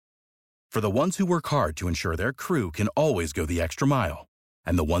For the ones who work hard to ensure their crew can always go the extra mile,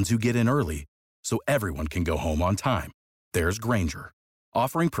 and the ones who get in early so everyone can go home on time, there's Grainger,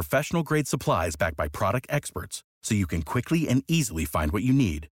 offering professional-grade supplies backed by product experts so you can quickly and easily find what you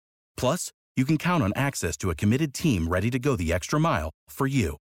need. Plus, you can count on access to a committed team ready to go the extra mile for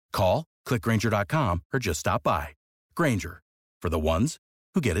you. Call, click Grainger.com, or just stop by. Grainger, for the ones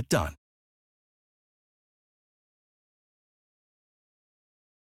who get it done.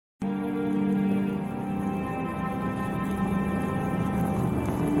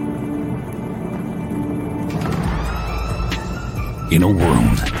 In a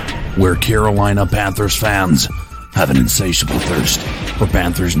world where Carolina Panthers fans have an insatiable thirst for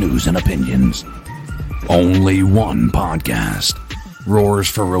Panthers news and opinions, only one podcast roars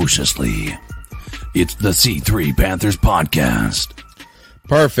ferociously. It's the C3 Panthers Podcast.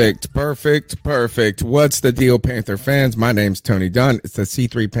 Perfect. What's the deal, Panther fans? My name's Tony Dunn. It's the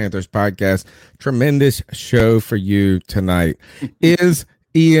C3 Panthers Podcast. Tremendous show for you tonight. Is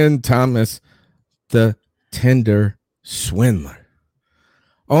Ian Thomas the tender swindler?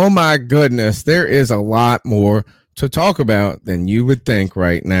 Oh my goodness, there is a lot more to talk about than you would think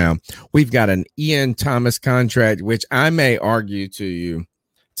right now. We've got an Ian Thomas contract, which I may argue to you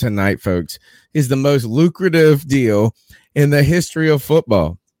tonight, folks, is the most lucrative deal in the history of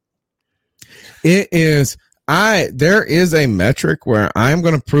football. It is, there is a metric where I'm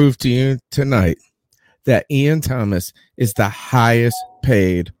going to prove to you tonight that Ian Thomas is the highest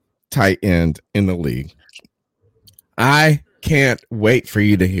paid tight end in the league. I can't wait for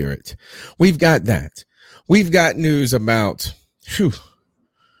you to hear it. We've got that. We've got news about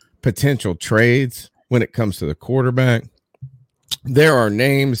potential trades when it comes to the quarterback. There are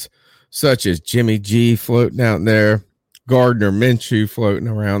names such as Jimmy G floating out there, Gardner Minshew floating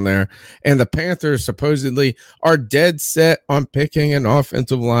around there, and the Panthers supposedly are dead set on picking an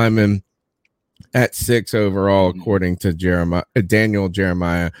offensive lineman at 6 overall, according to Daniel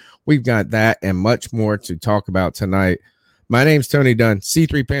Jeremiah. We've got that and much more to talk about tonight. My name's Tony Dunn,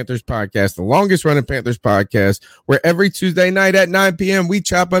 C3 Panthers Podcast, the longest running Panthers podcast, where every Tuesday night at 9 p.m. we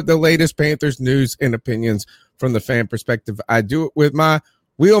chop up the latest Panthers news and opinions from the fan perspective. I do it with my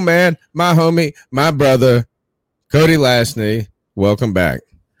wheelman, my homie, my brother, Cody Lashney. Welcome back.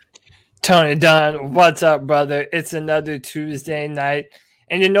 Tony Dunn, what's up, brother? It's another Tuesday night.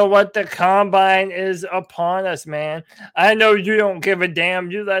 And you know what? The combine is upon us, man. I know you don't give a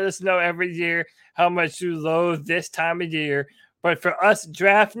damn. You let us know every year how much you loathe this time of year. But for us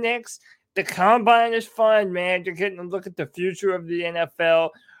draftniks, the combine is fun, man. You're getting to look at the future of the NFL.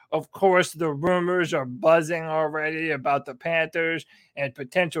 Of course, the rumors are buzzing already about the Panthers and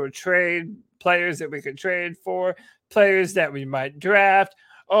potential trade players that we could trade for, players that we might draft,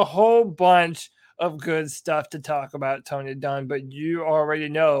 a whole bunch of good stuff to talk about, Tony Dunn. But you already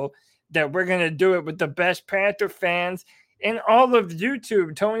know that we're going to do it with the best Panther fans in all of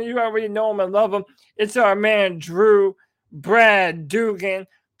YouTube. Tony, you already know him and love him. It's our man Drew, Brad Dugan,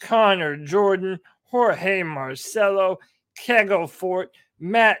 Connor Jordan, Jorge Marcelo, Kegel Fort,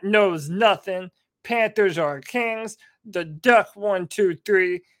 Matt Knows Nothing, Panthers Are Kings, the Duck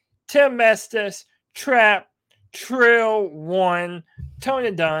 123, Tim Estes, Trap, Trill 1, Tony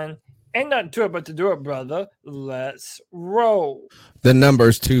Dunn. Ain't nothing to it but to do it, brother. Let's roll. The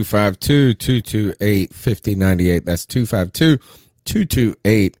number's 252-228-5098. That's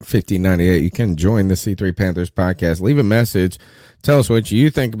 252-228-5098. You can join the C3 Panthers podcast. Leave a message. Tell us what you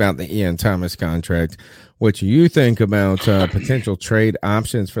think about the Ian Thomas contract, what you think about potential trade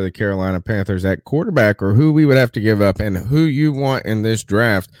options for the Carolina Panthers at quarterback, or who we would have to give up, and who you want in this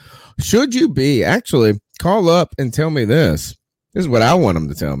draft. Should you be, actually, call up and tell me this. This is what I want them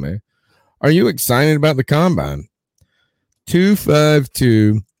to tell me. Are you excited about the combine?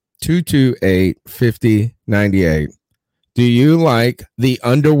 252-228-5098. Do you like the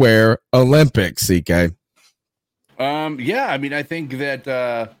underwear Olympics, CK? Yeah, I mean, I think that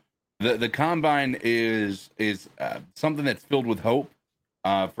the combine is something that's filled with hope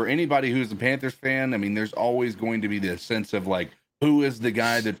for anybody who's a Panthers fan. I mean, there's always going to be this sense of like, who is the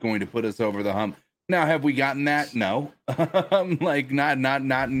guy that's going to put us over the hump? Now, have we gotten that? No, like not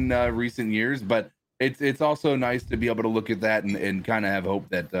in recent years, but it's also nice to be able to look at that and kind of have hope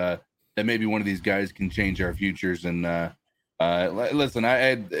that that maybe one of these guys can change our futures. And listen,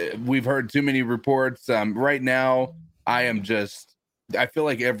 we've heard too many reports. Right now, I feel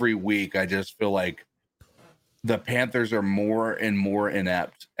like every week I just feel like the Panthers are more and more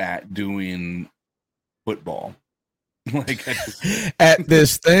inept at doing football. Like at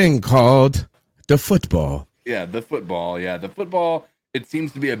this thing called the football. Yeah, the football. It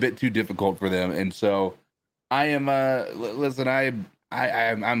seems to be a bit too difficult for them, and so I am. Listen,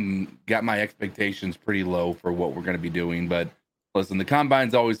 I'm got my expectations pretty low for what we're going to be doing. But listen, the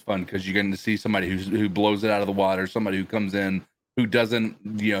combine's always fun because you're going to see somebody who blows it out of the water, somebody who comes in who doesn't,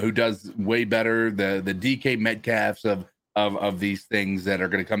 who does way better. The DK Metcalfs of these things that are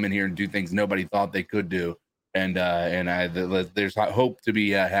going to come in here and do things nobody thought they could do, and there's hope to be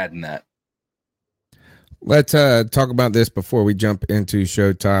had in that. Let's talk about this before we jump into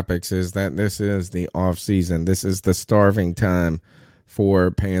show topics. Is that this is the off season? This is the starving time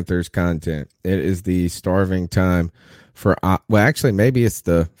for Panthers content. It is the starving time for actually maybe it's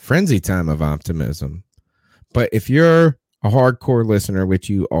the frenzy time of optimism. But if you're a hardcore listener, which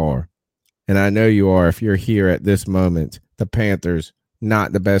you are, and I know you are, if you're here at this moment, the Panthers,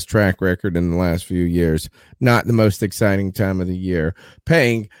 not the best track record in the last few years, not the most exciting time of the year,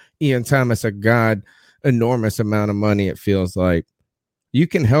 paying Ian Thomas a enormous amount of money, it feels like. You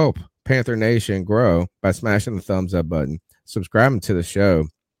can help Panther Nation grow by smashing the thumbs up button, subscribing to the show,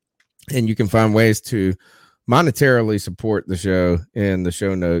 and you can find ways to monetarily support the show in the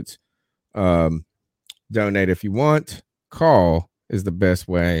show notes. Donate if you want. Call is the best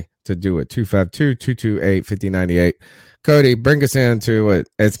way to do it. 252-228-5098. Cody, bring us into it.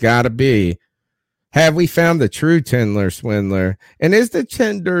 It's got to be, have we found the true Tinder swindler? And is the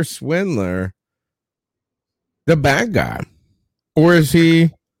Tinder swindler the bad guy? Or is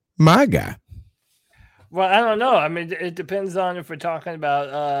he my guy? Well, I don't know. I mean, it depends on if we're talking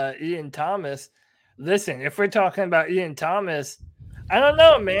about Ian Thomas. Listen, if we're talking about Ian Thomas, I don't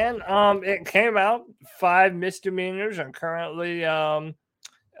know, man. It came out 5 misdemeanors are currently have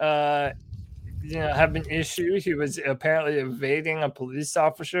been issued. He was apparently evading a police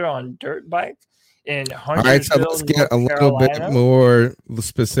officer on dirt bike in Huntersville, all right, so let's get a little bit more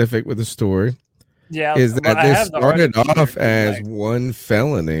specific with the story. Yeah, is that this started off as one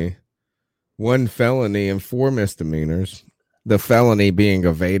felony and 4 misdemeanors. The felony being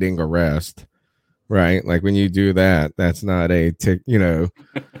evading arrest, right? Like when you do that, that's not a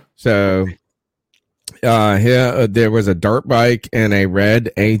So there was a dirt bike and a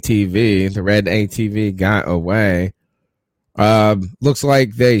red ATV. The red ATV got away. Looks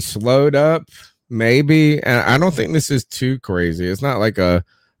like they slowed up, maybe. And I don't think this is too crazy. It's not like a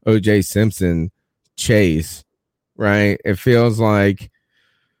O.J. Simpson chase, right? It feels like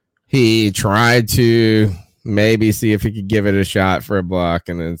he tried to maybe see if he could give it a shot for a block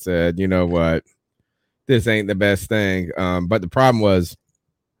and then said, you know what, this ain't the best thing. But the problem was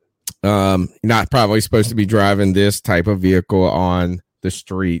not probably supposed to be driving this type of vehicle on the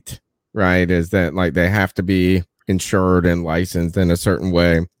street, right? Is that like they have to be insured and licensed in a certain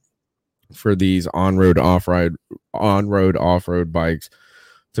way for these on-road off-road bikes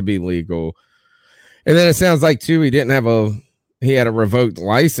to be legal. And then it sounds like too he had a revoked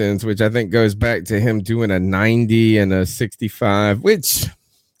license, which I think goes back to him doing a 90 and a 65, which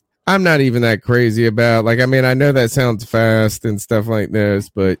I'm not even that crazy about. Like, I mean, I know that sounds fast and stuff like this,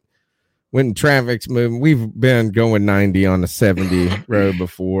 but when traffic's moving, we've been going 90 on a 70 road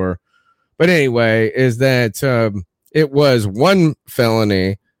before. But anyway, is that it was 1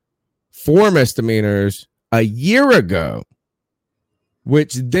 felony, 4 misdemeanors a year ago,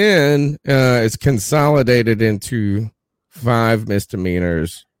 which then is consolidated into 5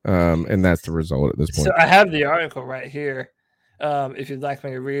 misdemeanors. And that's the result at this point. So I have the article right here. If you'd like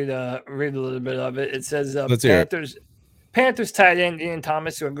me to read a little bit of it, it says Panthers tight end Ian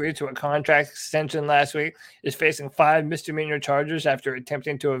Thomas, who agreed to a contract extension last week, is facing 5 misdemeanor charges after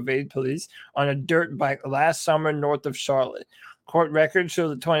attempting to evade police on a dirt bike last summer north of Charlotte. Court records show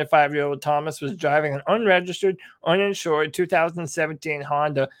the 25-year-old Thomas was driving an unregistered, uninsured 2017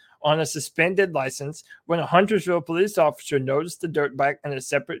 Honda on a suspended license when a Huntersville police officer noticed the dirt bike in a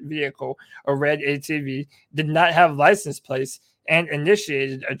separate vehicle, a red ATV, did not have license plates, and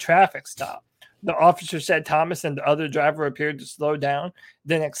initiated a traffic stop. The officer said Thomas and the other driver appeared to slow down,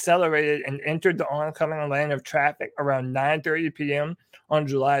 then accelerated and entered the oncoming lane of traffic around 9:30 p.m. on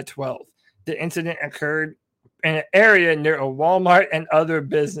July 12th. The incident occurred in an area near a Walmart and other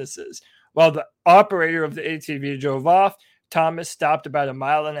businesses. While the operator of the ATV drove off, Thomas stopped about 1.5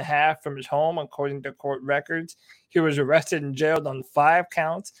 miles from his home, according to court records. He was arrested and jailed on 5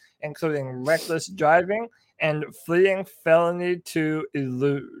 counts, including reckless driving and fleeing felony to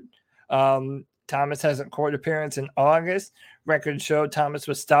elude. Thomas has a court appearance in August. Records show Thomas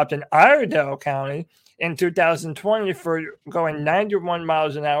was stopped in Iredell County in 2020 for going 91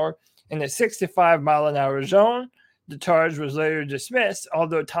 miles an hour in a 65-mile-an-hour zone. The charge was later dismissed,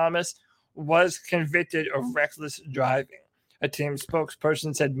 although Thomas was convicted of reckless driving. A team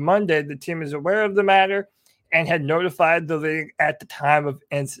spokesperson said Monday the team is aware of the matter and had notified the league at the time of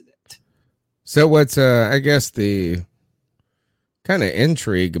incident. So what's I guess the kind of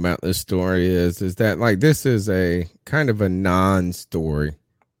intrigue about this story is that like this is a kind of a non-story,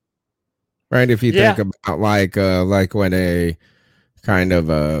 right? If you think about like when a kind of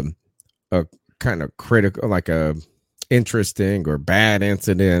a kind of critical, like a interesting or bad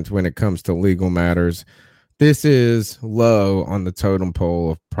incident when it comes to legal matters, this is low on the totem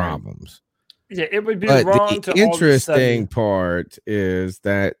pole of problems. Yeah, it would be but wrong the to interesting part is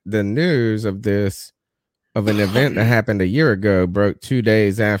that the news of this of an event that happened a year ago broke 2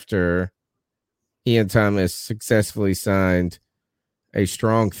 days after Ian Thomas successfully signed a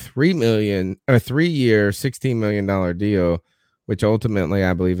strong 3-year, $16 million deal, which ultimately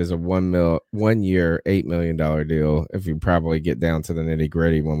I believe is a 1 year, $8 million deal. If you probably get down to the nitty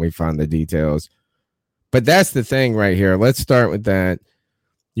gritty when we find the details, but that's the thing right here. Let's start with that.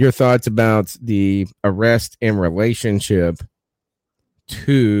 Your thoughts about the arrest in relationship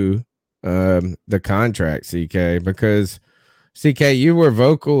to the contract, CK, because CK, you were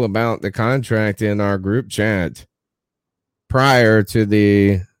vocal about the contract in our group chat prior to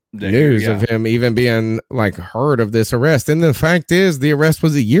the news of him even being like heard of this arrest. And the fact is the arrest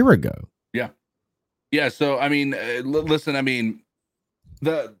was a year ago. Yeah. So, I mean, listen, I mean,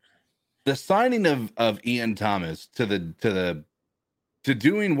 the signing of Ian Thomas to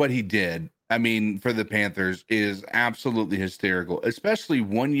doing what he did, I mean, for the Panthers is absolutely hysterical, especially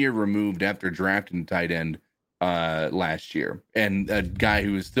 1 year removed after drafting tight end last year and a guy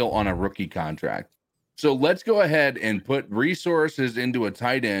who is still on a rookie contract. So let's go ahead and put resources into a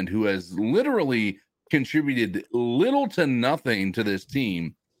tight end who has literally contributed little to nothing to this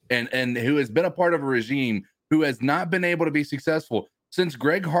team and who has been a part of a regime who has not been able to be successful. Since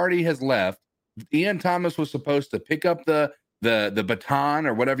Greg Hardy has left, Ian Thomas was supposed to pick up the baton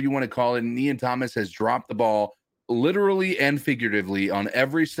or whatever you want to call it, and Ian Thomas has dropped the ball literally and figuratively on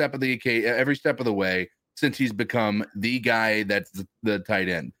every step of the way since he's become the guy that's the tight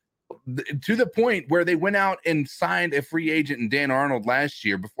end, to the point where they went out and signed a free agent in Dan Arnold last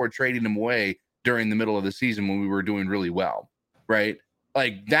year before trading him away during the middle of the season when we were doing really well, right?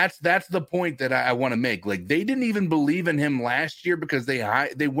 Like that's the point that I want to make. Like they didn't even believe in him last year because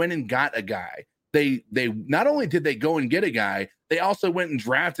they went and got a guy. They not only did they go and get a guy, they also went and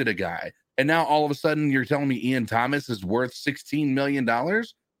drafted a guy. And now all of a sudden you're telling me Ian Thomas is worth $16 million?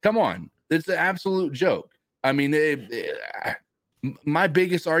 Come on. It's an absolute joke. I mean, my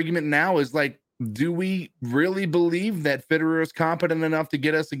biggest argument now is like, do we really believe that Fitterer is competent enough to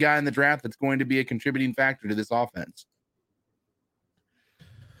get us a guy in the draft that's going to be a contributing factor to this offense?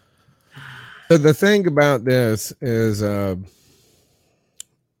 So the thing about this is I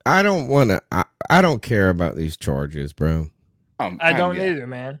don't care about these charges, bro. I don't either,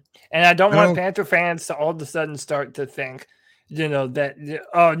 man. And I don't want Panther fans to all of a sudden start to think,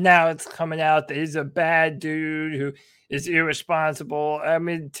 that, now it's coming out that he's a bad dude who is irresponsible. I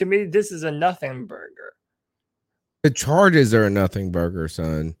mean, to me, this is a nothing burger. The charges are a nothing burger,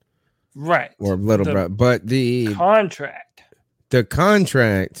 son. Right. Or little bro. But the contract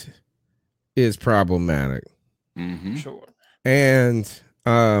is problematic. Mm-hmm. Sure. And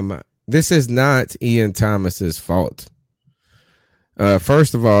this is not Ian Thomas's fault.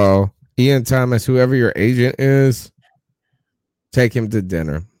 First of all, Ian Thomas, whoever your agent is, take him to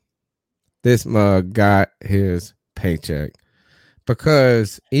dinner. This mug got his paycheck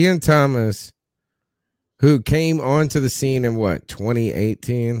because Ian Thomas, who came onto the scene in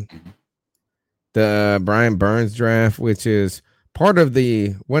 2018, the Brian Burns draft, which is part of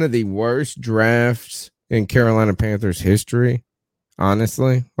one of the worst drafts in Carolina Panthers history.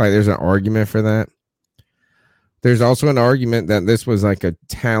 Honestly, like there's an argument for that. There's also an argument that this was like a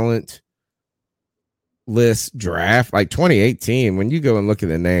talent list draft, like 2018. When you go and look at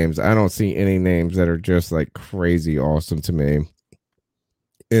the names, I don't see any names that are just like crazy awesome to me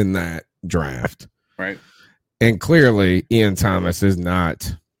in that draft. Right. And clearly Ian Thomas is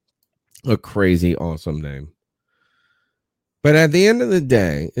not a crazy awesome name. But at the end of the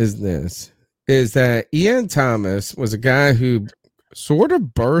day is that Ian Thomas was a guy who sort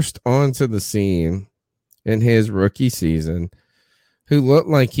of burst onto the scene in his rookie season, who looked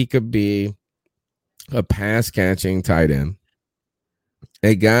like he could be a pass catching tight end,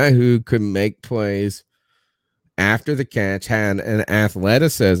 a guy who could make plays after the catch, had an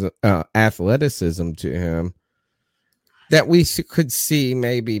athleticism to him that we could see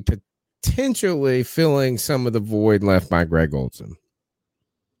maybe potentially filling some of the void left by Greg Olsen.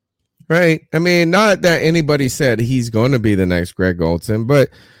 Right? I mean, not that anybody said he's going to be the next Greg Olsen, but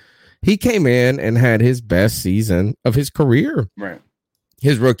he came in and had his best season of his career. Right.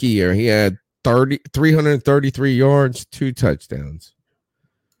 His rookie year, he had 333 yards, 2 touchdowns.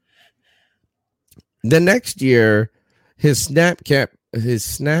 The next year, His snap count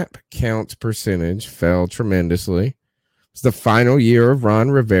percentage fell tremendously. It's the final year of Ron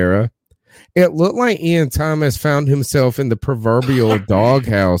Rivera. It looked like Ian Thomas found himself in the proverbial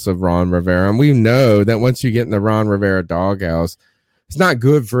doghouse of Ron Rivera. And we know that once you get in the Ron Rivera doghouse, it's not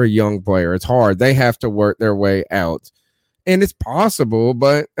good for a young player. It's hard. They have to work their way out. And it's possible,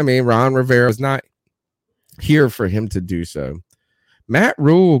 but I mean, Ron Rivera is not here for him to do so. Matt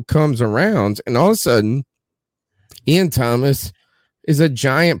Rule comes around, and all of a sudden, Ian Thomas is a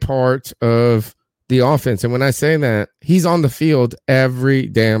giant part of the offense. And when I say that, he's on the field every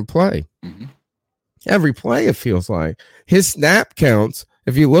damn play. Mm-hmm. Every play, it feels like. His snap counts,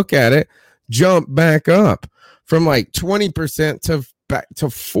 if you look at it, jump back up from like 20% to back to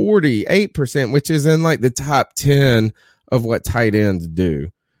 48%, which is in like the top 10 of what tight ends do.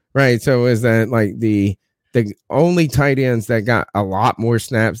 Right. So is that like the only tight ends that got a lot more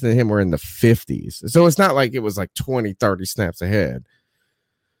snaps than him were in the 50s. So it's not like it was like 20, 30 snaps ahead.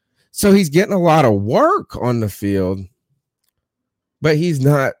 So he's getting a lot of work on the field, but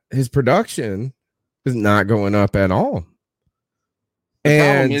his production is not going up at all. The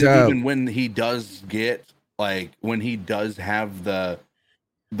and problem is even when he does get, like, when he does have the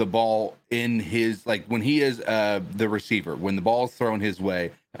ball in his, like when he is the receiver, when the ball is thrown his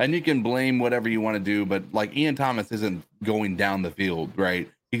way, and you can blame whatever you want to do, but like Ian Thomas isn't going down the field,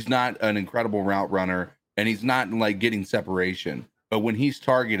 right? He's not an incredible route runner, and he's not like getting separation. But when he's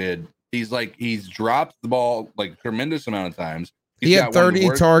targeted, he's dropped the ball like a tremendous amount of times. He had 30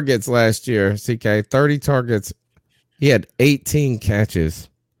 targets last year, CK. 30 targets. He had 18 catches.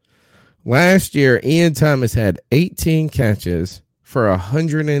 Last year, Ian Thomas had 18 catches for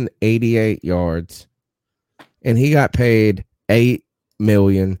 188 yards, and he got paid $8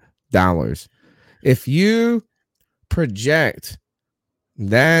 million. If you project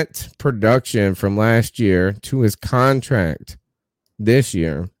that production from last year to his contract this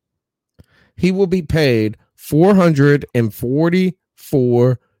year, he will be paid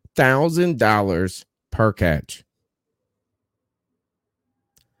 $444,000 per catch.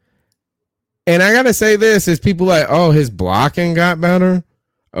 And I gotta say this is people like, oh, his blocking got better.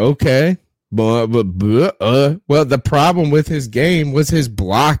 Okay. Well, the problem with his game was his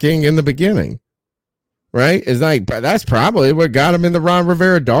blocking in the beginning. Right? It's like, that's probably what got him in the Ron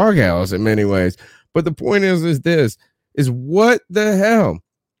Rivera doghouse in many ways. But the point is what the hell?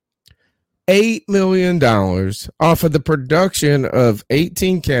 $8 million off of the production of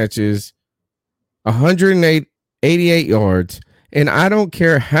 18 catches, 188 yards. And I don't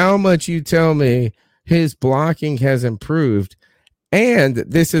care how much you tell me his blocking has improved. And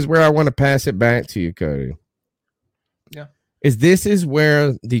this is where I want to pass it back to you, Cody. Yeah. This is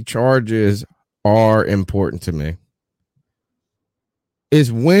where the charges are important to me.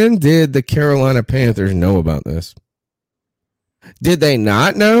 Is when did the Carolina Panthers know about this? Did they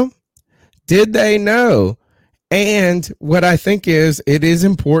not know? Did they know? And what I think is it is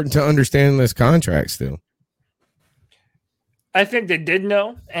important to understand this contract still. I think they did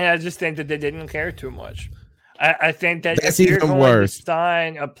know, and I just think that they didn't care too much. I think that that's if you're even going worse. to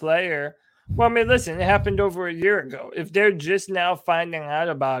sign a player, well, I mean, listen, it happened over a year ago. If they're just now finding out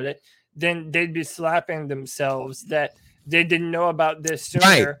about it, then they'd be slapping themselves that they didn't know about this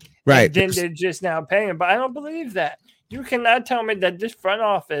sooner. Right. Then they're just now paying. But I don't believe that. You cannot tell me that this front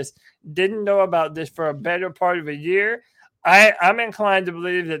office didn't know about this for a better part of a year. I'm inclined to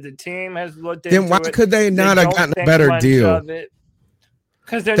believe that the team has looked into it. Then why could they not have gotten a better deal?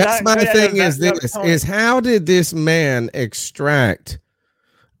 Because they're That's not. my thing is how did this man extract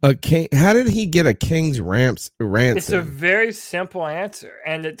a king? How did he get a king's ransom? It's a very simple answer,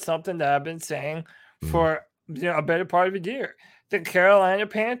 and it's something that I've been saying for a better part of a year. The Carolina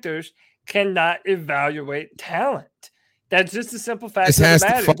Panthers cannot evaluate talent. That's just a simple fact of the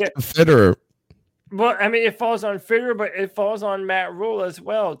matter. Fitterer. Well, I mean, it falls on Fitterer, but it falls on Matt Rule as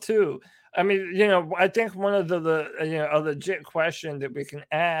well, too. I mean, I think one of a legit question that we can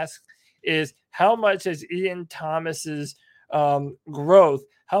ask is how much has Ian Thomas's growth,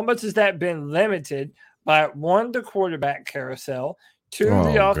 how much has that been limited by, one, the quarterback carousel, two,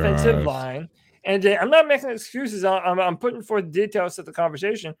 the offensive line, and then I'm not making excuses. I'm putting forth details of the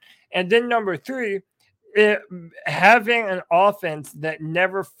conversation. And then number three, having an offense that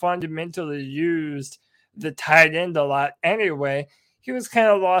never fundamentally used the tight end a lot anyway, he was kind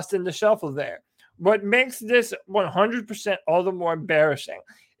of lost in the shuffle there. What makes this 100% all the more embarrassing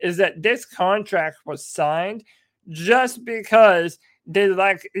is that this contract was signed just because they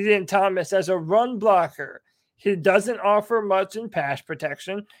like Ian Thomas as a run blocker. He doesn't offer much in pass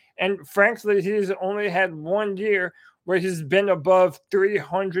protection. And frankly, he's only had 1 year where he's been above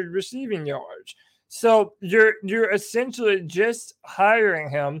 300 receiving yards. So you're essentially just hiring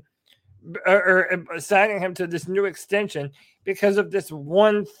him or signing him to this new extension because of this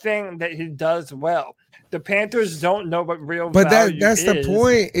one thing that he does well. The Panthers don't know what real value that's the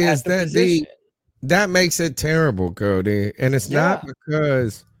point, is that that makes it terrible, Cody. And it's not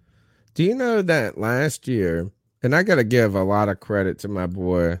because, do you know that last year, and I got to give a lot of credit to my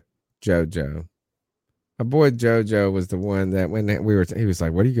boy JoJo. My boy JoJo was the one that when he was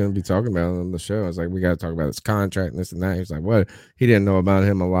like, "What are you going to be talking about on the show?" I was like, "We got to talk about his contract and this and that." He was like, "What?" He didn't know about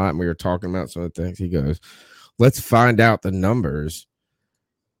him a lot, and we were talking about some of the things. He goes, "Let's find out the numbers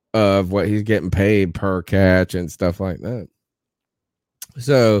of what he's getting paid per catch and stuff like that."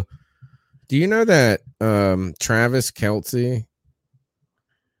 So, do you know that Travis Kelce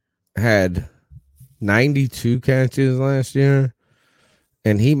had 92 catches last year?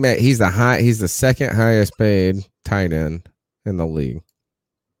 And he's the second highest paid tight end in the league.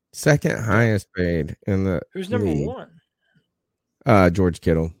 Second highest paid in the Who's number league. one? George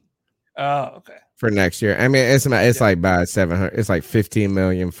Kittle. Oh, okay. For next year. I mean, it's like by 700. It's like 15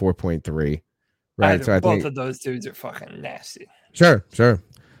 million, 4.3. Right. So I think both of those dudes are fucking nasty. Sure.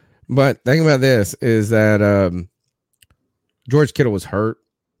 But think about this is that George Kittle was hurt.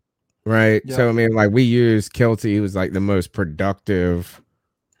 Right. Yeah. So I mean, like we used Kelce, he was like the most productive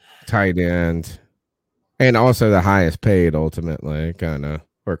tight end and also the highest paid ultimately, kind of,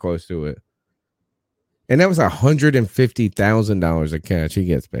 or close to it. And that was $150,000 a catch he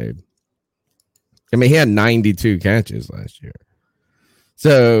gets paid. I mean, he had 92 catches last year.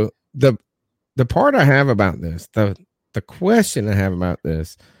 So the part I have about this, the question I have about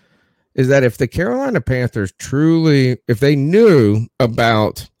this is that if the Carolina Panthers if they knew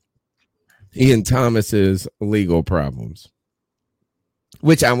about Ian Thomas's legal problems,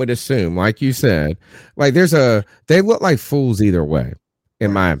 which I would assume, like you said, like they look like fools either way,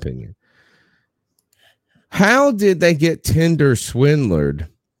 in my opinion. How did they get Tinder swindlered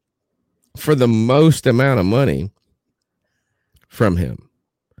for the most amount of money from him?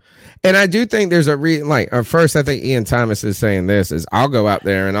 And I do think there's a reason. Like, first, I think Ian Thomas is saying this is I'll go out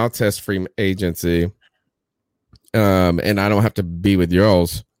there and I'll test free agency, and I don't have to be with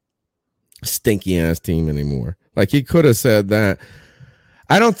y'all's stinky ass team anymore. Like he could have said that.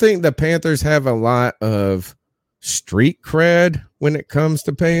 I don't think the Panthers have a lot of street cred when it comes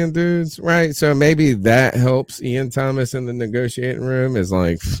to paying dudes, right? So maybe that helps Ian Thomas in the negotiating room. Is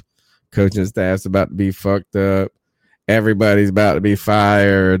like coaching staff's about to be fucked up. Everybody's about to be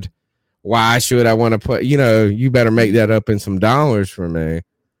fired. Why should I want to put, you better make that up in some dollars for me.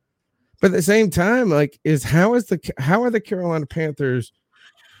 But at the same time, like, how are the Carolina Panthers?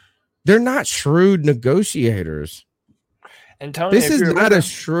 They're not shrewd negotiators. And Tony, this is not a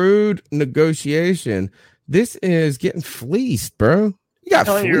shrewd negotiation. This is getting fleeced, bro. You got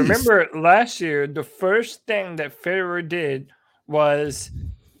Tony, fleeced. Remember last year, the first thing that Federer did was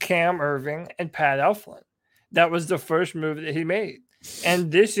Cam Irving and Pat Elflein. That was the first move that he made.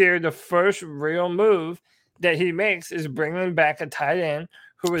 And this year, the first real move that he makes is bringing back a tight end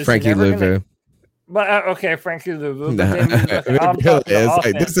who is Frankie Louvu. But okay, Frankie Louvu.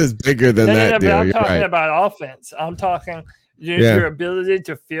 This is bigger than that deal. I'm talking about offense. I'm talking your ability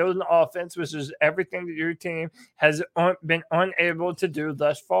to field an offense, which is everything that your team has been unable to do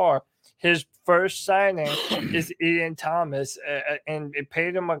thus far. His first signing is Ian Thomas, and it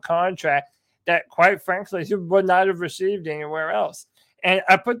paid him a contract that, quite frankly, he would not have received anywhere else. And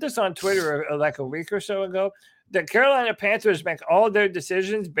I put this on Twitter like a week or so ago. The Carolina Panthers make all their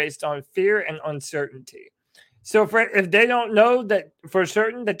decisions based on fear and uncertainty. So if they don't know that for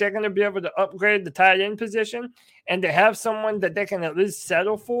certain that they're going to be able to upgrade the tight end position and they have someone that they can at least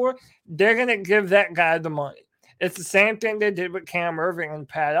settle for, they're going to give that guy the money. It's the same thing they did with Cam Irving and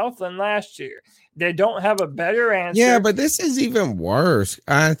Pat Elflein last year. They don't have a better answer. Yeah, but this is even worse,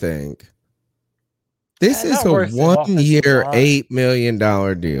 I think. This is a 1 year, $8 million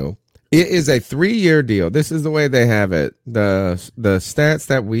deal. It is a 3-year deal. This is the way they have it. The stats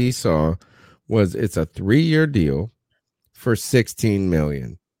that we saw was it's a 3-year deal for $16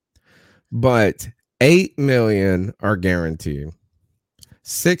 million, but $8 million are guaranteed.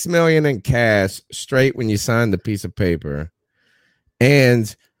 $6 million in cash straight when you sign the piece of paper,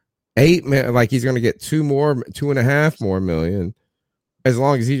 and $8 million, like he's going to get $2.5 more million as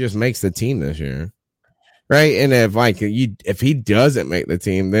long as he just makes the team this year. Right. And if he doesn't make the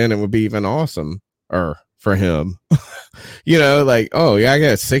team, then it would be even awesome for him. Like, oh, yeah, I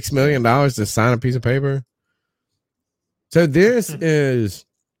got $6 million to sign a piece of paper. So this is,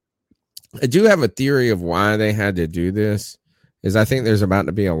 I do have a theory of why they had to do this. Is I think there's about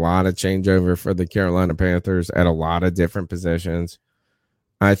to be a lot of changeover for the Carolina Panthers at a lot of different positions.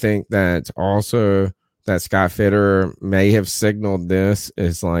 I think that also that Scott Fitterer may have signaled this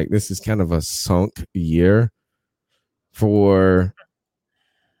is like this is kind of a sunk year for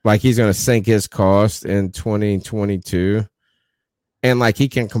like he's going to sink his cost in 2022. And like he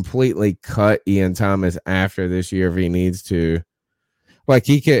can completely cut Ian Thomas after this year if he needs to. Like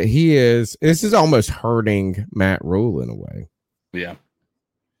this is almost hurting Matt Rule in a way. Yeah.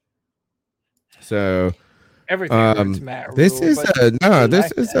 So everything hurts Matt Rule. This is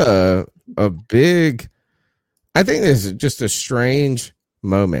a big, I think this is just a strange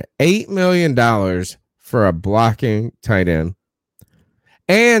moment. $8 million for a blocking tight end.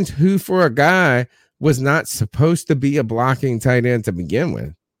 And who for a guy was not supposed to be a blocking tight end to begin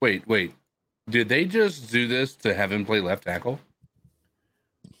with. Wait. Did they just do this to have him play left tackle?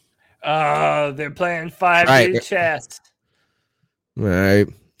 They're playing 5D chess. Right.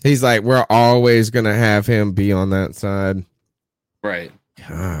 He's like, we're always going to have him be on that side. Right.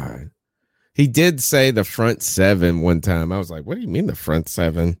 God. He did say the front seven one time. I was like, what do you mean the front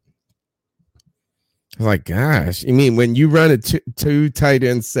seven? I was like, gosh, you mean when you run a two tight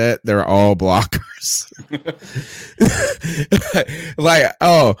end set, they're all blockers? Like,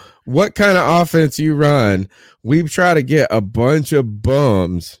 oh, what kind of offense you run? We try to get a bunch of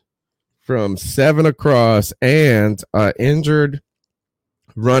bums from 7 across and an injured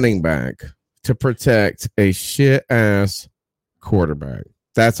running back to protect a shit ass quarterback.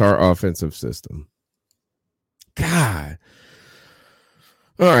 That's our offensive system. God.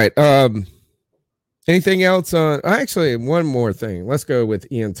 All right. Anything else on actually one more thing. Let's go with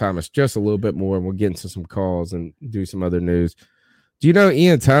Ian Thomas just a little bit more and we'll get into some calls and do some other news. Do you know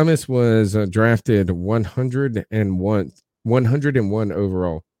Ian Thomas was drafted 101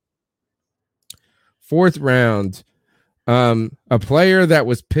 overall? 4th round. A player that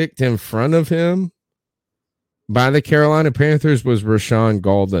was picked in front of him by the Carolina Panthers was Rashawn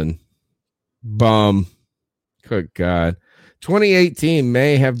Golden. Bum. Good God. 2018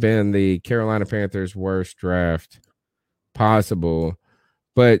 may have been the Carolina Panthers' worst draft possible.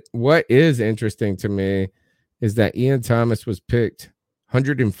 But what is interesting to me is that Ian Thomas was picked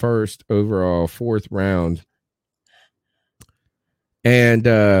 101st overall, 4th round. And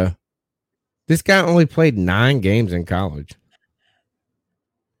this guy only played 9 games in college.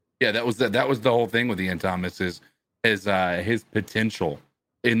 Yeah, that was the whole thing with Ian Thomas is his potential.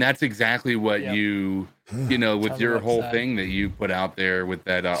 And that's exactly what you know, with your whole thing that you put out there with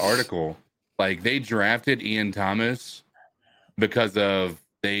that article. Like they drafted Ian Thomas because of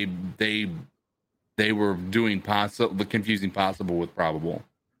they were doing confusing possible with probable.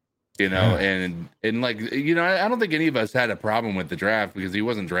 You know, and like, you know, I don't think any of us had a problem with the draft because he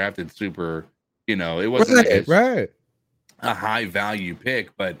wasn't drafted super, you know, it wasn't a high value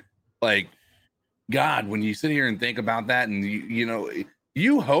pick, but like, God, when you sit here and think about that and you know,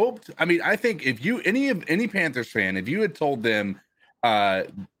 you hoped, I mean, I think if you, any Panthers fan, if you had told them like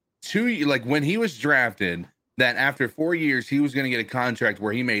when he was drafted, that after 4 years, he was going to get a contract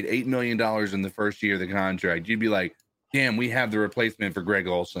where he made $8 million in the first year of the contract, you'd be like, damn, we have the replacement for Greg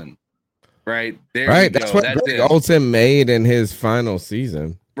Olsen. Right. That's what Greg Olsen made in his final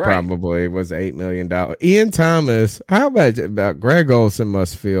season. Right. Probably was $8 million. Ian Thomas, how about Greg Olsen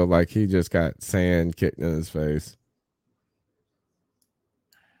must feel like he just got sand kicked in his face.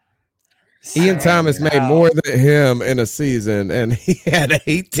 Ian Thomas made more than him in a season, and he had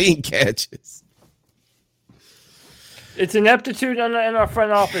 18 catches. It's ineptitude in our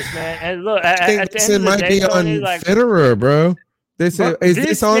front office, man. And look, at the end of the might day, be on Fitterer, bro. Is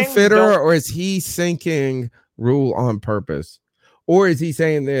this on Fitterer, or is he sinking Rule on purpose? Or is he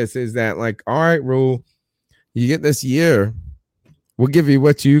saying this? Is that like, all right, Rule, you get this year, we'll give you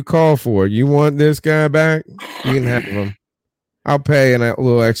what you call for. You want this guy back? You can have him. I'll pay a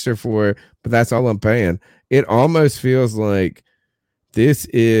little extra for it, but that's all I'm paying. It almost feels like this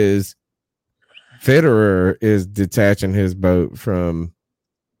is Fitterer is detaching his boat from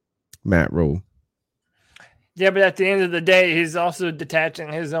Matt Rule. Yeah, but at the end of the day, he's also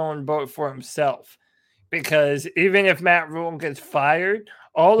detaching his own boat for himself. Because even if Matt Rule gets fired,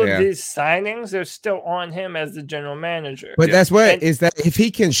 all of these signings are still on him as the general manager. But that's what is that if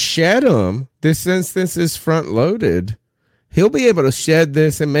he can shed them, since this is front loaded, he'll be able to shed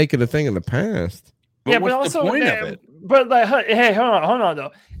this and make it a thing in the past. But what's also the point of it? But like, hey, hold on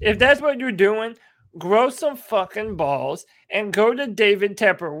though. If that's what you're doing, grow some fucking balls and go to David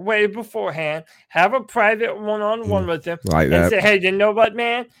Tepper way beforehand. Have a private one-on-one with him and say, hey, you know what,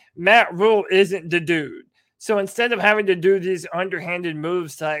 man? Matt Rule isn't the dude. So instead of having to do these underhanded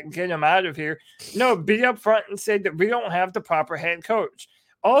moves to get him out of here, no, be up front and say that we don't have the proper head coach.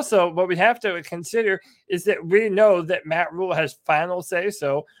 Also, what we have to consider is that we know that Matt Rule has final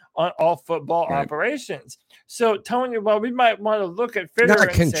say-so on all football operations. So, Tony, well, we might want to look at Fitterer not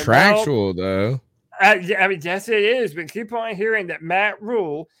contractual, though. I mean, yes, it is. We keep on hearing that Matt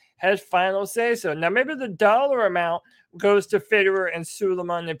Rule has final say-so. Now, maybe the dollar amount goes to Fitterer and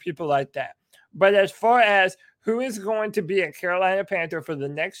Suleiman and people like that. But as far as who is going to be a Carolina Panther for the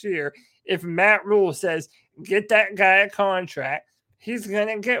next year, if Matt Rule says, get that guy a contract, he's going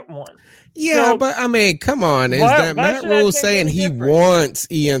to get one. Yeah, so, but I mean, come on. Is that Matt Rule saying he wants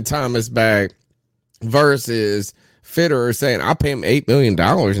Ian Thomas back versus Fitterer saying, I'll pay him $8 million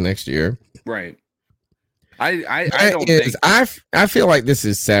next year? Right. I don't think. I feel like this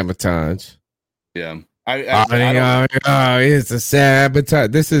is sabotage. Yeah. It's a sabotage.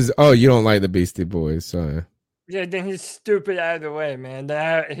 This is, you don't like the Beastie Boys, so. Yeah, then he's stupid either way, man.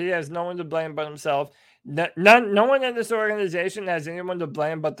 He has no one to blame but himself. No one in this organization has anyone to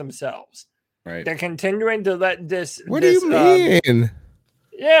blame but themselves. Right. They're continuing to let this. What do you mean?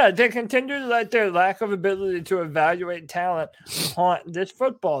 Yeah, they continue to let their lack of ability to evaluate talent haunt this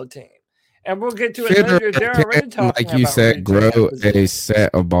football team. And we'll get to it later. They're already talking about, like you said, grow a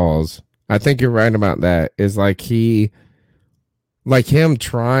set of balls. I think you're right about that. Is like him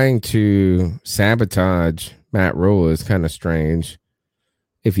trying to sabotage Matt Rule is kind of strange.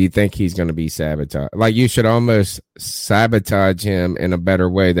 If you think he's going to be sabotaged, like you should almost sabotage him in a better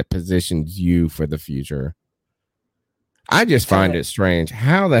way that positions you for the future. I just find it strange.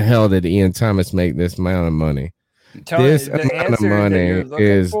 How the hell did Ian Thomas make this amount of money? Tony, this amount of money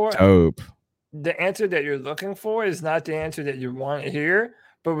is dope. The answer that you're looking for is not the answer that you want to hear,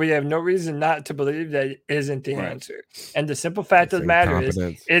 but we have no reason not to believe that it isn't the answer. And the simple fact of the matter is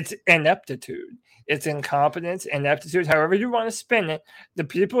it's ineptitude. It's incompetence, ineptitude, however you want to spin it. The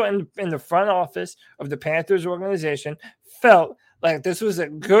people in the front office of the Panthers organization felt like this was a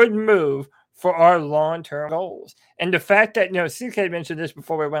good move for our long-term goals. And the fact that, CK mentioned this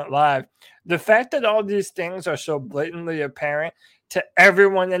before we went live, the fact that all these things are so blatantly apparent to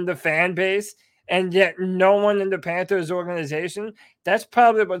everyone in the fan base, and yet no one in the Panthers organization, that's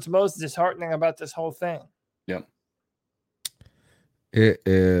probably what's most disheartening about this whole thing. Yep. It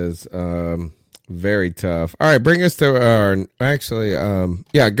is very tough. All right, bring us to our go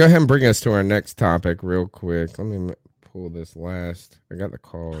ahead and bring us to our next topic real quick. Let me pull this last. I got the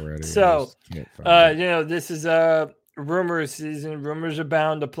call ready. So, this is rumor season. Rumors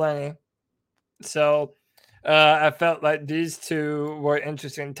abound aplenty. So, I felt like these two were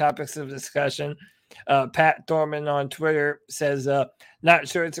interesting topics of discussion. Pat Thorman on Twitter says, not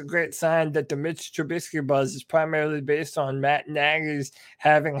sure it's a great sign that the Mitch Trubisky buzz is primarily based on Matt Nagy's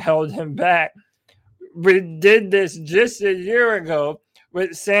having held him back. We did this just a year ago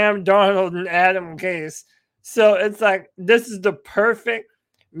with Sam Darnold and Adam Gase. So it's like, this is the perfect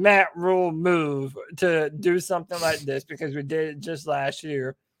Matt Rule move to do something like this because we did it just last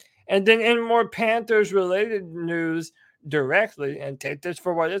year. And then in more Panthers related news directly, and take this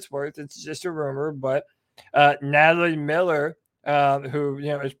for what it's worth, it's just a rumor, but Natalie Miller, who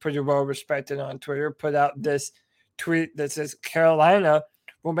is pretty well respected on Twitter, put out this tweet that says Carolina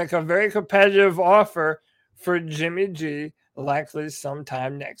will make a very competitive offer for Jimmy G likely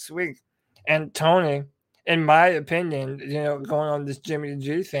sometime next week. And Tony, in my opinion, going on this Jimmy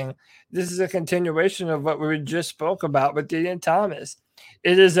G thing, this is a continuation of what we just spoke about with Ian Thomas.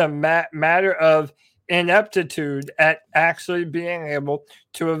 It is a matter of ineptitude at actually being able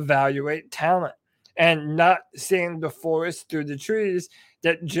to evaluate talent and not seeing the forest through the trees,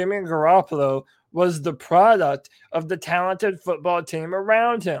 that Jimmy Garoppolo was the product of the talented football team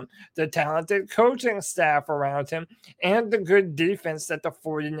around him, the talented coaching staff around him, and the good defense that the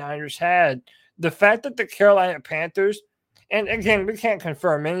 49ers had. The fact that the Carolina Panthers, and again, we can't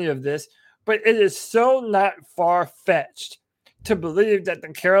confirm any of this, but it is so not far-fetched to believe that the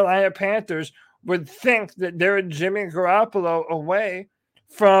Carolina Panthers would think that they're Jimmy Garoppolo away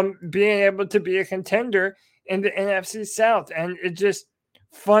from being able to be a contender in the NFC South. And it just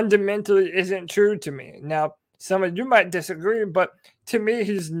fundamentally isn't true to me. Now, some of you might disagree, but to me,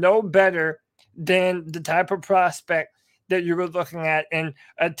 he's no better than the type of prospect that you were looking at in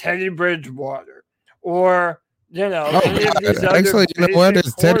a Teddy Bridgewater or, any of these actually,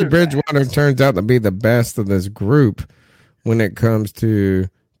 is Teddy Bridgewater turns out to be the best of this group when it comes to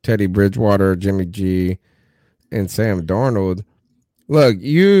Teddy Bridgewater, Jimmy G, and Sam Darnold. Look,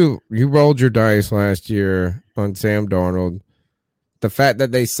 you rolled your dice last year on Sam Darnold. The fact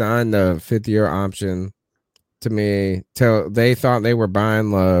that they signed the 5th-year option, to me, they thought they were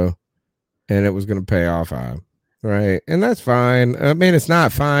buying low and it was going to pay off high, right? And that's fine. I mean, it's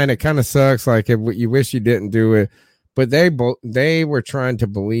not fine. It kind of sucks. Like, if you wish you didn't do it, but they were trying to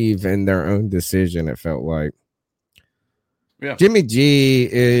believe in their own decision. It felt like. Yeah. Jimmy G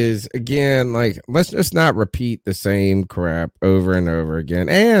is, again, like, let's just not repeat the same crap over and over again.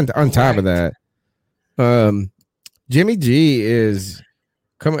 And on top of that, Jimmy G is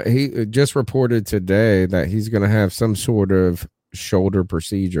coming. He just reported today that he's going to have some sort of shoulder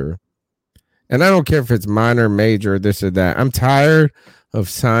procedure. And I don't care if it's minor, major, this or that. I'm tired of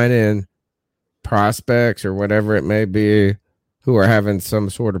signing prospects or whatever it may be who are having some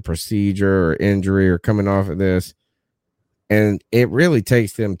sort of procedure or injury or coming off of this. And it really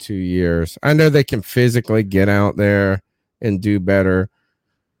takes them 2 years. I know they can physically get out there and do better.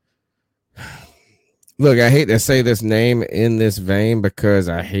 Look, I hate to say this name in this vein because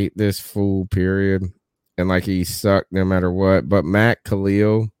I hate this fool, period. And like he sucked no matter what. But Matt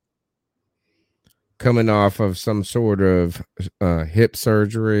Khalil, coming off of some sort of hip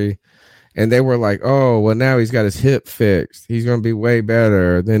surgery. And they were like, oh, well, now he's got his hip fixed. He's going to be way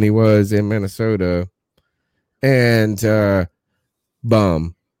better than he was in Minnesota. And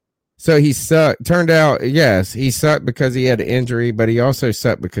bum. So he sucked. Turned out, yes, he sucked because he had an injury, but he also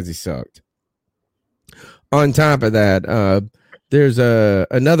sucked because he sucked. On top of that, there's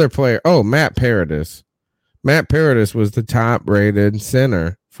another player. Oh, Matt Paradis. Matt Paradis was the top rated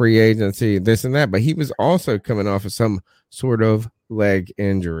center, free agency, this and that, but he was also coming off of some sort of leg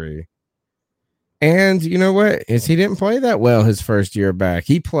injury. And you know what? He didn't play that well his first year back.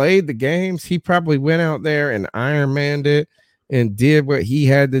 He played the games. He probably went out there and Ironmanned it and did what he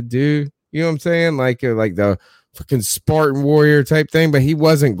had to do. You know what I'm saying? Like the fucking Spartan warrior type thing, but he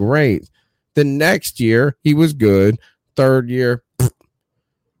wasn't great. The next year, he was good. Third year,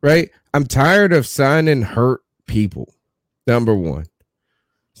 right? I'm tired of signing hurt people. Number one.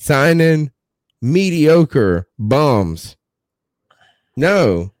 Signing mediocre bums.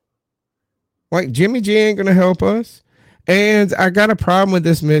 No. Like, Jimmy G ain't going to help us. And I got a problem with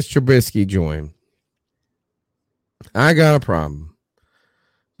this Mitch Trubisky join. I got a problem.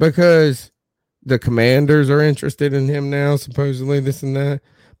 Because the Commanders are interested in him now, supposedly, this and that.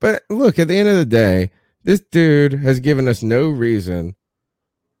 But look, at the end of the day, this dude has given us no reason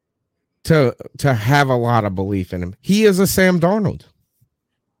to have a lot of belief in him. He is a Sam Darnold.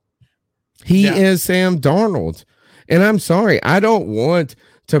 He is Sam Darnold. And I'm sorry, I don't want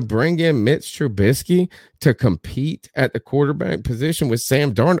to bring in Mitch Trubisky to compete at the quarterback position with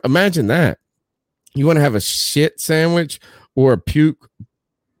Sam Darnold. Imagine that. You want to have a shit sandwich or a puke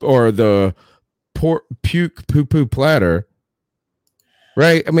or the puke poo-poo platter,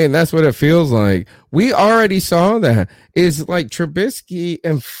 right? I mean, that's what it feels like. We already saw that. It's like Trubisky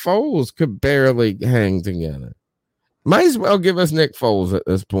and Foles could barely hang together. Might as well give us Nick Foles at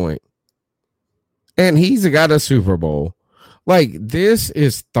this point. And he's got a Super Bowl. Like, this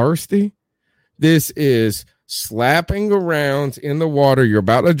is thirsty. This is slapping around in the water. You're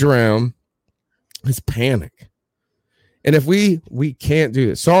about to drown. It's panic. And if we can't do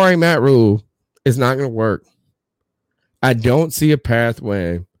this, sorry, Matt Rule, it's not going to work. I don't see a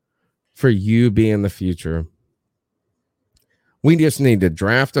pathway for you being the future. We just need to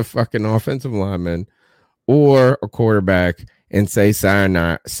draft a fucking offensive lineman or a quarterback and say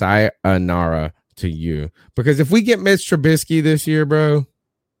sayonara to you. Because if we get Mitch Trubisky this year, bro,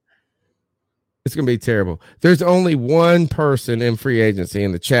 it's going to be terrible. There's only one person in free agency,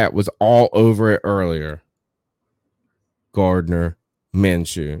 and the chat was all over it earlier. Gardner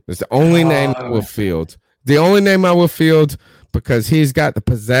Minshew. It's the only name I will field. The only name I will field because he's got the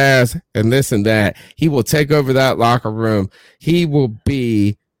pizzazz and this and that. He will take over that locker room. He will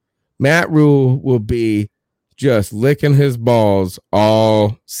be, Matt Rule will be just licking his balls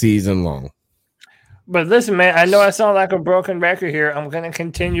all season long. But listen, man, I know I sound like a broken record here. I'm going to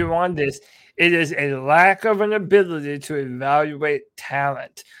continue on this. It is a lack of an ability to evaluate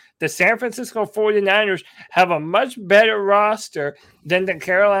talent. The San Francisco 49ers have a much better roster than the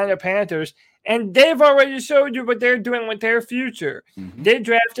Carolina Panthers, and they've already showed you what they're doing with their future. Mm-hmm. They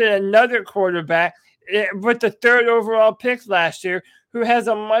drafted another quarterback with the third overall pick last year who has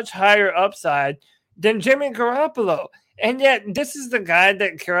a much higher upside than Jimmy Garoppolo. And yet, this is the guy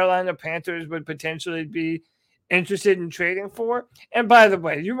that Carolina Panthers would potentially be interested in trading for. And by the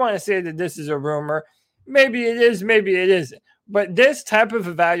way, you want to say that this is a rumor. Maybe it is, maybe it isn't. But this type of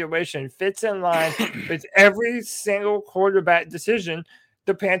evaluation fits in line with every single quarterback decision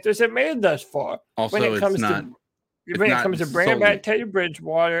the Panthers have made thus far. Also, when it comes to bringing back Teddy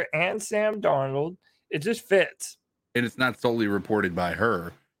Bridgewater and Sam Darnold, it just fits. And it's not solely reported by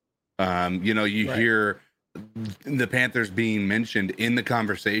her. You hear the Panthers being mentioned in the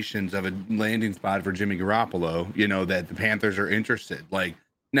conversations of a landing spot for Jimmy Garoppolo, that the Panthers are interested. Like,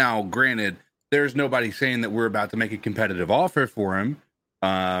 now, granted, there's nobody saying that we're about to make a competitive offer for him.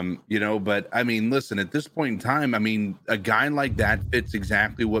 But I mean, listen, at this point in time, I mean, a guy like that fits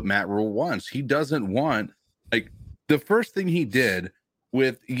exactly what Matt Rule wants. He doesn't want, like, the first thing he did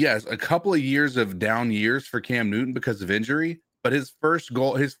with, yes, a couple of years of down years for Cam Newton because of injury, but his first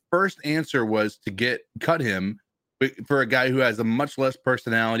answer was to cut him for a guy who has a much less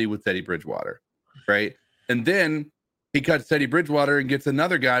personality with Teddy Bridgewater, right? And then he cuts Teddy Bridgewater and gets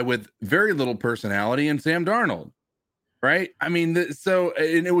another guy with very little personality in Sam Darnold, right? I mean,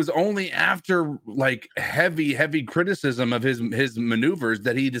 and it was only after like heavy criticism of his maneuvers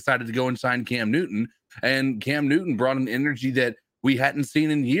that he decided to go and sign Cam Newton. And Cam Newton brought an energy that we hadn't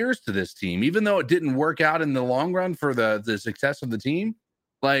seen in years to this team, even though it didn't work out in the long run for the success of the team.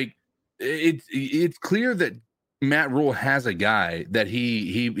 Like it's clear that Matt Rule has a guy that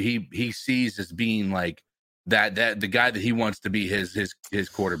he sees as being like that the guy that he wants to be his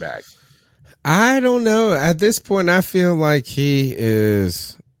quarterback. I don't know. At this point, I feel like he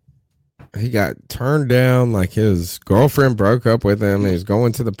got turned down. Like his girlfriend broke up with him. He's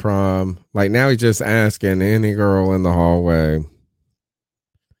going to the prom. Like now he's just asking any girl in the hallway.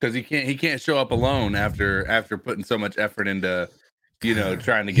 Because he can't show up alone after putting so much effort into,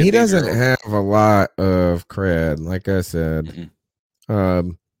 trying to get. He doesn't have a lot of cred, like I said. Mm-hmm.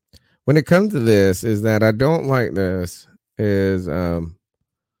 When it comes to this, is that I don't like this is the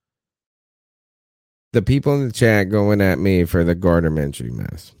people in the chat going at me for the Gardner Minshew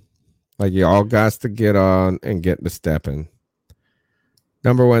mess. Like you all got to get on and get the stepping.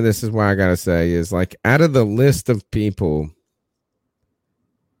 Number one, this is why I gotta say is like out of the list of people,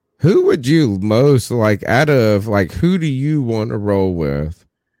 who would you most like out of like who do you want to roll with?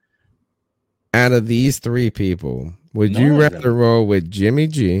 Out of these three people, would you rather roll with Jimmy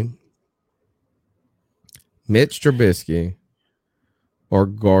G, Mitch Trubisky, or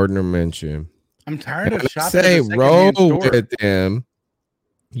Gardner Minshew? I'm tired of shopping. Say roll with them.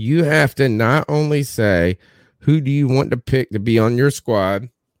 You have to not only say who do you want to pick to be on your squad.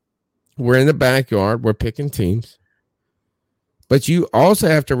 We're in the backyard. We're picking teams. But you also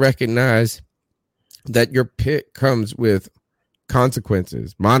have to recognize that your pick comes with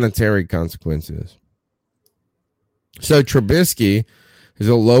consequences, monetary consequences. So Trubisky is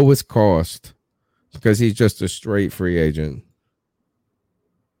the lowest cost because he's just a straight free agent.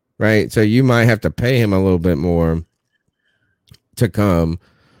 Right? So you might have to pay him a little bit more to come,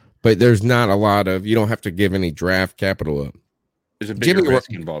 but there's not a lot of, you don't have to give any draft capital up. There's a bigger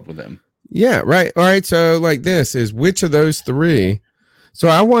risk involved with him. Yeah, right. All right. So like this is which of those three. So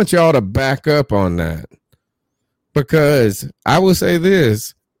I want y'all to back up on that because I will say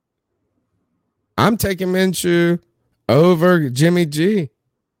this. I'm taking Minshew over Jimmy G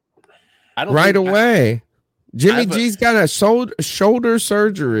right away. Jimmy G's got a shoulder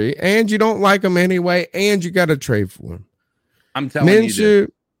surgery and you don't like him anyway. And you got to trade for him. I'm telling you this.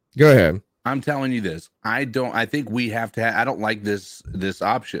 Go ahead. I'm telling you this. I think we have to I don't like this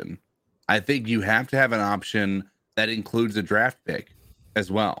option. I think you have to have an option that includes a draft pick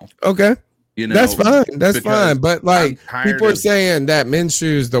as well. Okay. That's fine. That's fine. But like people are saying that Minshew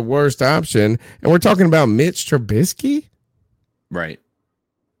is the worst option, and we're talking about Mitch Trubisky. Right.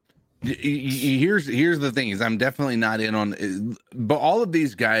 Here's the thing is I'm definitely not in on, but all of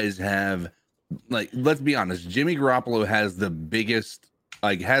these guys have, like, let's be honest, Jimmy Garoppolo has the biggest,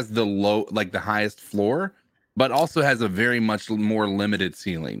 like has the the highest floor, but also has a very much more limited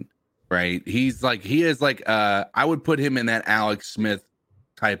ceiling. Right. He is like, I would put him in that Alex Smith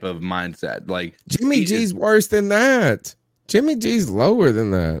type of mindset. Like Jimmy G's worse than that. Jimmy G's lower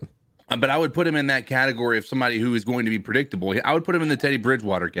than that. But I would put him in that category of somebody who is going to be predictable. I would put him in the Teddy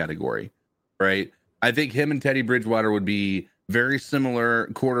Bridgewater category. Right. I think him and Teddy Bridgewater would be very similar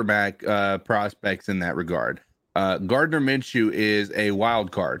quarterback prospects in that regard. Gardner Minshew is a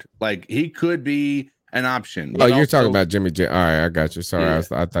wild card. Like he could be an option. Oh, you're talking about Jimmy G. All right, I got you. Sorry, yeah.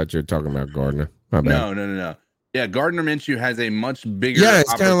 I thought you were talking about Gardner. My bad. No. Yeah, Gardner Minshew has a much bigger. Yeah,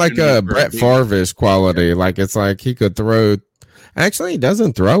 it's kind of like a Brett Favre-ish quality. Yeah. Like it's like he could throw. Actually, he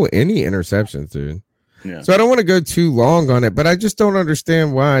doesn't throw any interceptions, dude. Yeah. So I don't want to go too long on it, but I just don't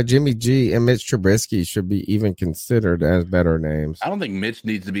understand why Jimmy G and Mitch Trubisky should be even considered as better names. I don't think Mitch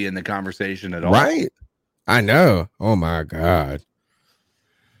needs to be in the conversation at all. Right? I know. Oh my God.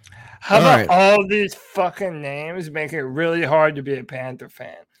 How about all these fucking names make it really hard to be a Panther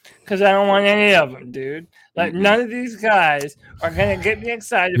fan? Because I don't want any of them, dude. Like, none of these guys are going to get me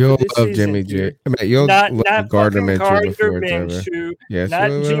excited for this season. Jimmy G. I mean, you'll not Gardner Minshew, yes, not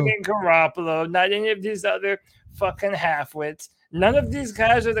Jimmy Garoppolo, not any of these other fucking halfwits. None of these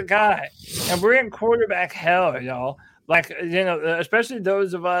guys are the guy. And we're in quarterback hell, y'all. Like, especially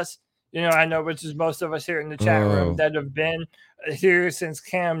those of us, You know, I know, which is most of us here in the chat room that have been here since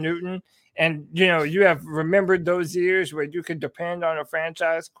Cam Newton. And, you know, you have remembered those years where you could depend on a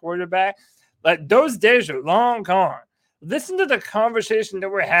franchise quarterback. Like, those days are long gone. Listen to the conversation that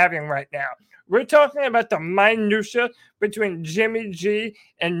we're having right now. We're talking about the minutia between Jimmy G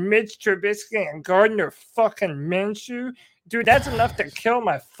and Mitch Trubisky and Gardner fucking Minshew. Dude, that's enough to kill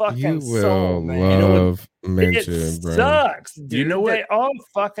my fucking soul, man. Love Minshew, it bro. sucks, dude. You know what? They all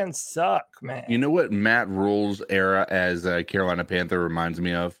fucking suck, man. You know what Matt Rule's era as a Carolina Panther reminds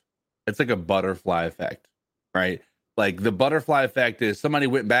me of? It's like a butterfly effect, right? Like the butterfly effect is somebody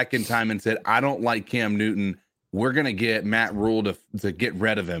went back in time and said, I don't like Cam Newton. We're going to get Matt Rule to get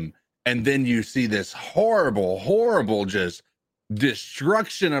rid of him. And then you see this horrible, just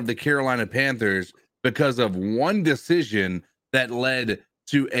destruction of the Carolina Panthers because of one decision that led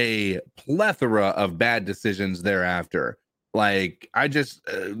to a plethora of bad decisions thereafter. Like, I just,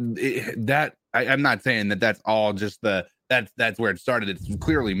 I'm not saying that that's all just that's where it started. It's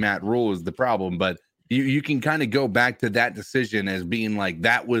clearly Matt Rule is the problem, but you can kind of go back to that decision as being like,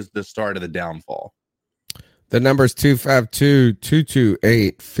 that was the start of the downfall. The number's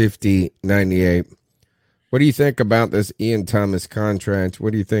 252-228-5098. What do you think about this Ian Thomas contract?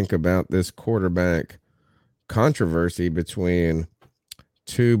 What do you think about this quarterback controversy between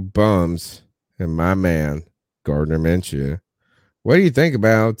two bums and my man, Gardner Minshew? What do you think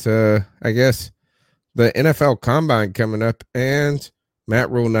about, I guess, the NFL Combine coming up and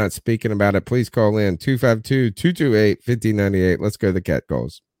Matt Rule not speaking about it? Please call in 252-228-5098. Let's go to the cat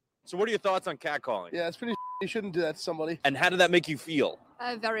calls. So what are your thoughts on catcalling? Yeah, it's pretty. You shouldn't do that to somebody. And how did that make you feel?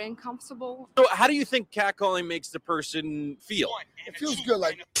 Very uncomfortable. So how do you think catcalling makes the person feel? It feels good,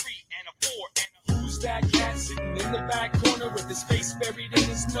 like. Who's that cat sitting in the back corner with his face buried in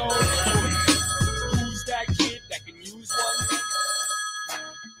his nose? Who's that kid that can use one?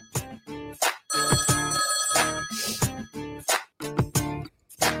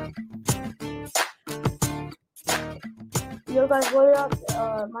 Yo guys, what up?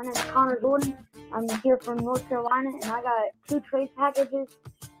 My name is Connor Jordan. I'm here from North Carolina, and I got 2 trade packages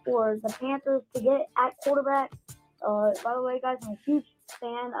for the Panthers to get at quarterback. By the way, guys, I'm a huge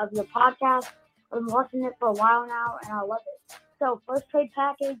fan of your podcast. I've been watching it for a while now, and I love it. So, first trade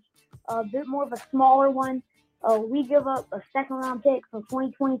package, a bit more of a smaller one. We give up a second-round pick for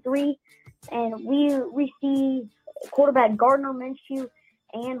 2023, and we receive quarterback Gardner Minshew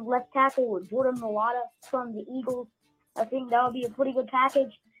and left tackle with Jordan Mailata from the Eagles. I think that would be a pretty good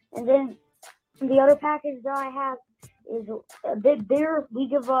package. And then the other package that I have is a bit bigger. We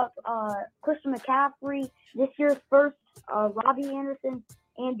give up Christian McCaffrey, this year's first, Robbie Anderson,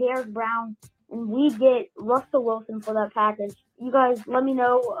 and Derek Brown. And we get Russell Wilson for that package. You guys let me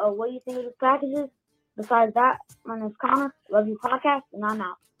know what you think of this packages. Besides that, my name's Connor. Love your podcast, and I'm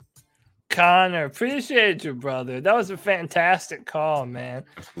out. Connor, appreciate you, brother. That was a fantastic call, man.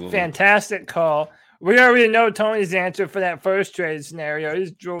 Absolutely. Fantastic call. We already know Tony's answer for that first trade scenario.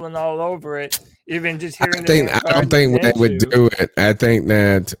 He's drooling all over it. Even just hearing I don't think they would do it. I think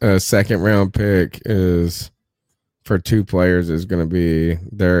that a second round pick is for 2 players is going to be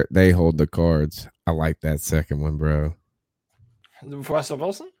they hold the cards. I like that second one, bro. Russell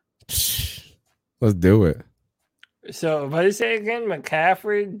Wilson? Let's do it. So what did you say again?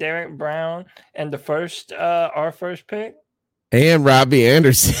 McCaffrey, Derek Brown, and the first our first pick? And Robbie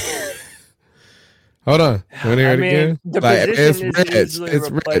Anderson. Hold on. Want to hear it again?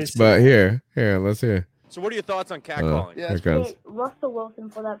 It's rich, but here, let's hear. So what are your thoughts on catcalling? Yeah, Russell Wilson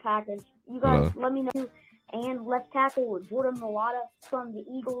for that package. You guys let me know. And left tackle with Jordan Mailata from the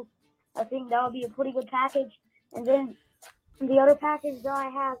Eagles. I think that would be a pretty good package. And then the other package that I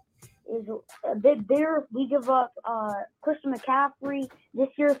have is a bit bigger. We give up Christian McCaffrey, this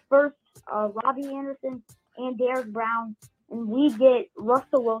year's first, Robbie Anderson, and Derek Brown. And we get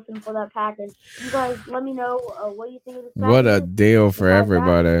Russell Wilson for that package. You guys let me know what you think of this package. What a deal for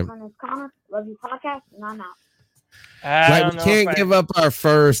everybody. My name's Connor. Love your podcast, and I'm out. Like, we can't give up our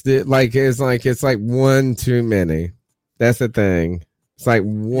first. It's like one too many. That's the thing. It's like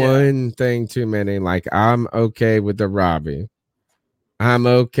one thing too many. Like, I'm okay with the Robbie. I'm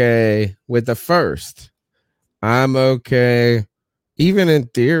okay with the first. I'm okay, even in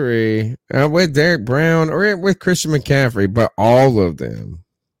theory, with Derek Brown or with Christian McCaffrey, but all of them.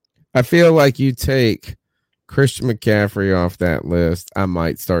 I feel like you take Christian McCaffrey off that list, I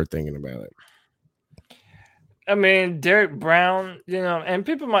might start thinking about it. I mean, Derek Brown, and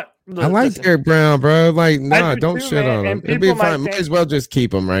people might. I like Derek Brown, bro. Like, don't shit on him. It'd be fine. Might as well just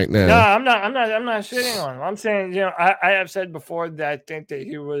keep him right now. No, I'm not shitting on him. I'm saying, I have said before that I think that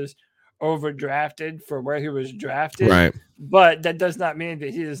he was overdrafted for where he was drafted. Right. But that does not mean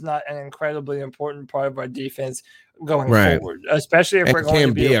that he is not an incredibly important part of our defense going Right. forward, especially if And we're going can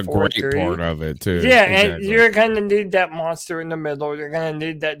to be a great 4-3. part of it too. Yeah, and Exactly. you're going to need that monster in the middle. You're going to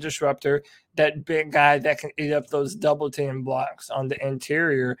need that disruptor, that big guy that can eat up those double team blocks on the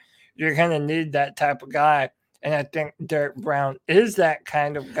interior. You're going to need that type of guy. And I think Derek Brown is that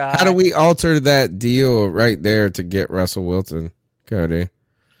kind of guy. How do we alter that deal right there to get Russell Wilson, Cody?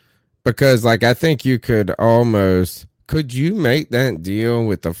 Because, like, I think you could almost – could you make that deal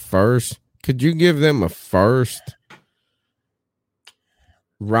with the first? Could you give them a first,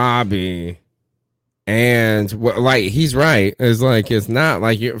 Robbie, and, like, he's right. It's like it's not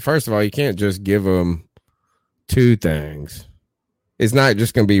like – first of all, you can't just give them two things. It's not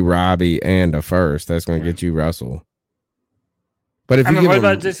just going to be Robbie and a first. That's going to get you Russell. But if you what give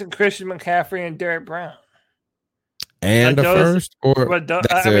about him, just Christian McCaffrey and Derek Brown? and Like a those- first, or Well,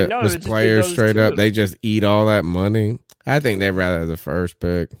 that's I mean, it. no, it would Just just be players those straight up, two. they just eat all that money. I think they'd rather have the first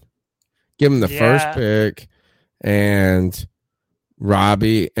pick. Give them the first Yeah. pick and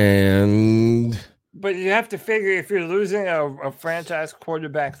Robbie and But you have to figure if you're losing a franchise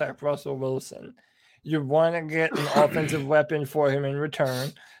quarterback like Russell Wilson, you want to get an offensive weapon for him in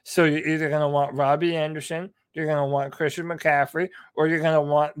return. So you're either going to want Robbie Anderson, you're going to want Christian McCaffrey, or you're going to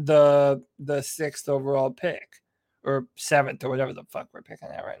want the 6th overall pick or 7th or whatever the fuck we're picking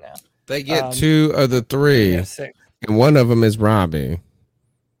at right now. they get two of the three, Yeah, 6th. and one of them is Robbie.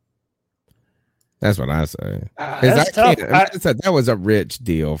 That's what I say. That's tough. That was a rich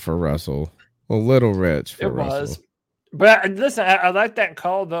deal for Russell. A little rich for It Russell. was. But listen, I like that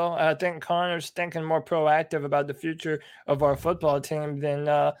call, though. I think Connor's thinking more proactive about the future of our football team than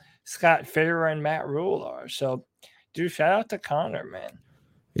Scott Fitterer and Matt Rule are. So, dude, shout out to Connor, man.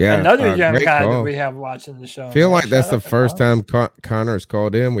 Yeah, Another young great guy that call. we have watching the show. Feel man. like that's Shout the out to first Connor. time Connor's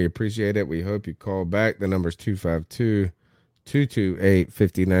called in. We appreciate it. We hope you call back. The number's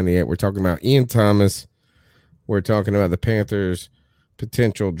 252-228-5098. We're talking about Ian Thomas. We're talking about the Panthers'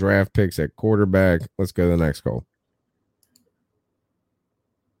 potential draft picks at quarterback. Let's go to the next call.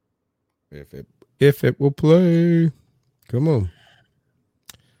 If it will play. Come on.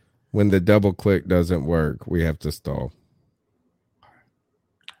 When the double click doesn't work, we have to stall.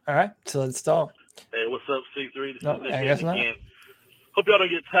 All right, so let's stall. Hey, what's up, C3? This No, is Nick I guess Henry not. again. Hope y'all don't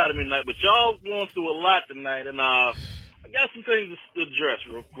get tired of me tonight, but y'all going through a lot tonight, and I got some things to address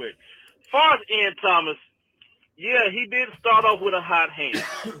real quick. As far as Ian Thomas, yeah, he did start off with a hot hand,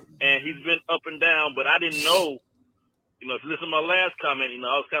 and he's been up and down, but I didn't know, if you listen to my last comment,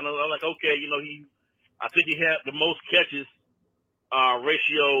 I was kind of like, okay, I think he had the most catches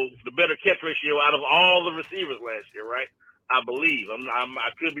ratio, the better catch ratio out of all the receivers last year, right? I believe. I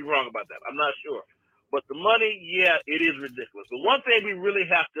could be wrong about that. I'm not sure. But the money, yeah, it is ridiculous. But one thing we really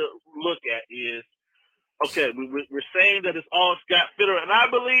have to look at is, okay, we're saying that it's all Scott Fitterer, and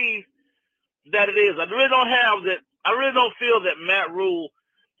I believe that it is. I really don't feel that Matt Rule,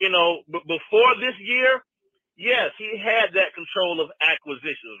 before this year, yes, he had that control of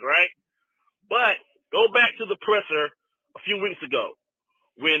acquisitions, right? But go back to the presser a few weeks ago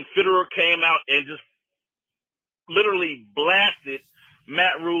when Fitterer came out and just literally blasted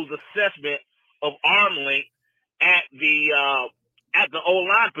Matt Rule's assessment of arm length at the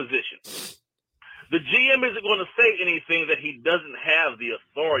O-line position. The GM isn't going to say anything that he doesn't have the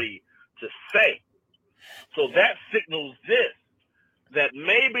authority to say. So that signals this, that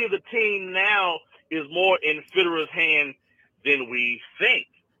maybe the team now is more in Fitterer's hand than we think.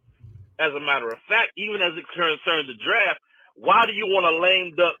 As a matter of fact, even as it concerns the draft, why do you want a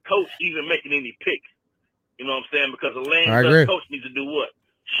lame duck coach even making any picks? You know what I'm saying? Because a lame duck coach needs to do what?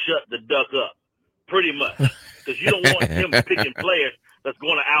 Shut the duck up, pretty much. Because you don't want him picking players that's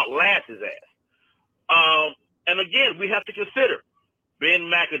going to outlast his ass. And again, we have to consider Ben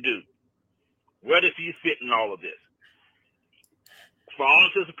McAdoo. Where does he fit in all of this? For all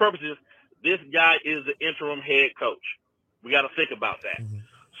intents and purposes, this guy is the interim head coach. We got to think about that. Mm-hmm.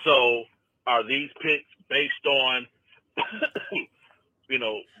 So are these picks based on,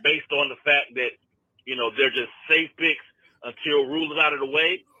 based on the fact that, they're just safe picks until Rule is out of the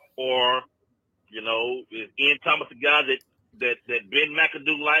way? Or, is Ian Thomas a guy that Ben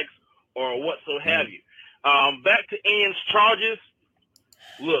McAdoo likes, or what so have you? Back to Ian's charges.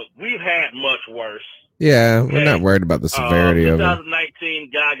 Look, we've had much worse. Yeah, we're not worried about the severity of it.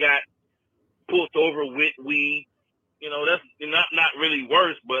 2019 guy got pulled over with weed. That's not really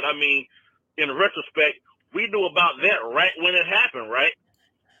worse, but I mean, in retrospect, we knew about that right when it happened, right?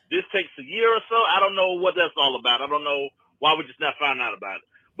 This takes a year or so. I don't know what that's all about. I don't know why we just not found out about it.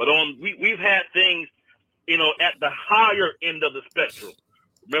 But we've had things, at the higher end of the spectrum.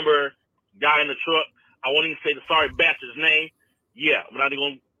 Remember guy in the truck. I won't even say the sorry bastard's name. Yeah, we're not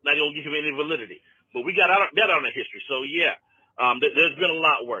even gonna give him any validity. But we got that on the history. So yeah, there's been a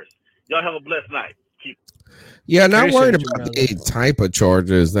lot worse. Y'all have a blessed night. Yeah, not Appreciate worried you, about brother. the type of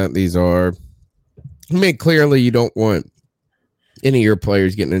charges that these are. I mean, clearly you don't want any of your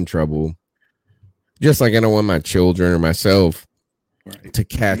players getting in trouble. Just like I don't want my children or myself to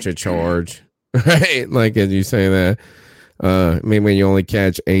catch a charge, right? Like as you say that. I mean, when you only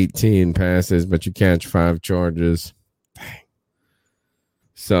catch 18 passes, but you catch 5 charges.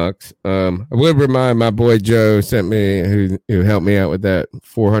 Sucks. I would remind my boy Joe sent me who helped me out with that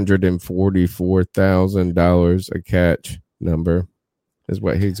 $444,000 a catch number is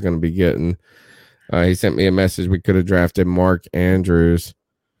what he's going to be getting. He sent me a message. We could have drafted Mark Andrews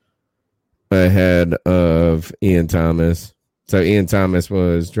ahead of Ian Thomas. So Ian Thomas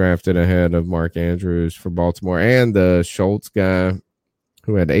was drafted ahead of Mark Andrews for Baltimore, and the Schultz guy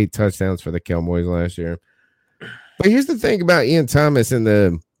who had 8 touchdowns for the Cowboys last year. But here's the thing about Ian Thomas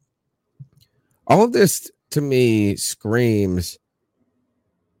and all of this to me screams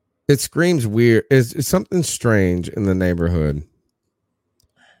weird. It's something strange in the neighborhood.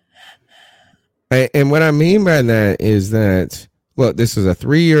 And what I mean by that is that, look, this is a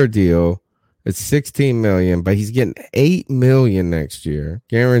 3-year deal. It's $16 million, but he's getting $8 million next year,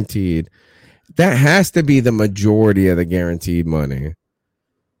 guaranteed. That has to be the majority of the guaranteed money.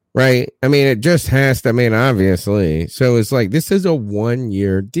 Right? I mean, it just has to, obviously. So it's like, this is a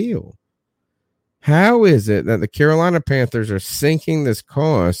 1-year deal. How is it that the Carolina Panthers are sinking this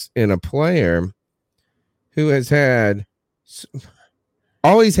cost in a player who has had,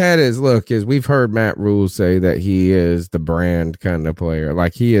 all he's had is we've heard Matt Rule say that he is the brand kind of player.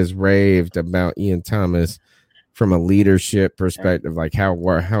 Like he has raved about Ian Thomas from a leadership perspective, like how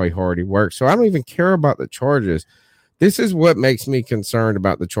hard he works. So I don't even care about the charges. This is what makes me concerned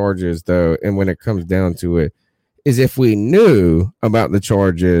about the charges, though, and when it comes down to it, is if we knew about the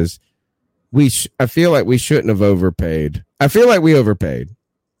charges, I feel like we shouldn't have overpaid. I feel like we overpaid,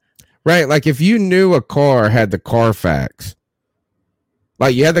 right? Like if you knew a car had the Carfax,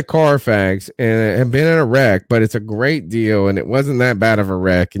 like you had the Carfax and it had been in a wreck, but it's a great deal and it wasn't that bad of a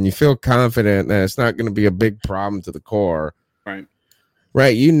wreck, and you feel confident that it's not going to be a big problem to the car, right?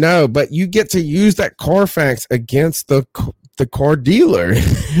 Right, but you get to use that Carfax against the car dealer.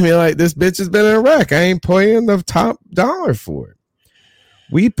 You're like, this bitch has been in a wreck. I ain't paying the top dollar for it.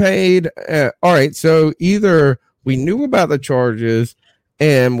 We paid. All right, so either we knew about the charges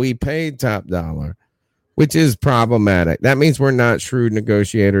and we paid top dollar, which is problematic. That means we're not shrewd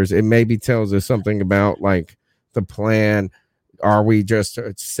negotiators. It maybe tells us something about like the plan. Are we just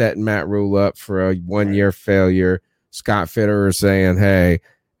setting Matt Rule up for a 1-year failure? Scott Fitterer saying, hey,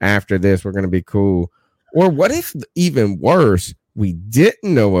 after this, we're going to be cool. Or what if, even worse, we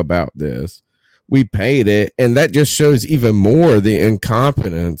didn't know about this, we paid it, and that just shows even more the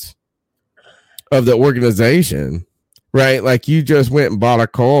incompetence of the organization, right? Like you just went and bought a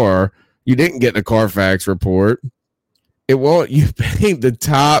car. You didn't get the Carfax report. You paid the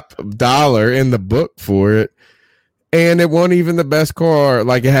top dollar in the book for it, and it wasn't even the best car.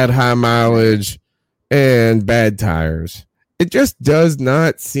 Like it had high mileage and bad tires. It just does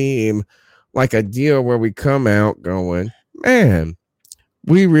not seem like a deal where we come out going, man,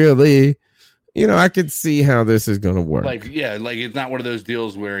 we really, I could see how this is going to work. Like it's not one of those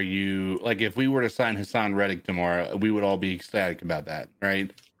deals where if we were to sign Hassan Reddick tomorrow, we would all be ecstatic about that,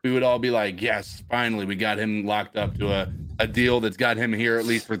 right? We would all be like, yes, finally, we got him locked up to a deal that's got him here at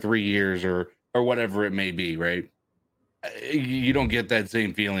least for 3 years or whatever it may be, right? You don't get that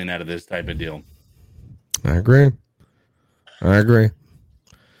same feeling out of this type of deal. I agree.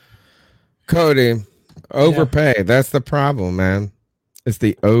 Cody, overpay. Yeah. That's the problem, man. It's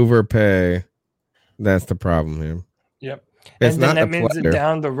the overpay. That's the problem here. Yep. It's and then that means that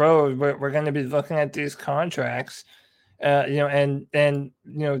down the road, we're going to be looking at these contracts, and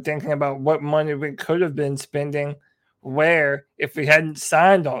thinking about what money we could have been spending where if we hadn't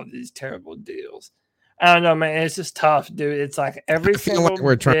signed all these terrible deals. I don't know, man. It's just tough, dude. It's like every single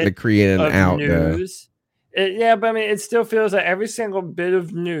we're trying to create an out news. But it still feels like every single bit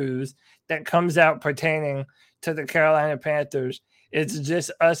of news that comes out pertaining to the Carolina Panthers, it's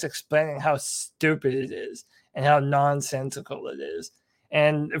just us explaining how stupid it is and how nonsensical it is.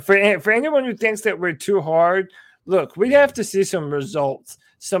 And for anyone who thinks that we're too hard, look, we have to see some results,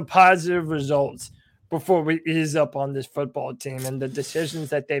 some positive results before we ease up on this football team and the decisions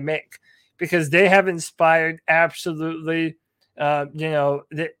that they make, because they have inspired absolutely no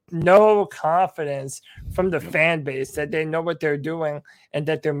confidence from the fan base that they know what they're doing and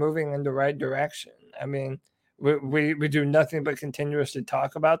that they're moving in the right direction. I mean, we do nothing but continuously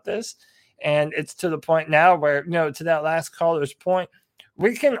talk about this, And it's to the point now where, to that last caller's point,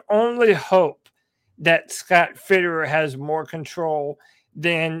 we can only hope that Scott Fitterer has more control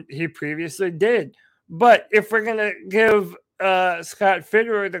than he previously did. But if we're going to give Scott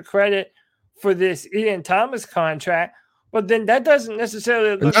Fitterer the credit for this Ian Thomas contract, well, then that doesn't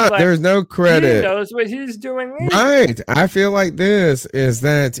necessarily look like there's no credit. He knows what he's doing either. Right. I feel like this is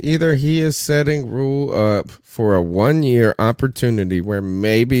that either he is setting Rule up for a 1-year opportunity where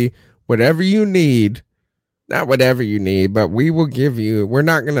maybe whatever you need, not whatever you need, but we will give you, we're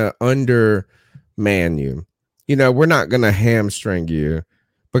not going to underman you. We're not going to hamstring you,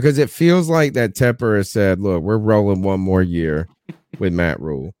 because it feels like that Tepper has said, look, we're rolling 1 more year with Matt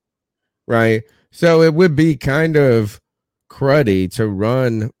Rule. Right. So it would be kind of cruddy to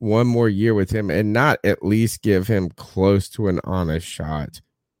run 1 more year with him and not at least give him close to an honest shot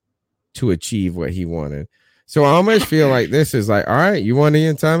to achieve what he wanted. So I almost feel like this is like, all right, you want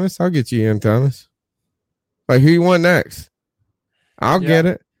Ian Thomas? I'll get you Ian Thomas. Like, who you want next? I'll get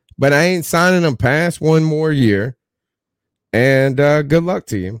it. But I ain't signing him past 1 more year. And good luck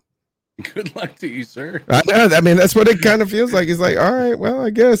to you. Good luck to you, sir. I know. I mean, that's what it kind of feels like. It's like, all right, well, I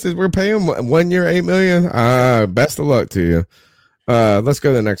guess we're paying 1 year, $8 million. Best of luck to you. Let's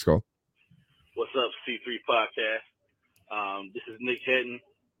go to the next call. What's up, C3 Podcast? This is Nick Hedden,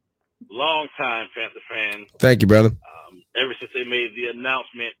 long-time Panther fan. Thank you, brother. Ever since they made the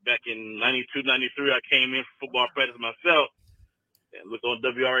announcement back in 92, 93, I came in for football practice myself and looked on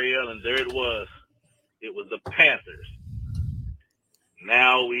WRAL, and there it was. It was the Panthers.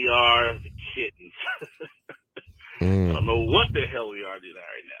 Now we are the Kittens. I don't know what the hell we are doing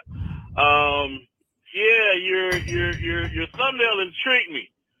right now. Your thumbnail intrigued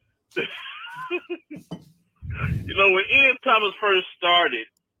me. When Ian Thomas first started,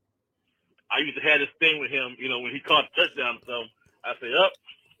 I used to have this thing with him, when he caught a touchdown or something, I say,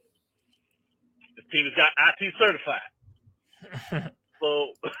 this team has got IT certified.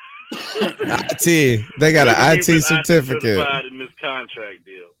 So IT, they got an IT certificate in this contract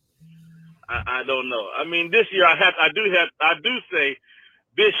deal. I don't know. I mean, this year I do say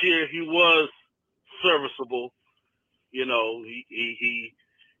this year he was serviceable. He tell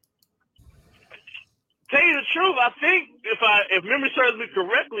you the truth, I think if memory serves me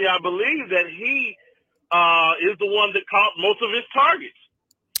correctly, I believe that he is the one that caught most of his targets.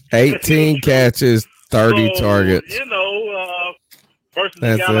 18 catches, 30 targets. Versus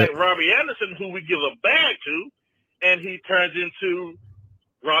a guy like Robbie Anderson, who we give a bag to, and he turns into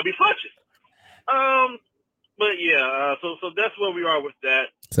Robbie Funches. But yeah, so that's where we are with that.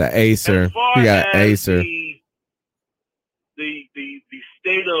 It's an acer. You got acer. The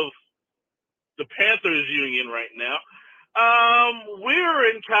state of the Panthers union right now, we're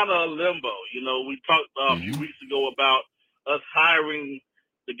in kind of limbo. We talked a few weeks ago about us hiring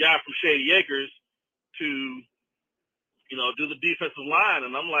the guy from Shady Acres to do the defensive line,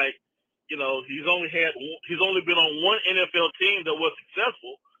 and I'm like, he's only been on one NFL team that was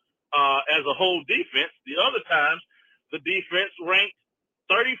successful as a whole defense. The other times, the defense ranked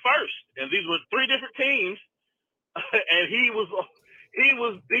 31st, and these were 3 different teams, and he was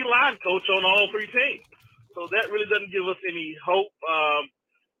the line coach on all 3 teams. So that really doesn't give us any hope.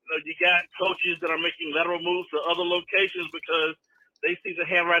 You got coaches that are making lateral moves to other locations because they see the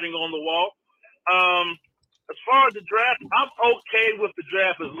handwriting on the wall. As far as the draft, I'm okay with the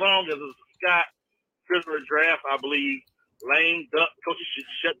draft as long as it's a Scott Fitterer draft. I believe lame duck coaches should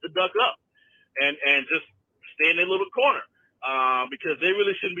shut the duck up and just stay in their little corner because they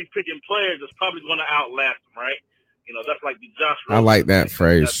really shouldn't be picking players that's probably going to outlast them, right? That's like the Josh Rosen. I like that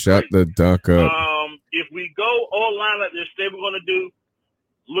phrase, shut the duck up. If we go all line like they say we're going to do,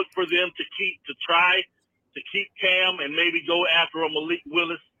 look for them to try to keep Cam and maybe go after a Malik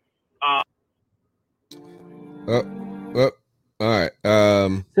Willis. All right.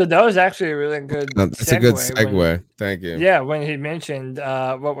 So that was actually a really good that's a good segue. Thank you. Yeah, when he mentioned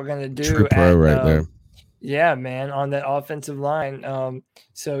what we're going to do. True pro right there. Yeah, man, on that offensive line.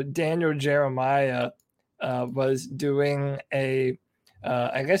 So Daniel Jeremiah was doing I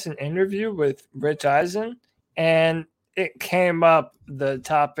guess an interview with Rich Eisen, and it came up the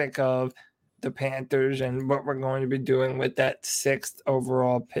topic of the Panthers and what we're going to be doing with that 6th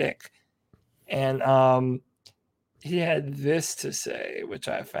overall pick. And he had this to say, which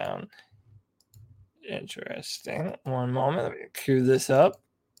I found interesting. One moment, let me cue this up.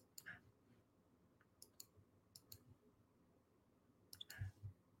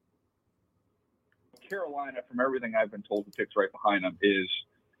 Carolina, from everything I've been told, the picks right behind them is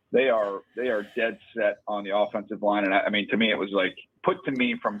they are dead set on the offensive line. And I mean, to me, it was like put to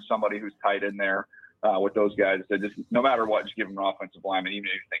me from somebody who's tied in there with those guys. So just no matter what, just give them an offensive lineman, even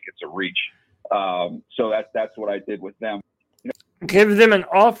if you think it's a reach. So that's what I did with them. Give them an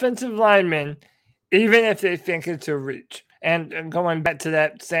offensive lineman, even if they think it's a reach. And going back to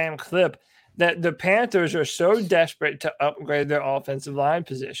that same clip, that the Panthers are so desperate to upgrade their offensive line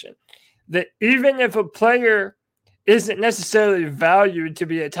position that even if a player isn't necessarily valued to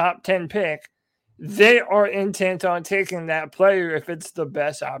be a top 10 pick, they are intent on taking that player if it's the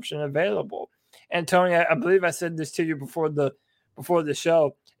best option available. And Tony, I believe I said this to you before the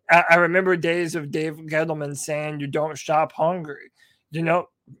show. I remember days of Dave Gettleman saying, you don't shop hungry. You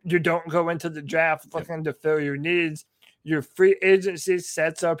don't go into the draft looking to fill your needs. Your free agency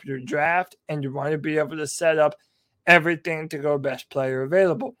sets up your draft, and you want to be able to set up everything to go best player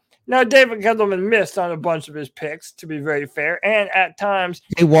available. Now, David Gettleman missed on a bunch of his picks, to be very fair, and at times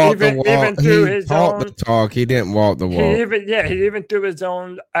he walked the wall. Even through his talked own the talk. He didn't walk the wall. He even threw his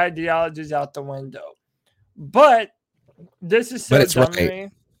own ideologies out the window. But this is so dumb to me.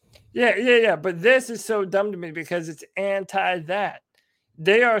 Yeah. But this is so dumb to me because it's anti that.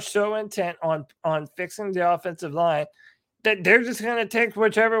 They are so intent on fixing the offensive line that they're just going to take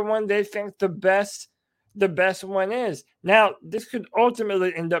whichever one they think the best one is. Now, this could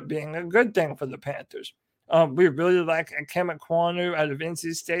ultimately end up being a good thing for the Panthers. We really like Kemet Kwanu out of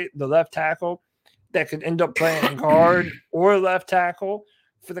NC State, the left tackle, that could end up playing guard or left tackle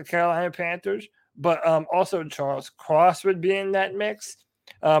for the Carolina Panthers. But also Charles Cross would be in that mix.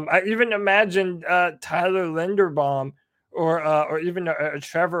 I even imagined Tyler Linderbaum or even a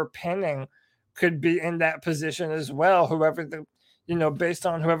Trevor Penning could be in that position as well. Based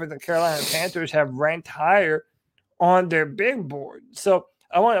on whoever the Carolina Panthers have ranked higher on their big board. So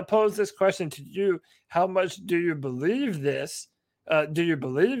I want to pose this question to you. How much do you believe this? Do you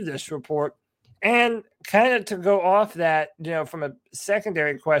believe this report? And kind of to go off that, from a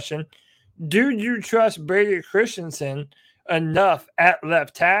secondary question, do you trust Brady Christensen enough at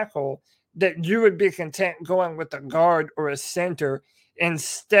left tackle that you would be content going with a guard or a center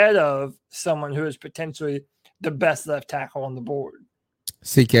instead of someone who is potentially the best left tackle on the board?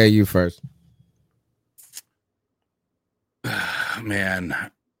 CK, you first. Man,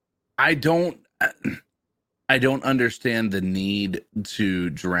 I don't understand the need to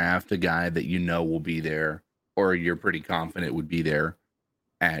draft a guy that will be there, or you're pretty confident would be there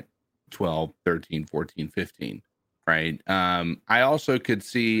at 12, 13, 14, 15, right? I also could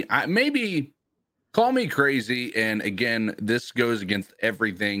see, maybe call me crazy, and again, this goes against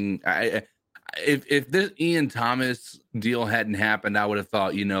everything. If this Ian Thomas deal hadn't happened, I would have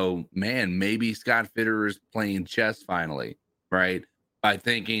thought, maybe Scott Fitter is playing chess finally, right? By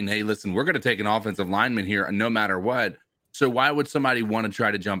thinking, hey, listen, we're going to take an offensive lineman here no matter what. So why would somebody want to try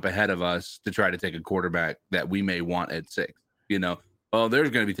to jump ahead of us to try to take a quarterback that we may want at 6? Well, there's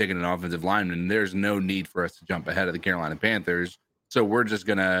going to be taking an offensive lineman. There's no need for us to jump ahead of the Carolina Panthers. So we're just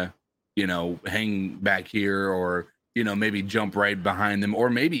going to, hang back here, or maybe jump right behind them, or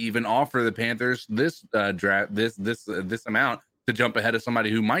maybe even offer the Panthers this draft, this amount to jump ahead of somebody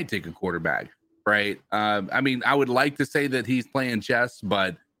who might take a quarterback, right? I would like to say that he's playing chess,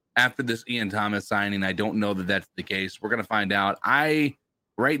 but after this Ian Thomas signing, I don't know that that's the case. We're going to find out.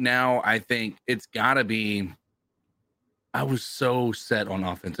 Right now, I think it's got to be. I was so set on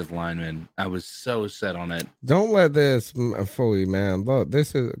offensive linemen. I was so set on it. Don't let this fool you, man. Look,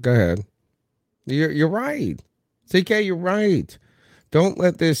 go ahead. You're right. CK, you're right. Don't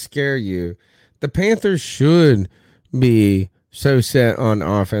let this scare you. The Panthers should be so set on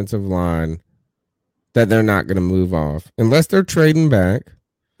offensive line that they're not going to move off unless they're trading back.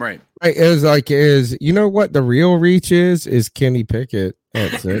 Right. You know what the real reach is Kenny Pickett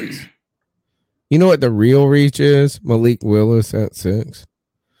at 6. You know what the real reach is? Malik Willis at 6.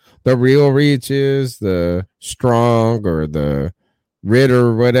 The real reach is the Strong or the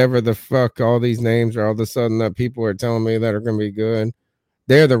Ritter, whatever the fuck all these names are all of a sudden that people are telling me that are going to be good.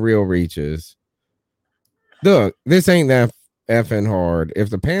 They're the real reaches. Look, this ain't that effing hard. If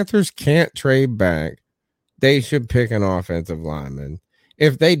the Panthers can't trade back, they should pick an offensive lineman.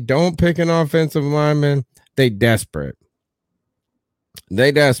 If they don't pick an offensive lineman, they desperate.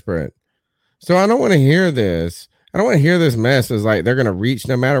 So I don't want to hear this. I don't want to hear this mess as like they're going to reach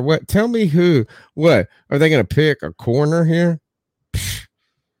no matter what. Tell me what? Are they going to pick a corner here?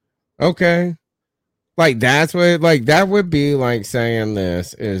 Okay. Like that's what, that would be like saying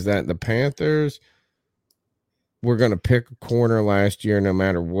this is that the Panthers were going to pick a corner last year no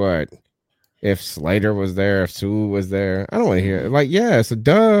matter what. If Slater was there, if Sewell was there. I don't want to hear it. Yes,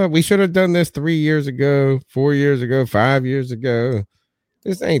 duh. We should have done this 3 years ago, 4 years ago, 5 years ago.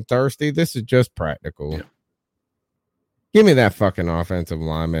 This ain't thirsty. This is just practical. Yeah. Give me that fucking offensive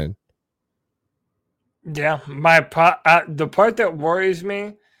lineman. Yeah, the part that worries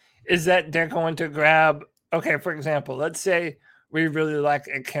me is that they're going to grab. Okay, for example, let's say we really like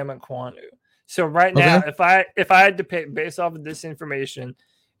Ikem Ekwonu. So right now, if I had to pick based off of this information,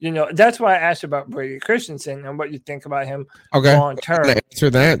 that's why I asked about Brady Christensen and what you think about him long term. Answer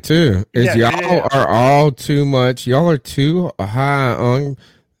that too. Y'all are all too much. Y'all are too high on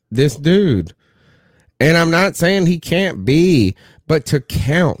this dude, and I'm not saying he can't be, but to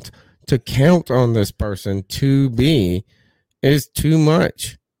count on this person to be is too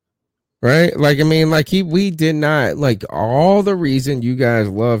much. Right? We did not all the reason you guys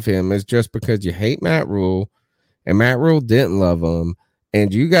love him is just because you hate Matt Rule and Matt Rule didn't love him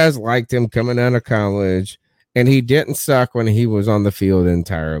and you guys liked him coming out of college and he didn't suck when he was on the field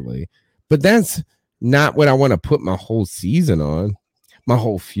entirely. But that's not what I want to put my whole season on, my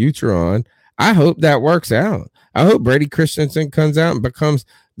whole future on. I hope that works out. I hope Brady Christensen comes out and becomes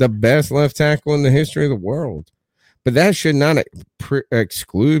the best left tackle in the history of the world. But that should not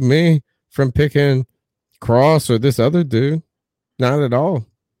exclude me from picking Cross or this other dude. Not at all.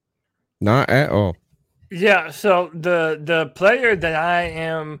 Not at all. Yeah, so the player that I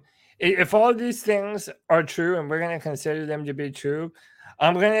am, if all these things are true and we're going to consider them to be true,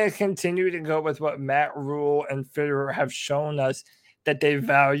 I'm going to continue to go with what Matt Rule and Fitterer have shown us that they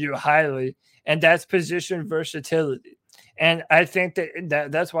value highly, and that's position versatility. And I think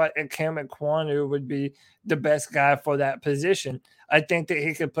that's why Ikem Ekwonu would be the best guy for that position. I think that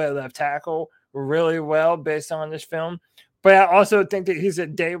he could play left tackle really well based on this film. But I also think that he's a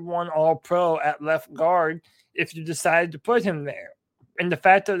day one All-Pro at left guard if you decide to put him there. And the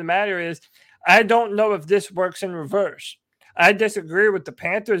fact of the matter is, I don't know if this works in reverse. I disagree with the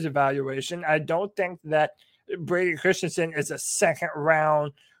Panthers' evaluation. I don't think that Brady Christensen is a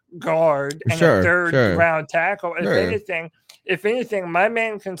second-round guard and a third-round tackle. If anything, my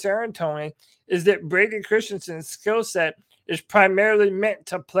main concern, Tony, is that Brady Christensen's skill set is primarily meant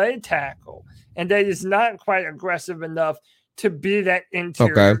to play tackle, and that he's not quite aggressive enough to be that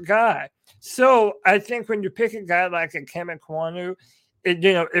interior guy. So I think when you pick a guy like Ikem Ekwonu,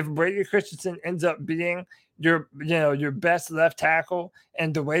 if Brady Christensen ends up being your best left tackle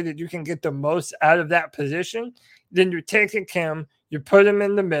and the way that you can get the most out of that position, then you take Ikem, you put him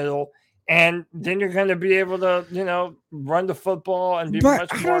in the middle, and then you're going to be able to, run the football and be much more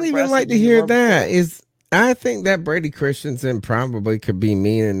aggressive. I don't even like to hear that. I think that Brady Christensen probably could be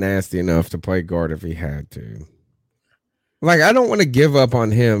mean and nasty enough to play guard if he had to. I don't want to give up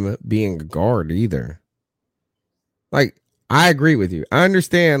on him being a guard either. I agree with you. I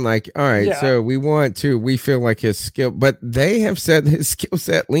understand, all right, so we feel like his skill, but they have said his skill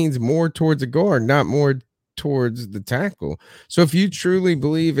set leans more towards a guard, not more towards the tackle. So if you truly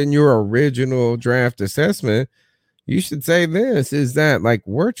believe in your original draft assessment, you should say this is that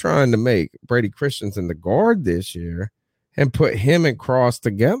we're trying to make Brady Christensen the guard this year and put him and Cross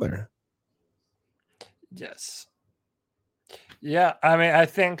together. Yes. Yeah. I mean, I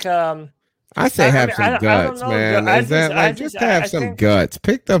think, I say have some guts, man. Have some guts.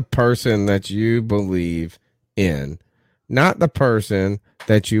 Pick the person that you believe in, not the person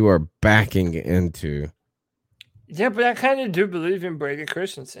that you are backing into. Yeah, but I kind of do believe in Brady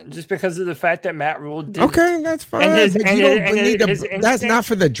Christensen just because of the fact that Matt Rule did. Okay, that's fine. That's not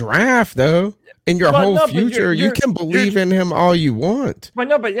for the draft, though. In your whole future, you can believe in him all you want.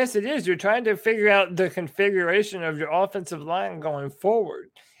 But yes, it is. You're trying to figure out the configuration of your offensive line going forward.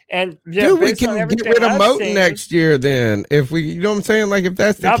 And dude, we can get rid of Moten next year then. If we, you know what I'm saying? If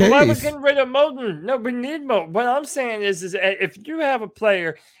that's the case. Why are we getting rid of Moten? No, we need Moten. What I'm saying is if you have a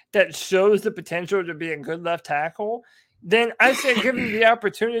player that shows the potential to be a good left tackle, then I say give him the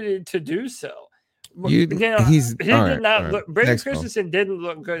opportunity to do so. Brady Christensen didn't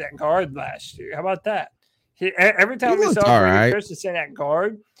look good at guard last year. How about that? Every time we saw Brady Christensen at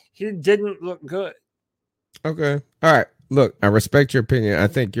guard, he didn't look good. Okay. All right. Look, I respect your opinion. I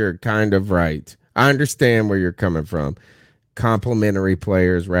think you're kind of right. I understand where you're coming from. Complementary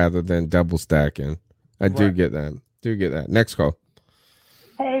players rather than double stacking. I do get that. Next call.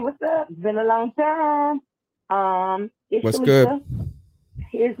 Hey, what's up? It's been a long time. What's good?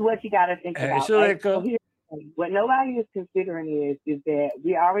 Here's what you got to think about. Right? So what nobody is considering is that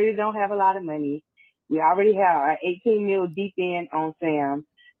we already don't have a lot of money. We already have our $18 million deep in on Sam.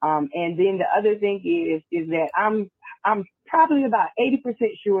 And then the other thing is that I'm probably about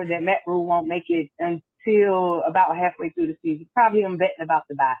 80% sure that Matt Rule won't make it until about halfway through the season. Probably I'm betting about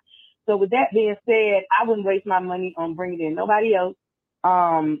the bye. So with that being said, I wouldn't waste my money on bringing in nobody else.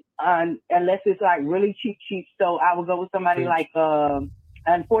 Unless it's really cheap. So I would go with somebody like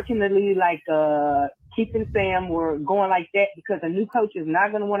unfortunately, like Keith and Sam were going like that because a new coach is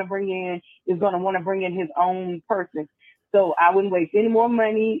not going to want to bring in his own person. So I wouldn't waste any more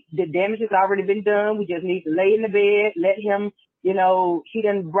money. The damage has already been done. We just need to lay in the bed, let him, he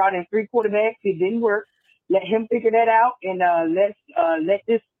done brought in 3 quarterbacks. It didn't work. Let him figure that out, and let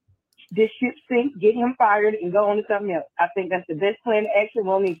this ship sink, get him fired, and go on to something else. I think that's the best plan of action. We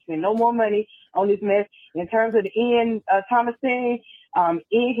don't need to spend no more money on this mess. In terms of the Ian Thomas thing,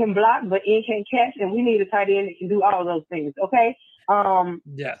 Ian can block, but Ian can't catch, and we need a tight end that can do all those things, okay?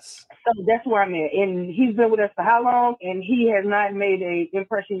 Yes. So that's where I'm at. And he's been with us for how long? And he has not made an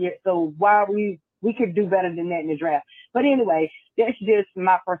impression yet. So why we could do better than that in the draft. But anyway, that's just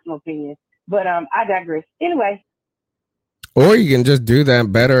my personal opinion. But I digress. Anyway. Or you can just do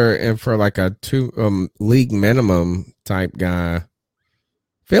that better and for like a 2 league minimum type guy. I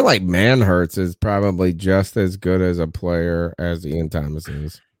feel like Manhurts is probably just as good as a player as Ian Thomas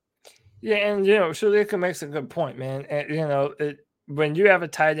is. Yeah, and Shalika makes a good point, man. And when you have a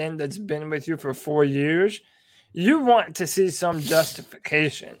tight end that's been with you for 4 years, you want to see some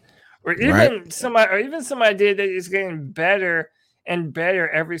justification, or even some idea that he's getting better and better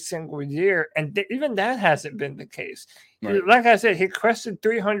every single year, and even that hasn't been the case. Right. Like I said, he crested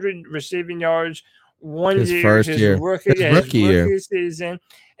 300 receiving yards his rookie season,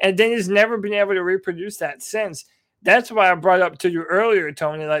 and then he's never been able to reproduce that since. That's why I brought up to you earlier,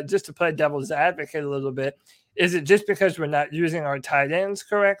 Tony, like just to play devil's advocate a little bit. Is it just because we're not using our tight ends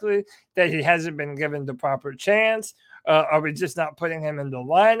correctly that he hasn't been given the proper chance? Are we just not putting him in the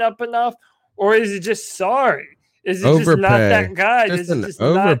lineup enough? Or is he just sorry? Is he just not that guy? Is he just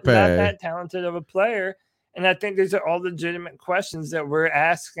not that talented of a player? And I think these are all legitimate questions that we're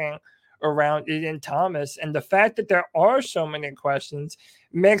asking around Ian Thomas. And the fact that there are so many questions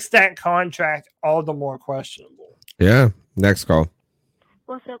makes that contract all the more questionable. Yeah. Next call.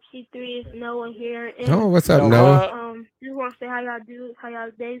 What's up, C3? It's Noah here. And, what's up, Noah? Just want to say how y'all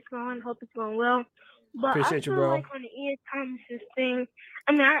day's going. Hope it's going well. But appreciate you, I feel bro. like on the Ian Thomas's thing,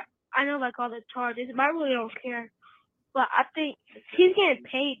 I mean, I know like all the charges, but I really don't care. But I think he's getting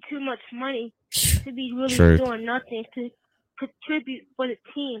paid too much money to be really doing nothing to contribute for the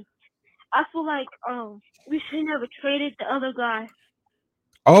team. I feel like we should never traded the other guy.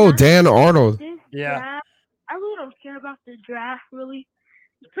 Oh, Dan Arnold. Yeah. Draft, I really don't care about the draft, really.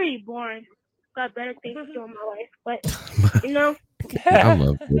 It's pretty boring. Got better things to do in my life. But, I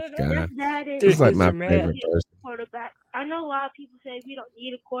love this guy. He's like my favorite person. Quarterback. I know a lot of people say we don't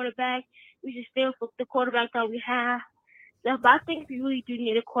need a quarterback. We just stay with the quarterback that we have. But I think we really do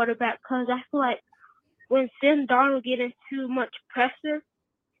need a quarterback because I feel like when Sam Darnold gets too much pressure,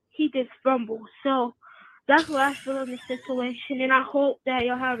 he just fumbles. So that's what I feel in this situation. And I hope that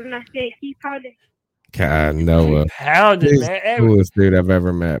y'all have a nice day. Keep pounding. God, Noah. Pounded, man. He's the coolest dude I've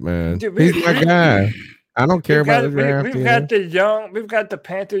ever met, man. Dude, he's my guy. I don't care about the draft. We've got the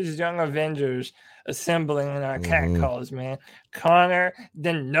Panthers Young Avengers assembling in our cat calls, man. Connor,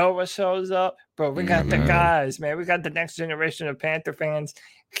 then Noah shows up, bro. We got the guys, man. We got the next generation of Panther fans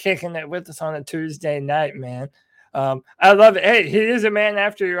kicking it with us on a Tuesday night, man. I love it. Hey, he is a man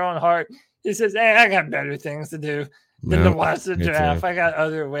after your own heart. He says, "Hey, I got better things to do than to watch the draft. I got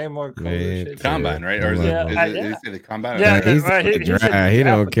other way more cool shit." Combine, right? Or is it the combine? Yeah, he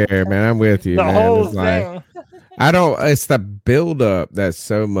don't care, man. I'm with you, man. Whole it's thing. like it's the build up that's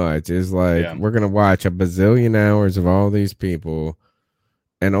so much. It's like we're gonna watch a bazillion hours of all these people,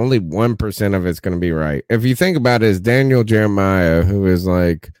 and only 1% of it's gonna be right. If you think about it, it's Daniel Jeremiah, who is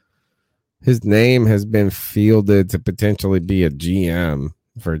like his name has been fielded to potentially be a GM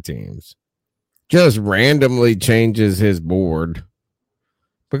for teams. Just randomly changes his board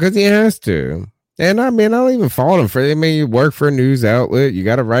because he has to. And I mean, I don't even fault him for it. I mean, you work for a news outlet. You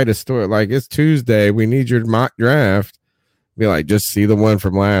got to write a story. Like, it's Tuesday. We need your mock draft. Be like, just see the one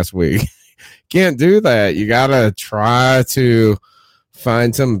from last week. Can't do that. You got to try to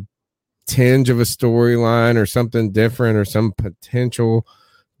find some tinge of a storyline or something different or some potential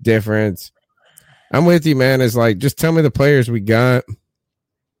difference. I'm with you, man. It's like, just tell me the players we got,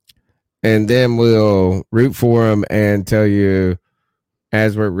 and then we'll root for them and tell you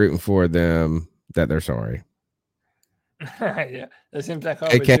as we're rooting for them that they're sorry. Yeah, that seems like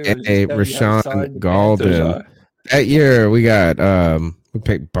AKA Rashawn Golden. That year we got we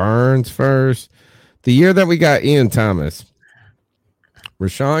picked Burns first. The year that we got Ian Thomas,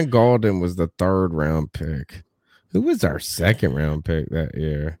 Rashawn Golden was the 3rd round pick. Who was our 2nd round pick that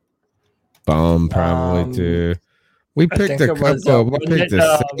year? Bum probably too. We picked a couple. We picked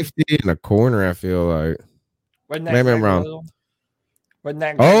a safety and a corner. I feel like. Maybe I'm wrong. Wasn't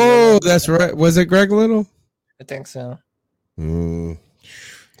that Greg Little? That's right. Was it Greg Little? I think so.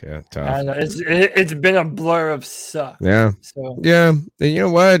 Yeah, tough. I know it's been a blur of suck. Yeah. So Yeah. And you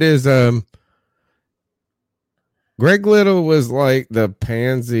know what is Greg Little was like the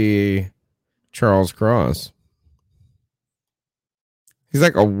pansy Charles Cross. He's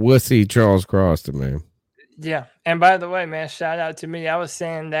like a wussy Charles Cross to me. Yeah. And by the way, man, shout out to me. I was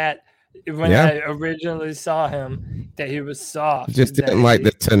saying that when I originally saw him, that he was soft. Just didn't like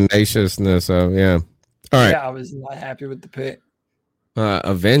the tenaciousness of, yeah. All right. Yeah, I was not happy with the pick.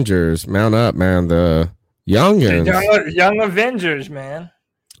 Avengers, mount up, man. The youngins. Young Avengers, man.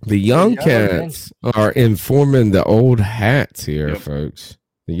 The young cats are informing the old hats here, folks.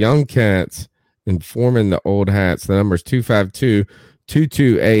 The young cats informing the old hats. The number is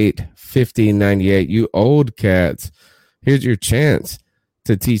 252-228-1598. You old cats, here's your chance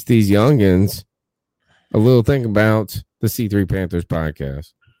to teach these youngins a little thing about the C3 Panthers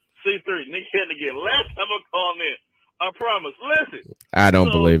podcast. C3, Nick Henry again. Last time I called in, I promise. Listen. I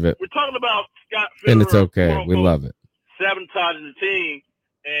don't believe it. We're talking about Scott Fitterer, And it's okay. We love it. sabotaging the team,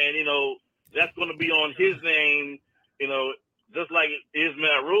 and, that's going to be on his name, just like it is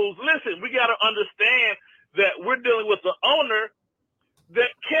Matt Rules. Listen, we got to understand that we're dealing with the owner that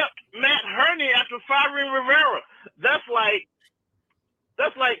kept Matt Hurney after firing Rivera. That's like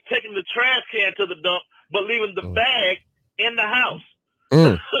taking the trash can to the dump, but leaving the bag in the house.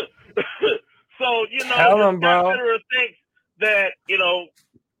 So, Scott Fitterer thinks that,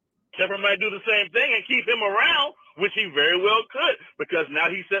 Kemper might do the same thing and keep him around, which he very well could, because now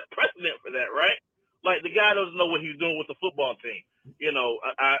he set precedent for that, right? Like, the guy doesn't know what he's doing with the football team.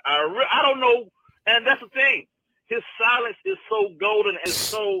 I don't know. And that's the thing. His silence is so golden and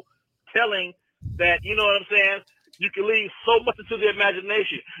so telling that, you know what I'm saying? You can leave so much into the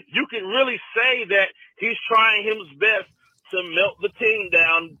imagination. You can really say that he's trying his best to melt the team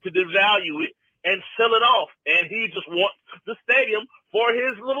down, to devalue it, and sell it off. And he just wants the stadium for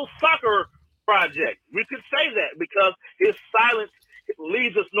his little soccer project. We could say that because his silence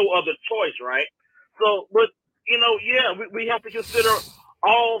leaves us no other choice, right? So, but, we have to consider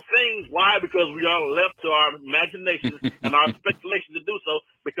all things. Why? Because we are left to our imagination and our speculation to do so,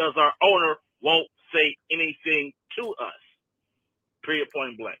 because our owner won't say anything to us. Period,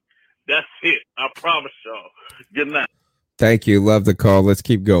 point blank. That's it. I promise y'all. Good night. Thank you. Love the call. Let's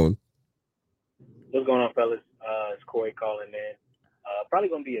keep going. What's going on, fellas? It's Corey calling in. Probably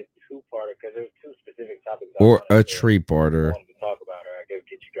going to be a two-parter because there's two specific topics. Or a tree-parter. I wanted to talk about, or I guess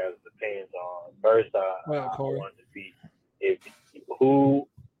get you guys' opinions on. First, I wanted to see if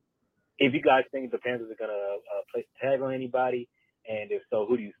you guys think the Panthers are going to place a tag on anybody, and if so,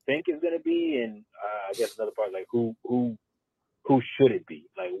 who do you think is going to be? And I guess another part, like who should it be?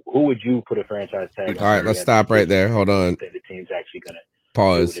 Like, who would you put a franchise tag on? All right, let's stop right there. Hold on. The team's actually going to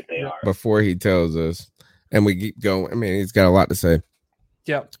pause before he tells us, and we keep going. I mean, he's got a lot to say.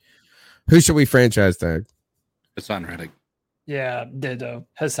 Yep. Who should we franchise tag? Hassan Reddick. Yeah, ditto.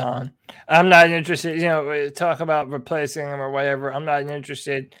 Hassan. I'm not interested. Talk about replacing him or whatever. I'm not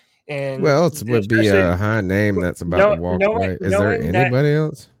interested in. Well, it would be a high name that's about to walk away. Is there anybody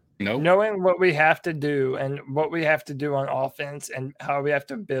else? No. Knowing what we have to do and what we have to do on offense and how we have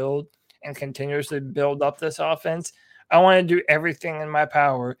to build and continuously build up this offense, I want to do everything in my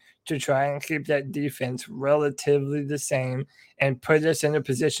power to try and keep that defense relatively the same and put us in a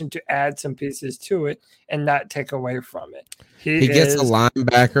position to add some pieces to it and not take away from it. He gets a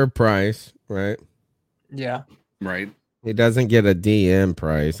linebacker price, right? Yeah. Right. He doesn't get a DM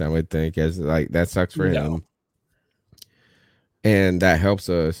price, I would think, as like that sucks for him. And that helps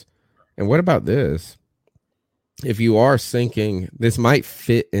us. And what about this? If you are sinking, this might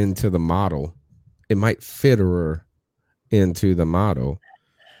fit into the model. It might Fitterer into the model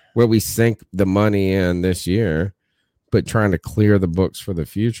where we sink the money in this year, but trying to clear the books for the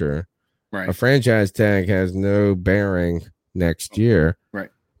future. Right. A franchise tag has no bearing next year. Right.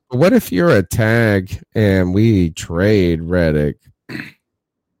 But what if you're a tag and we trade Reddick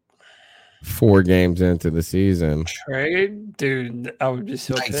 4 games into the season? Trade? Dude, I would be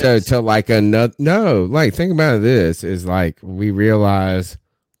so pissed. So to like another, no, like think about this is like we realize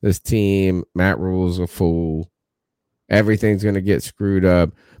this team, Matt Rule's a fool. Everything's going to get screwed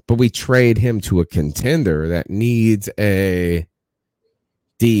up, but we trade him to a contender that needs a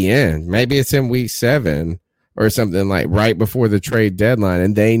DN. Maybe it's in week 7 or something, like right before the trade deadline,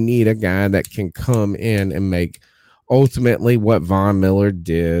 and they need a guy that can come in and make ultimately what Von Miller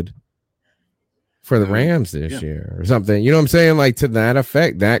did for the Rams this year or something. You know what I'm saying? Like to that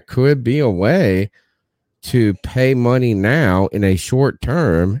effect, that could be a way to pay money now in a short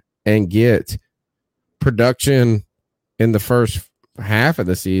term and get production in the first half of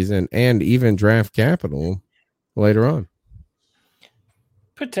the season and even draft capital later on.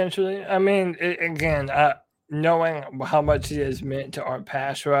 Potentially. I mean, again, knowing how much he has meant to our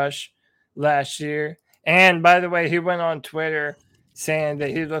pass rush last year. And by the way, he went on Twitter saying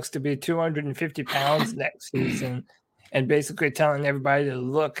that he looks to be 250 pounds next season, and basically telling everybody to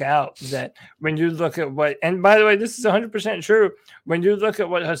look out. That when you look at what, and by the way, this is 100% true, when you look at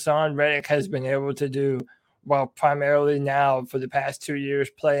what Hassan Reddick has been able to do, while primarily now for the past 2 years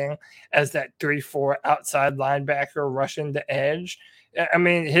playing as that 3-4 outside linebacker rushing the edge, I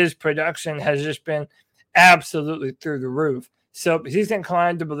mean, his production has just been absolutely through the roof. So he's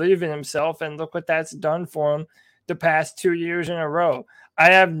inclined to believe in himself, and look what that's done for him the past 2 years in a row.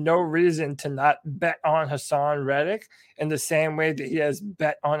 I have no reason to not bet on Hassan Reddick in the same way that he has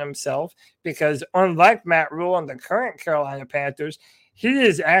bet on himself, because unlike Matt Rule and the current Carolina Panthers, he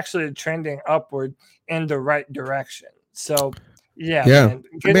is actually trending upward in the right direction. So, yeah.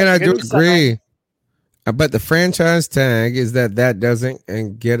 Man, I do agree. But the franchise tag is that doesn't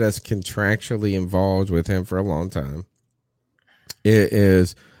and get us contractually involved with him for a long time. It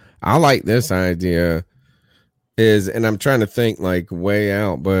is, I like this idea is, and I'm trying to think like way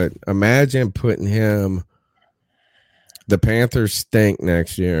out, but imagine putting him, the Panthers stink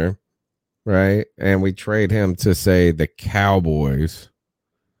next year, right? And we trade him to, say, the Cowboys,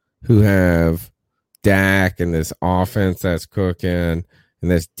 who have Dak and this offense that's cooking, and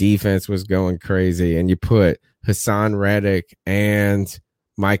this defense was going crazy, and you put Hassan Reddick and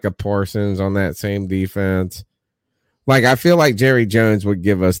Micah Parsons on that same defense. Like, I feel like Jerry Jones would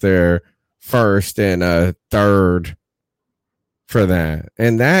give us their first and a third for that.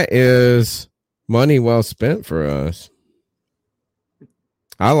 And that is money well spent for us.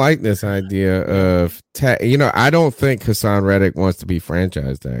 I like this idea of, I don't think Hassan Reddick wants to be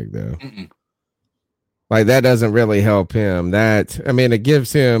franchise tag, though. Like, that doesn't really help him. It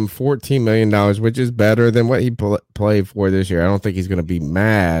gives him $14 million, which is better than what he played for this year. I don't think he's going to be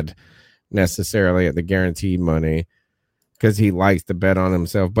mad necessarily at the guaranteed money, because he likes to bet on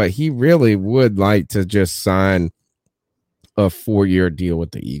himself. But he really would like to just sign a 4-year deal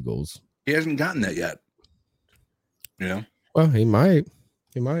with the Eagles. He hasn't gotten that yet. Well, he might.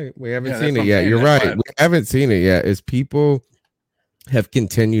 We haven't seen it yet. You're right. We haven't seen it yet. As people have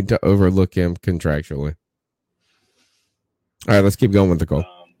continued to overlook him contractually. All right, let's keep going with the call.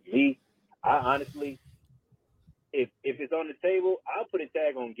 I honestly, if it's on the table, I'll put a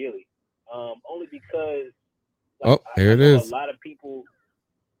tag on Gilly. Only because here it is. A lot of people,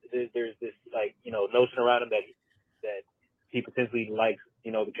 there's this notion around him that he potentially likes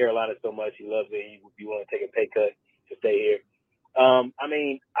the Carolina so much, he loves it, he would be willing to take a pay cut to stay here.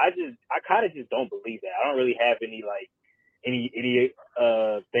 I kind of just don't believe that. I don't really have any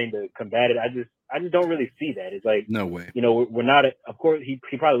thing to combat it. I just don't really see that. It's like, no way. We're not. Of course, he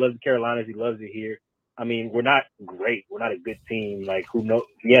probably loves the Carolinas. He loves it here. I mean, we're not great. We're not a good team. Like, who knows?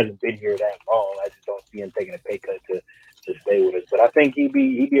 He hasn't been here that long. I just don't see him taking a pay cut to stay with us. But I think he'd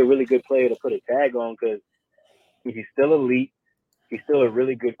be a really good player to put a tag on, because he's still elite. He's still a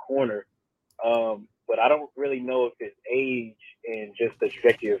really good corner. But I don't really know if his age and just the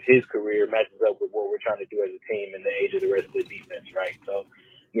trajectory of his career matches up with what we're trying to do as a team and the age of the rest of the defense, right? So,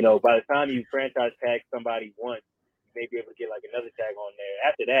 by the time you franchise tag somebody once, you may be able to get like another tag on there.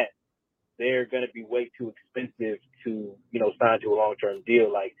 After that, they're going to be way too expensive to, sign to a long-term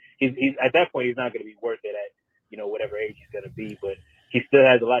deal. Like, he's at that point, he's not going to be worth it at, whatever age he's going to be. But he still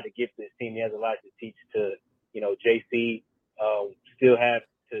has a lot to give to his team. He has a lot to teach to, JC. Still have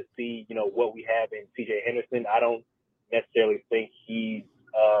to see, what we have in CJ Henderson. I don't necessarily think he's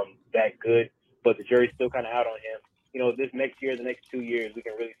that good, but the jury's still kind of out on him. This next year, the next 2 years, we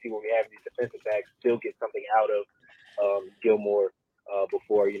can really see what we have in these defensive backs, still get something out of Gilmore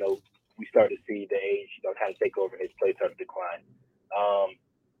before, we start to see the age, kind of take over and his play start to decline.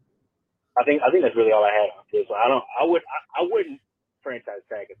 I think that's really all I had on this. I wouldn't franchise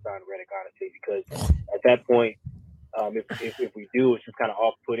tag Hassan Reddick, honestly, because at that point, if we do, it's just kind of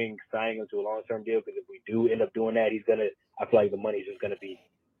off-putting signing him to a long-term deal, because if we do end up doing that, I feel like the money's just going to be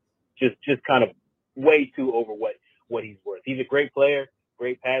just kind of way too over what he's worth. He's a great player,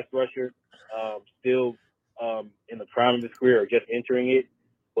 great pass rusher, still in the prime of his career or just entering it.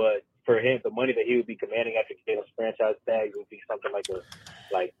 But for him, the money that he would be commanding after getting those franchise tags would be something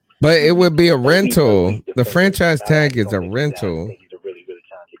like. But it would be a rental. The franchise tag is a rental. I think he's a really, really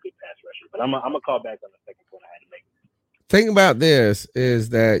talented, good pass rusher. But I'm gonna call back on the second point I had to make. Thing about this is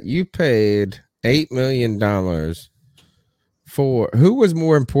that you paid $8 million for who was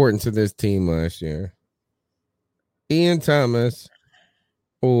more important to this team last year? Ian Thomas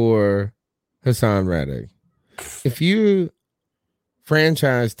or Hassan Reddick? If you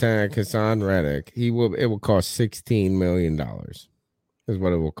franchise tag Hassan Reddick, it will cost $16 million. is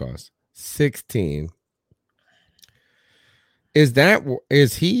what it will cost. 16.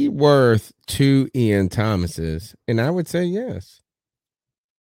 Is he worth 2 Ian Thomases? And I would say yes.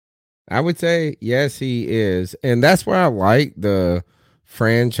 I would say yes, he is. And that's why I like the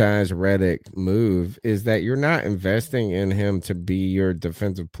franchise Reddick move, is that you're not investing in him to be your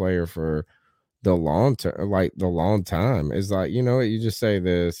defensive player for the long term, like the long time. It's like, you know what, you just say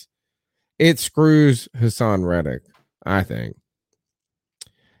this. It screws Hassan Reddick, I think.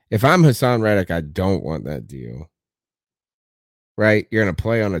 If I'm Hassan Reddick, I don't want that deal. Right? You're going to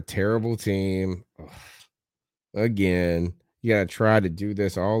play on a terrible team. Ugh. Again, you got to try to do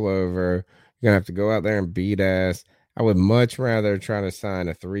this all over. You're going to have to go out there and beat ass. I would much rather try to sign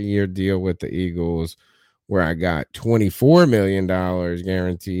a 3-year deal with the Eagles where I got $24 million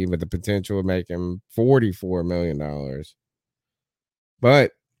guaranteed with the potential of making $44 million.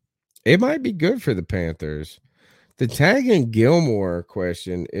 But it might be good for the Panthers. The tagging Gilmore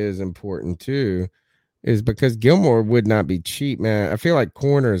question is important too, is because Gilmore would not be cheap, man. I feel like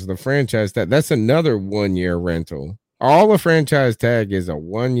corners, the franchise that's another 1-year rental. All a franchise tag is a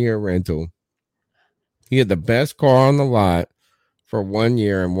 1-year rental. He had the best car on the lot for 1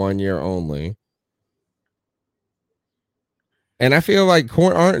 year and 1 year only. And I feel like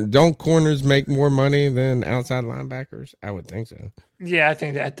don't corners make more money than outside linebackers? I would think so. Yeah, I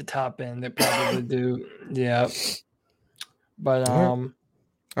think that at the top end they probably do. Yeah. But all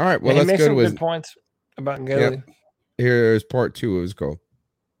right. Well, yeah, let's go to his good points about Gilly. Yep. Here's part 2 of his call.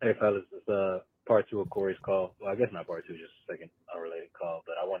 Hey fellas, it's part 2 of Corey's call. Well, I guess not part 2, just a second unrelated call.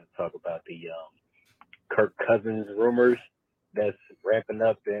 But I want to talk about the Kirk Cousins rumors that's ramping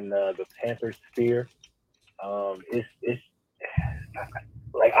up in the Panthers sphere. It's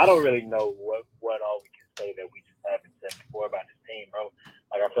like, I don't really know what all we can say that we just haven't said before about this team, bro.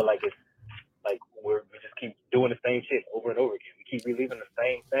 Like, I feel like it's like we just keep doing the same shit over and over again. We keep reliving the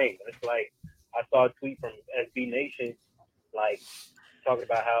same thing. And it's like, I saw a tweet from SB Nation, like, talking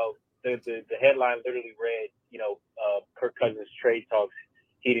about how the headline literally read, Kirk Cousins trade talks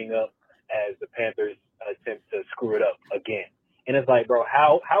heating up as the Panthers attempt to screw it up again. And it's like, bro,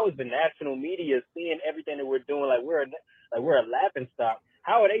 how is the national media seeing everything that we're doing? Like we're a laughing stock.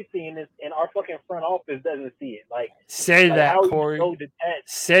 How are they seeing this and our fucking front office doesn't see it? Like, say like, that, how Corey. Are you so detached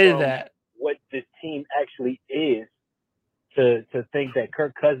say from that. What this team actually is to think that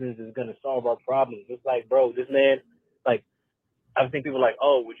Kirk Cousins is going to solve our problems. It's like, bro, this man, like, I think people are like,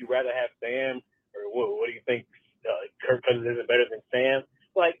 oh, would you rather have Sam or what do you think? Kirk Cousins isn't better than Sam?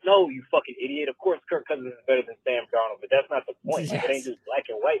 Like, no, you fucking idiot. Of course, Kirk Cousins is better than Sam Darnold, but that's not the point. Yes. Like, it ain't just black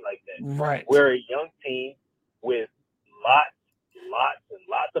and white like that. Right. We're a young team with lots and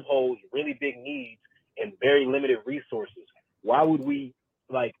lots of holes, really big needs, and very limited resources. Why would we,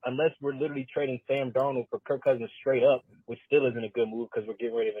 like, unless we're literally trading Sam Darnold for Kirk Cousins straight up, which still isn't a good move because we're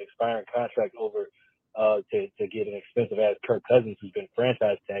getting rid of an expiring contract over to get an expensive ass Kirk Cousins who's been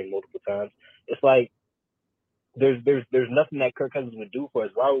franchise tagged multiple times. It's like, there's nothing that Kirk Cousins would do for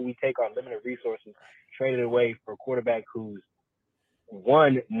us. Why would we take our limited resources, trade it away for a quarterback who's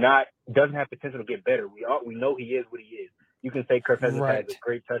doesn't have potential to get better? We know he is what he is. You can say Kirk Cousins has a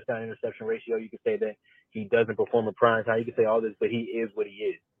great touchdown interception ratio. You can say that he doesn't perform in prime time. You can say all this, but he is what he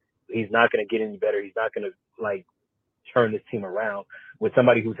is. He's not going to get any better. He's not going to like turn this team around with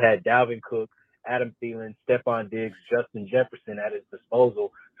somebody who's had Dalvin Cook, Adam Thielen, Stephon Diggs, Justin Jefferson at his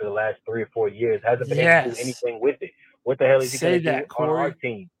disposal for the last 3 or 4 years. Hasn't been able to do anything with it. What the hell is he going to do on our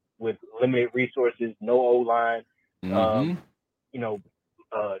team with limited resources, no O-line,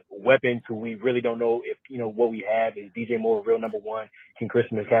 weapons who we really don't know if, what we have is DJ Moore, real number one. Can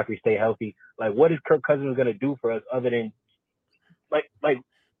Christian McCaffrey stay healthy? Like, what is Kirk Cousins going to do for us other than like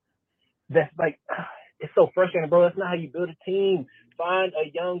that's like, it's so frustrating, bro. That's not how you build a team. Find a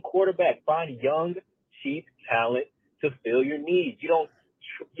young quarterback. Find young, cheap talent to fill your needs. You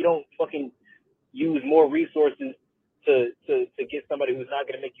don't fucking use more resources to get somebody who's not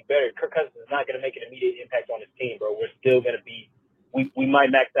going to make you better. Kirk Cousins is not going to make an immediate impact on his team, bro. We're still going to be we might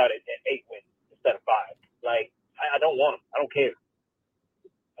max out at 8 wins instead of 5. Like, I don't want him. I don't care.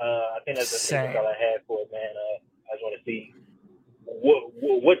 I think that's all I had for it, man. I just want to see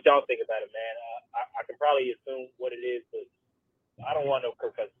what y'all think about it, man. I can probably assume what it is, but I don't want no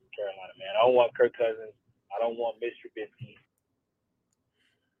Kirk Cousins in Carolina, man. I don't want Kirk Cousins. I don't want Mitch Trubisky.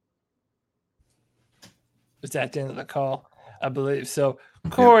 Was that the end of the call? I believe so.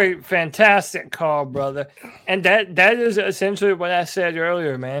 Corey, fantastic call, brother. And that is essentially what I said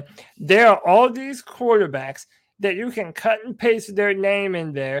earlier, man. There are all these quarterbacks that you can cut and paste their name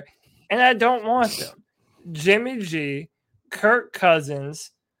in there, and I don't want them. Jimmy G, Kirk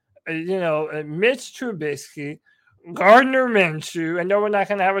Cousins, Mitch Trubisky, Gardner Minshew. I know we're not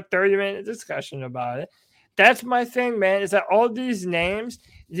going to have a 30-minute discussion about it. That's my thing, man, is that all these names,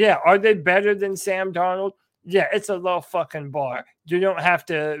 yeah, are they better than Sam Darnold? Yeah, it's a low fucking bar. You don't have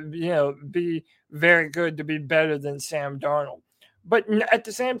to, be very good to be better than Sam Darnold. But at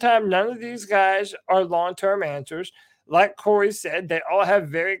the same time, none of these guys are long-term answers. Like Corey said, they all have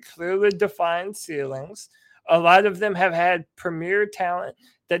very clearly defined ceilings. A lot of them have had premier talent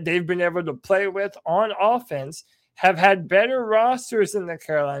that they've been able to play with on offense, have had better rosters than the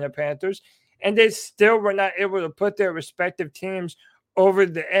Carolina Panthers, and they still were not able to put their respective teams over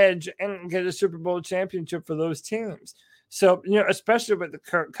the edge and get a Super Bowl championship for those teams. So, especially with the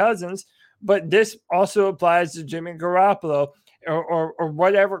Kirk Cousins, but this also applies to Jimmy Garoppolo or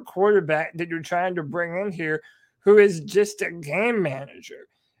whatever quarterback that you're trying to bring in here who is just a game manager.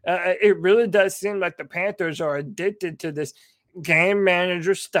 It really does seem like the Panthers are addicted to this game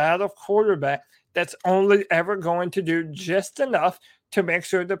manager style of quarterback that's only ever going to do just enough to make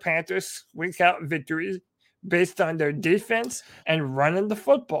sure the Panthers squeak out victories based on their defense and running the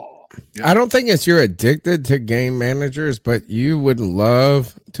football. I don't think it's you're addicted to game managers, but you would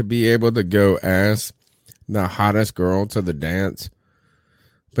love to be able to go ask the hottest girl to the dance,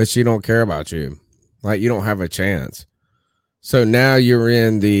 but she don't care about you. Like, you don't have a chance. So now you're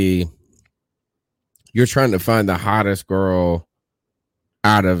trying to find the hottest girl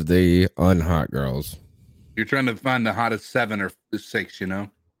out of the unhot girls. You're trying to find the hottest 7 or 6,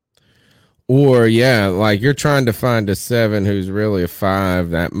 Or like you're trying to find a 7 who's really a 5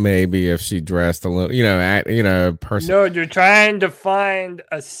 that maybe if she dressed a little, person. No, you're trying to find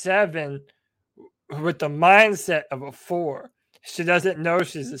a 7 with the mindset of a 4. She doesn't know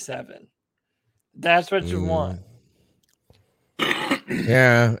she's a 7. That's what you want.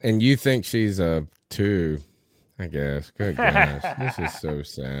 Yeah, and you think she's a 2, I guess. Good gosh, this is so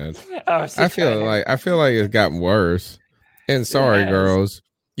sad. I feel like it's gotten worse. And sorry, girls,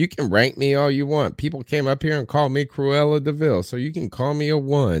 you can rank me all you want. People came up here and called me Cruella DeVille, so you can call me a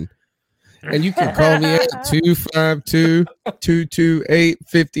 1. And you can call me at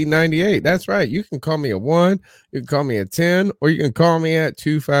 252-228-5098. That's right. You can call me a 1, you can call me a 10, or you can call me at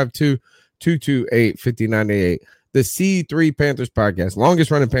 252-228-5098. The C3 Panthers podcast,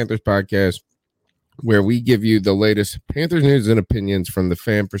 longest running Panthers podcast, where we give you the latest Panthers news and opinions from the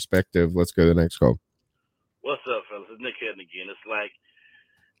fan perspective. Let's go to the next call. What's up, fellas? It's Nick Hedden again. It's like,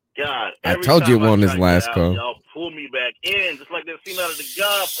 God, I told you on his last call. Y'all pull me back in, just like that scene out of The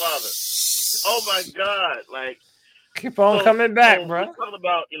Godfather. Oh my God! Like, keep on coming back, bro. We're talking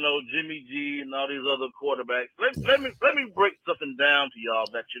about Jimmy G and all these other quarterbacks. Let me break something down to y'all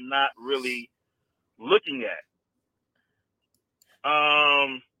that you're not really looking at.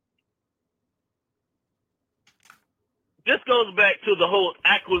 This goes back to the whole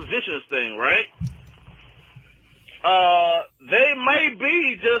acquisitions thing, right? They may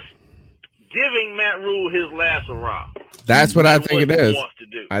be just giving Matt Rule his last hurrah. That's what I think it is. Wants to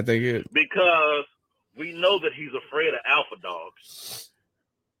do. I think it because we know that he's afraid of alpha dogs.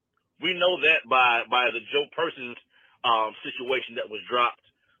 We know that by the Joe Persons situation that was dropped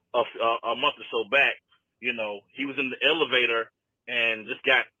a month or so back. He was in the elevator and just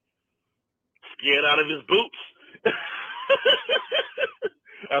got scared out of his boots.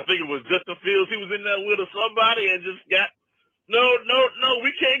 I think it was Justin Fields. He was in there with somebody and just got, no,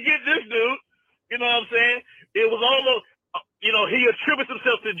 we can't get this dude. You know what I'm saying? It was almost, he attributes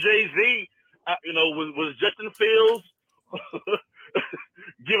himself to Jay-Z. Was Justin Fields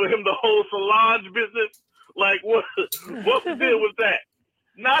giving him the whole Solange business? Like, what's the deal with that?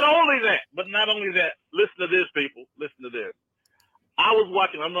 Not only that, listen to this, people. Listen to this. I was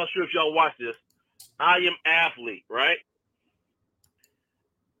watching, I'm not sure if y'all watched this, I Am Athlete, right?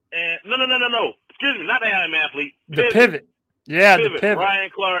 And no. Excuse me, not the I Am Athlete. The Pivot. Yeah, Pivot. The Pivot. Ryan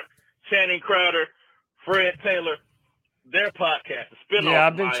Clark, Channing Crowder, Fred Taylor, their podcast, the spinoff. Yeah,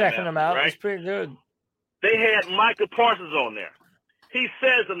 I've been checking them out. Right? It's pretty good. They had Micah Parsons on there. He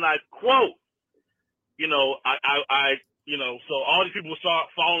says, and I quote, so all these people start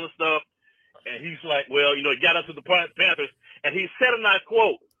following the stuff, and he's like, well, he got up to the Panthers, and he said, and I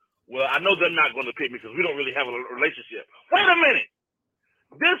quote, well, I know they're not going to pick me because we don't really have a relationship. Wait a minute.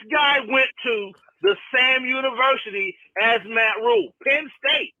 This guy went to the same university as Matt Rule, Penn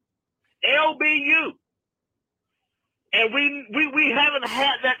State, LBU. And we haven't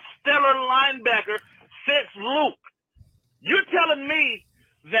had that stellar linebacker since Luke. You're telling me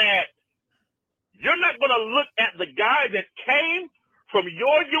that you're not going to look at the guy that came from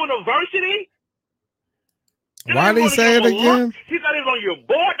your university? Why did he say it again? He's not even on your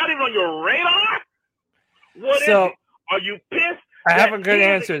board, not even on your radar. What is it? Are you pissed? I have a good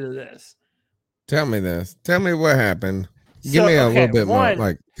answer to this. Tell me this. Tell me what happened. Give me a little bit more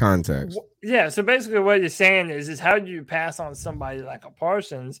like context. Yeah. So basically, what you're saying is how do you pass on somebody like a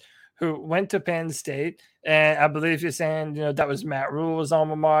Parsons who went to Penn State, and I believe you're saying that was Matt Rule's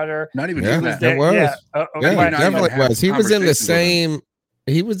alma mater. Not even it was. Yeah, definitely was. He was in the same.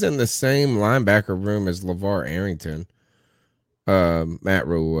 He was in the same linebacker room as LeVar Arrington. Matt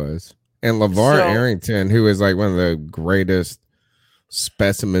Rule was, and LeVar Arrington, who is like one of the greatest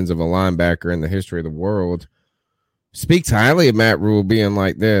specimens of a linebacker in the history of the world, speaks highly of Matt Rule being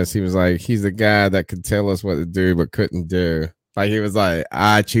like this. He was like, he's the guy that could tell us what to do but couldn't do. Like he was like,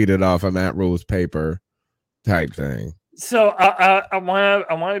 I cheated off of Matt Rule's paper type thing. So I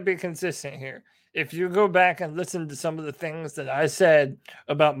want to be consistent here. If you go back and listen to some of the things that I said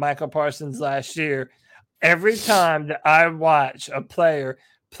about Michael Parsons last year, every time that I watch a player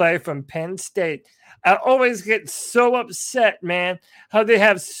play from Penn State, I always get so upset, man, how they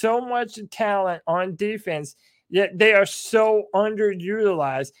have so much talent on defense, yet they are so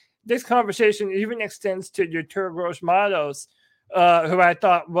underutilized. This conversation even extends to Yetur Gross-Matos, who I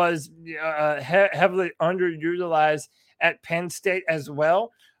thought was heavily underutilized at Penn State as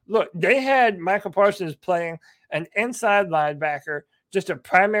well. Look, they had Michael Parsons playing an inside linebacker, just a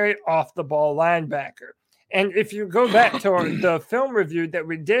primary off-the-ball linebacker. And if you go back to the film review that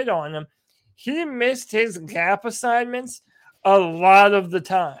we did on him, he missed his gap assignments a lot of the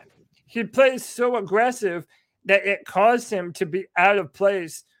time. He plays so aggressive that it caused him to be out of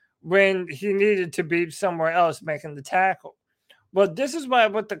place when he needed to be somewhere else making the tackle. Well, this is why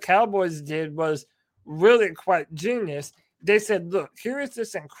what the Cowboys did was really quite genius. They said, look, here is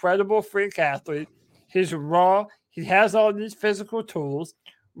this incredible freak athlete. He's raw. He has all these physical tools.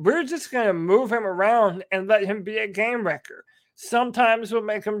 We're just going to move him around and let him be a game wrecker. Sometimes we'll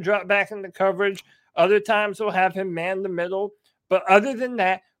make him drop back into coverage. Other times we'll have him man the middle. But other than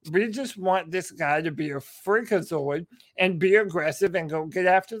that, we just want this guy to be a freakazoid and be aggressive and go get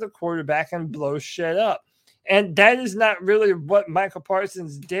after the quarterback and blow shit up. And that is not really what Michael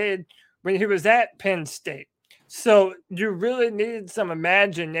Parsons did when he was at Penn State. So you really needed some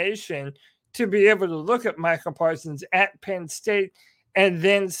imagination to be able to look at Michael Parsons at Penn State and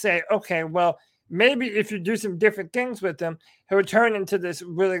then say, okay, well, maybe if you do some different things with him, he'll turn into this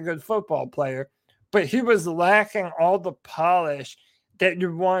really good football player. But he was lacking all the polish that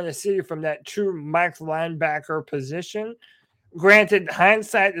you want to see from that true Mike linebacker position. Granted,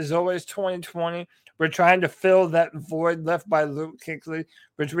 hindsight is always 20/20. We're trying to fill that void left by Luke Kuechly,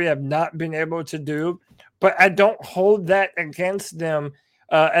 which we have not been able to do. But I don't hold that against them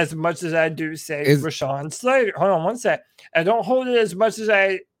as much as I do say Rashawn Slater. Hold on one sec. I don't hold it as much as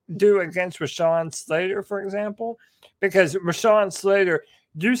I do against Rashawn Slater, for example, because Rashawn Slater,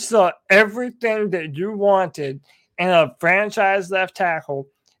 you saw everything that you wanted in a franchise left tackle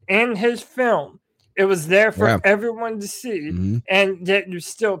in his film. It was there for everyone to see, and yet you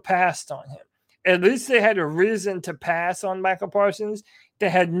still passed on him. At least they had a reason to pass on Michael Parsons. They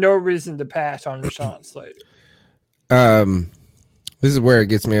had no reason to pass on Rashawn Slater. This is where it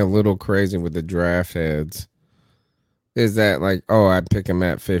gets me a little crazy with the draft heads. Is that like, oh, I'd pick him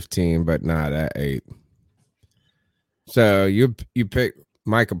at 15, but not at 8. So you pick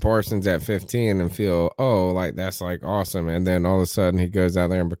Michael Parsons at 15 and feel, oh, like that's like awesome. And then all of a sudden he goes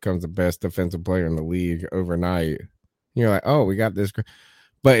out there and becomes the best defensive player in the league overnight. You're like, oh, we got this.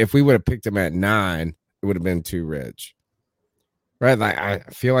 But if we would have picked him at 9, it would have been too rich. Right? Like I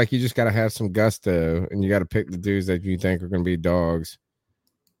feel like you just got to have some gusto and you got to pick the dudes that you think are going to be dogs.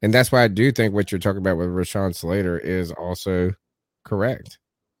 And that's why I do think what you're talking about with Rashawn Slater is also correct.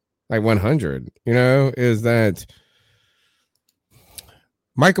 Like 100, is that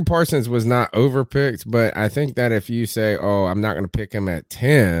Michael Parsons was not overpicked, but I think that if you say, oh, I'm not going to pick him at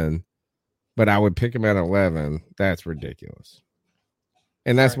 10, but I would pick him at 11, that's ridiculous.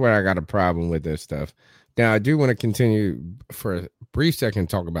 And that's where I got a problem with this stuff. Now, I do want to continue for a brief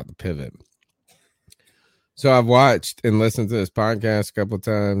second talk about the pivot. So I've watched and listened to this podcast a couple of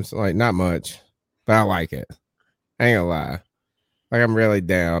times, like not much, but I like it. I ain't gonna lie. Like I'm really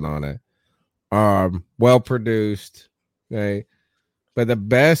down on it. Well produced. Okay. But the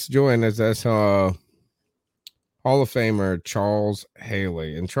best joint is I saw Hall of Famer Charles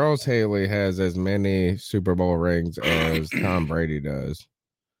Haley. And Charles Haley has as many Super Bowl rings as Tom Brady does.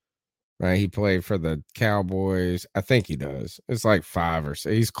 Right? He played for the Cowboys. I think he does. It's like 5 or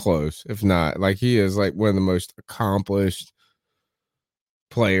 6. He's close. If not, like he is like one of the most accomplished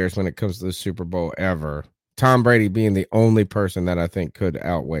players when it comes to the Super Bowl ever. Tom Brady being the only person that I think could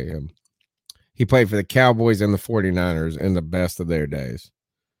outweigh him. He played for the Cowboys and the 49ers in the best of their days.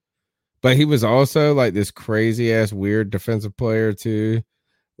 But he was also like this crazy ass weird defensive player too.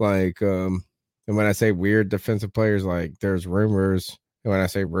 Like And when I say weird defensive players, like there's rumors. And when I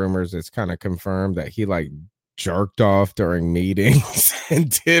say rumors, it's kind of confirmed that he like jerked off during meetings and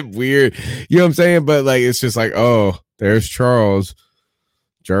did weird. You know what I'm saying? But like, it's just like, oh, there's Charles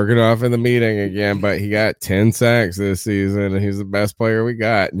jerking off in the meeting again. But he got 10 sacks this season, and he's the best player we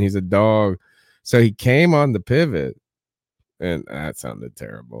got, and he's a dog. So he came on the pivot, and that sounded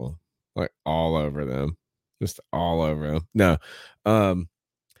terrible. Like all over them, just all over them. No,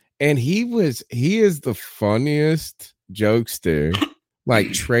 and he is the funniest jokester,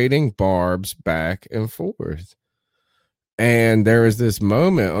 like trading barbs back and forth. And there was this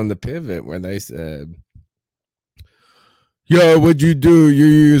moment on the pivot where they said, yo, what'd you do? You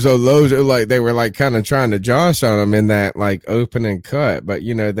use a loser. Like they were like kind of trying to josh on him in that like opening cut, but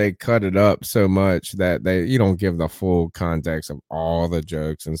you know, they cut it up so much that you don't give the full context of all the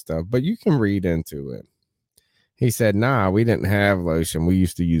jokes and stuff, but you can read into it. He said, nah, we didn't have lotion. We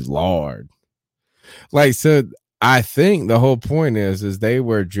used to use lard. Like, so I think the whole point is they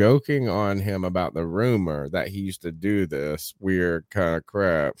were joking on him about the rumor that he used to do this weird kind of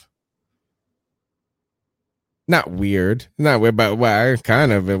crap. Not weird, but well,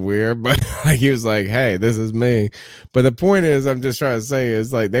 kind of weird, but like he was like, hey, this is me. But the point is, I'm just trying to say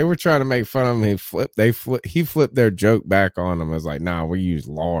is like they were trying to make fun of him. He flipped their joke back on him. It was like, nah, we use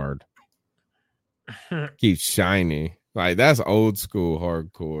lard. Keep shiny. Like that's old school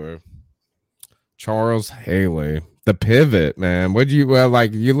hardcore. Charles Haley, the pivot, man. Would you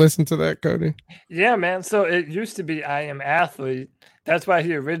like you listen to that, Cody? Yeah, man. So it used to be I Am Athlete. That's why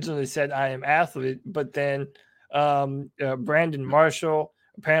he originally said I Am Athlete, but then Brandon Marshall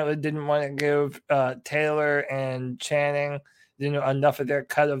apparently didn't want to give Taylor and Channing, enough of their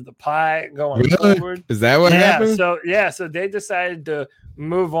cut of the pie going forward. Is that what happened? So they decided to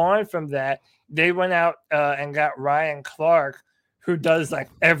move on from that. They went out and got Ryan Clark, who does like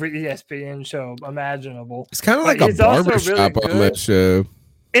every ESPN show imaginable. It's kind of like a barbershop on that show.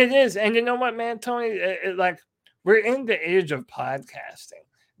 It is. And you know what, man, Tony? Like we're in the age of podcasting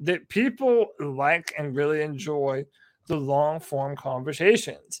that people like and really enjoy the long form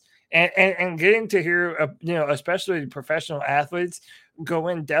conversations and getting to hear, especially professional athletes go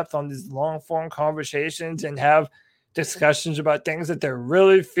in depth on these long form conversations and have discussions about things that they're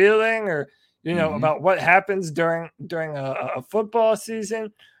really feeling or, about what happens during a football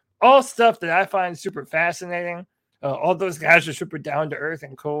season, all stuff that I find super fascinating. All those guys are super down to earth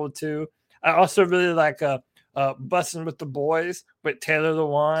and cool too. I also really like Bussin' with the Boys with Taylor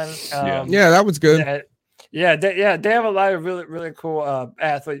Lewan. Yeah, that was good. They have a lot of really, really cool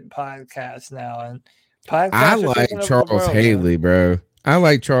athlete podcasts now. And I like Charles Haley, bro. I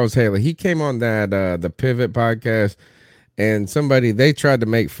like Charles Haley. He came on that the Pivot podcast, and they tried to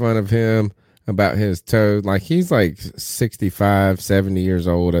make fun of him about his toe. Like he's like 65, 70 years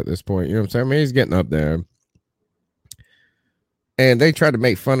old at this point. You know what I'm saying? I mean, he's getting up there. And they tried to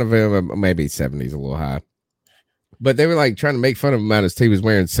make fun of him. Maybe 70's a little high. But they were like trying to make fun of him out as he was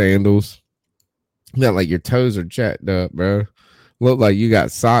wearing sandals. Not like your toes are jacked up, bro. Look like you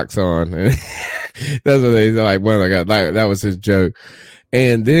got socks on. That's what they like. Well, I got like that was his joke.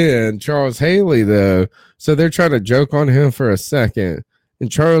 And then Charles Haley, though, so they're trying to joke on him for a second.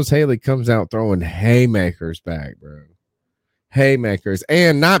 And Charles Haley comes out throwing haymakers back, bro. Haymakers.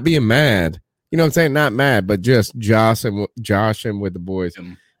 And not being mad. You know what I'm saying? Not mad, but just josh him with the boys.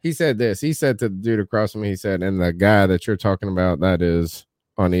 He said this. He said to the dude across from me, he said, and the guy that you're talking about that is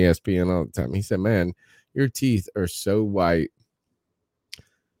on ESPN all the time, he said, man, your teeth are so white.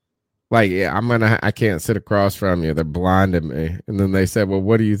 Like, yeah, I can't sit across from you. They're blinding me. And then they said, well,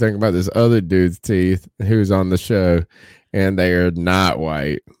 what do you think about this other dude's teeth who's on the show? And they are not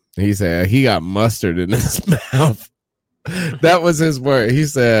white. He said he got mustard in his mouth. That was his word. He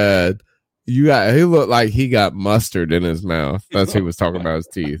said, he looked like he got mustard in his mouth. That's who he was talking about his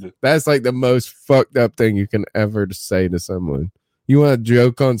teeth. That's like the most fucked up thing you can ever say to someone. You want to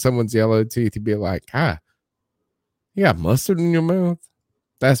joke on someone's yellow teeth, you'd be like, you got mustard in your mouth?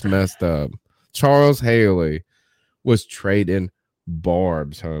 That's messed up. Charles Haley was trading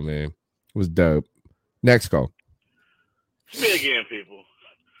barbs, homie. It was dope. Next call. Me again, people.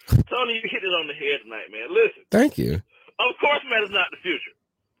 Tony, you hit it on the head tonight, man. Listen. Thank you. Of course, man, it's not the future.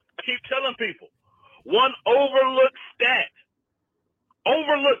 I keep telling people, one overlooked stat.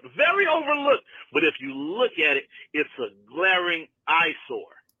 Overlooked, very overlooked. But if you look at it, it's a glaring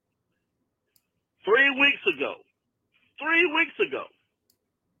eyesore. 3 weeks ago,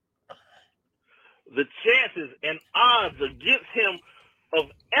 the chances and odds against him of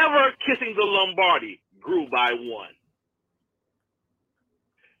ever kissing the Lombardi grew by 1.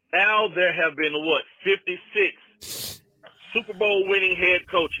 Now there have been, 56 Super Bowl winning head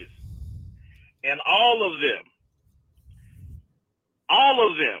coaches. And all of them,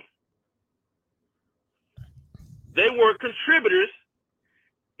 they were contributors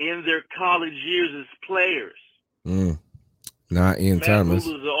in their college years as players. Not Ian Matt Thomas.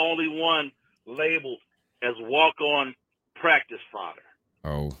 Rule is the only one labeled as walk-on practice fodder.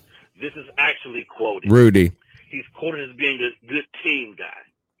 Oh. This is actually quoted. Rudy. He's quoted as being a good team guy.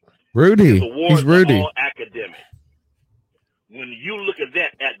 Rudy. His awards He's Rudy. are all academic. When you look at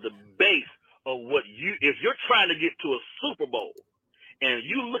that at the base of what if you're trying to get to a Super Bowl, and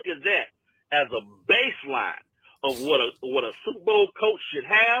you look at that as a baseline of what a Super Bowl coach should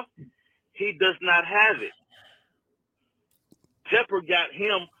have, he does not have it. Tepper got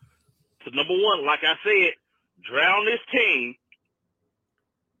him to, number one, like I said, drown this team,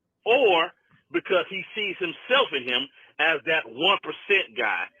 or because he sees himself in him as that 1%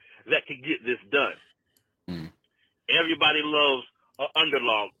 guy that can get this done. Everybody loves an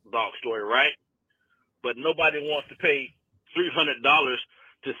underdog story, right? But nobody wants to pay $300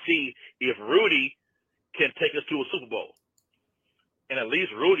 to see if Rudy can take us to a Super Bowl. And at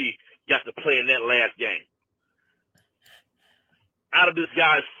least Rudy got to play in that last game. Out of this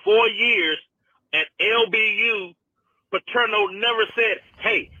guy's 4 years at LBU, Paterno never said,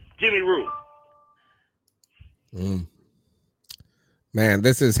 "Hey, give me Rule." Man,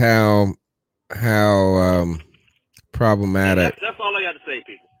 this is how problematic. That's all I got to say,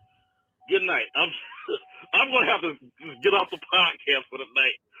 people. Good night. I'm going to have to get off the podcast for the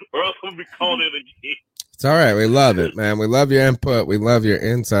night, or else I'm going to be calling in again. It's all right. We love it, man. We love your input. We love your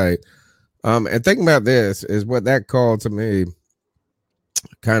insight. And thinking about this is what that call to me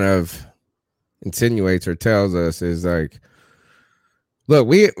kind of insinuates or tells us is like, look,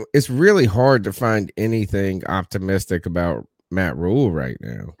 it's really hard to find anything optimistic about Matt Rule right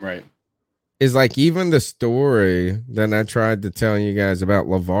now. Right. It's like even the story that I tried to tell you guys about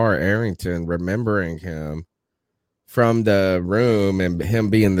LeVar Arrington, remembering him from the room and him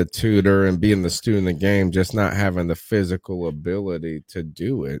being the tutor and being the student of the game, just not having the physical ability to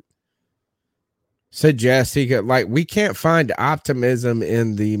do it. Suggests he could, like, we can't find optimism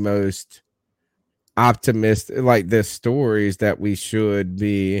in the most optimistic, like the stories that we should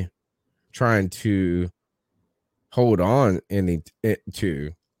be trying to hold on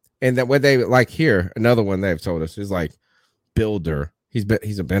to. And that what they like here, another one they've told us is like builder. He's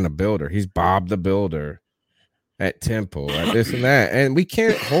been a builder. He's Bob the Builder at Temple, at this and that. And we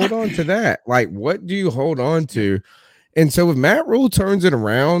can't hold on to that. Like, what do you hold on to? And so if Matt Rule turns it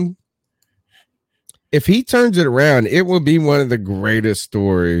around, if he turns it around, it will be one of the greatest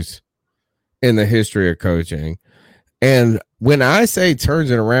stories in the history of coaching. And when I say turns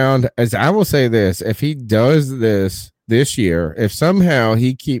it around, as I will say this, if he does this year, if somehow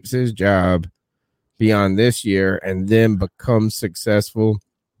he keeps his job beyond this year and then becomes successful,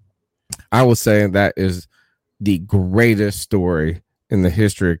 I will say that is the greatest story in the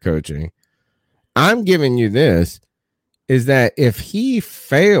history of coaching. I'm giving you this, is that if he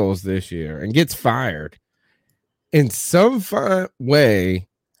fails this year and gets fired, in some way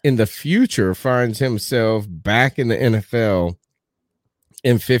in the future finds himself back in the NFL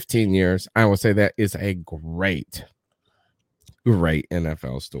in 15 years, I will say that is a great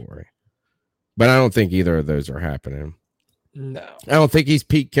NFL story. But I don't think either of those are happening. No. I don't think he's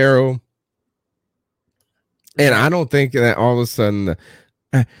Pete Carroll. And I don't think that all of a sudden,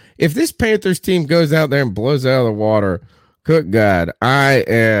 if this Panthers team goes out there and blows out of the water, good God,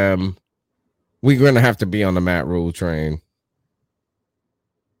 we're going to have to be on the Matt Rule train.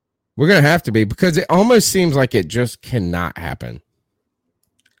 We're going to have to be, because it almost seems like it just cannot happen.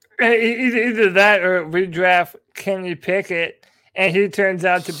 Either that or we draft Kenny Pickett and he turns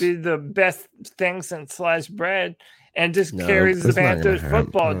out to be the best thing since sliced bread and just carries the Panthers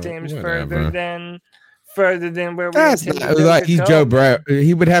football teams further than where we like he's Joe Burrow.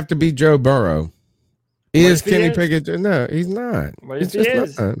 He would have to be Joe Burrow. Is Kenny Pickett? No, he's not. What if he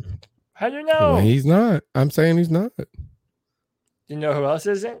is? Not. How do you know? Well, he's not. I'm saying he's not. You know who else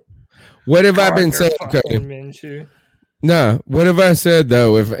isn't? What have I been saying? No, what have I said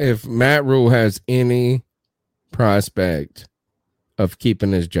though? If Matt Rule has any prospect of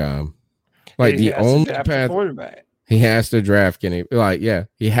keeping his job, like the only path, he has to draft Kenny. Like, yeah,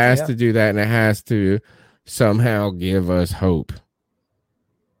 he has to do that, and it has to somehow give us hope.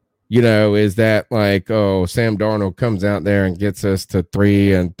 You know, is that like, oh, Sam Darnold comes out there and gets us to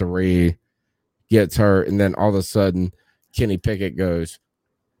 3-3, gets hurt, and then all of a sudden Kenny Pickett goes,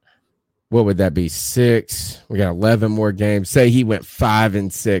 what would that be? 6. We got 11 more games. Say he went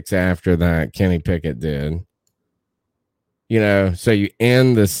 5-6 after that. Kenny Pickett did. You know, so you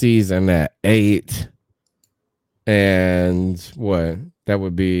end the season at 8 and what? That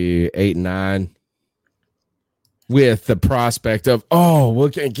would be 8-9. With the prospect of, we'll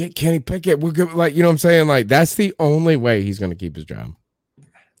get Kenny Pickett. We're good. Like, you know what I'm saying? Like, that's the only way he's going to keep his job.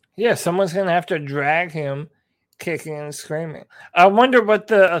 Yeah, someone's going to have to drag him kicking and screaming. I wonder what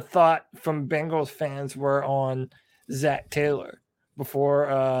the thought from Bengals fans were on Zach Taylor before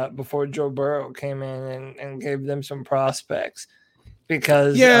Joe Burrow came in and gave them some prospects.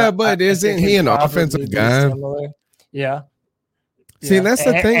 Because but isn't he an offensive guy? Similar. Yeah. See, that's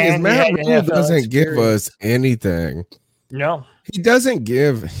the thing is Matt Rule doesn't give us anything. No, he doesn't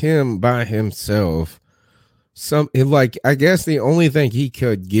give him by himself. I guess the only thing he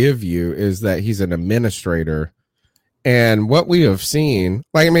could give you is that he's an administrator. And what we have seen,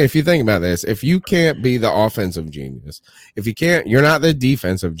 if you think about this, if you can't be the offensive genius, you're not the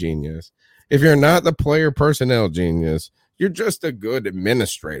defensive genius, if you're not the player personnel genius, you're just a good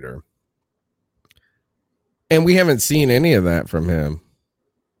administrator. And we haven't seen any of that from him.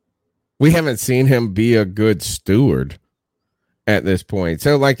 We haven't seen him be a good steward at this point.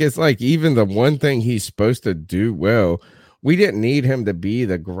 So, it's even the one thing he's supposed to do well, we didn't need him to be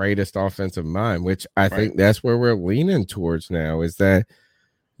the greatest offensive mind, which I think that's where we're leaning towards now, is that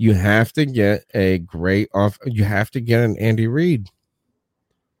you have to get you have to get an Andy Reid.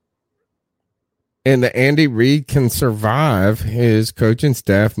 And the Andy Reid can survive his coaching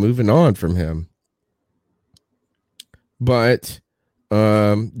staff moving on from him. But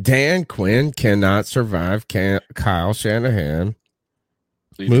Dan Quinn cannot survive Kyle Shanahan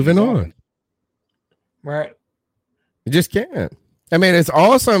moving on. Right. You just can't. I mean, it's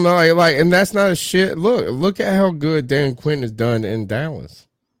awesome. And that's not a shit. Look at how good Dan Quinn has done in Dallas.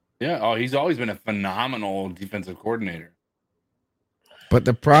 Yeah. Oh, he's always been a phenomenal defensive coordinator. But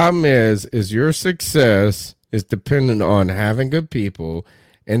the problem is your success is dependent on having good people,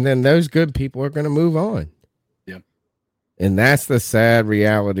 and then those good people are going to move on. And that's the sad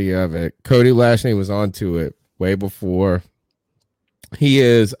reality of it. Cody Lashley was onto it way before.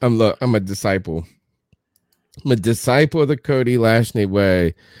 I'm a disciple. I'm a disciple of the Cody Lashley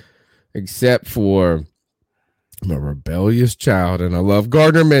way, except for I'm a rebellious child, and I love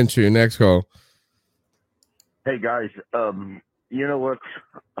Gardner Minshew. Next call. Hey guys, you know what?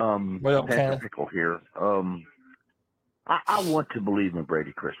 Pickle here. I want to believe in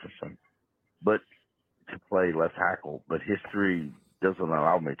Brady Christensen, but to play left tackle, but history doesn't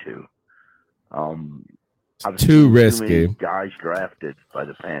allow me to. I've too seen risky. Too many guys drafted by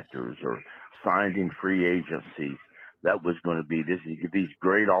the Panthers or signed in free agency that was going to be these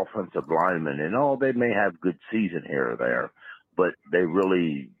great offensive linemen, and they may have good season here or there, but they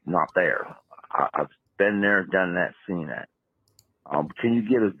really not there. I've been there, done that, seen that. Can you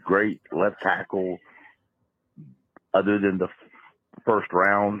get a great left tackle other than the first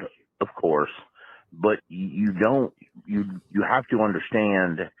round? Of course. But you have to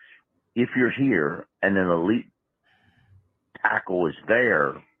understand, if you're here and an elite tackle is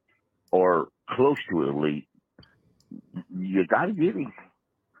there or close to elite, you got to get him.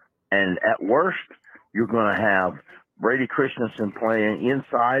 And at worst, you're going to have Brady Christensen playing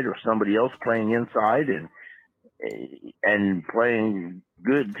inside or somebody else playing inside and playing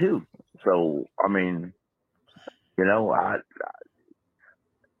good too. So, I mean,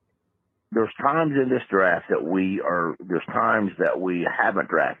 there's times in this draft there's times that we haven't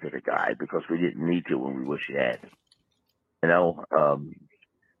drafted a guy because we didn't need to when we wish we had. And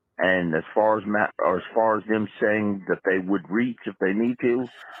as far as them saying that they would reach if they need to,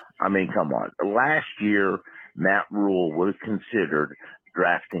 I mean, come on. Last year, Matt Rule would have considered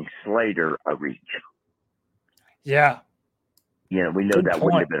drafting Slater a reach. Yeah. We know Good that point.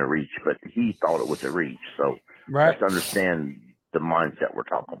 wouldn't have been a reach, but he thought it was a reach. So let's understand the mindset we're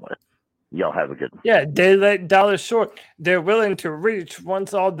talking with. Y'all have a good one. Yeah, they let dollars short. They're willing to reach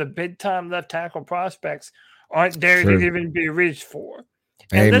once all the big time left tackle prospects aren't there to even be reached for.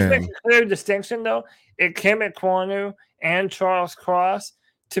 And let's make a clear distinction, though. Kim Ekwonu and Charles Cross,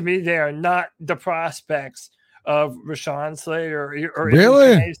 to me, they are not the prospects of Rashawn Slater or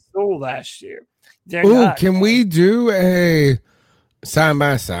Really? even Sewell last year. Can we do a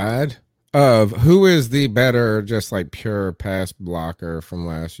side-by-side of who is the better, just like pure pass blocker from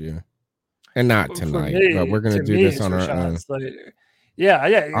last year? And not tonight, but we're going to do this on our own. Slater. Yeah.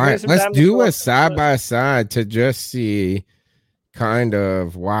 All right, let's do a side-by-side to just see kind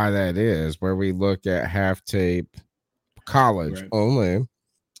of why that is, where we look at half tape college only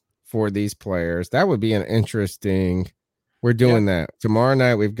for these players. That would be an interesting. We're doing that tomorrow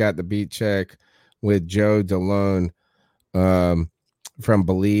night. We've got the beat check with Joe DeLone from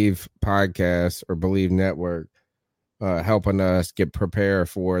Believe Podcast or Believe Network, helping us get prepared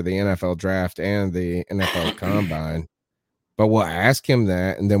for the NFL draft and the NFL Combine. But we'll ask him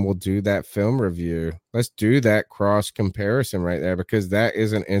that, and then we'll do that film review. Let's do that cross comparison right there, because that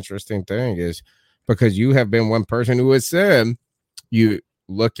is an interesting thing, is because you have been one person who has said you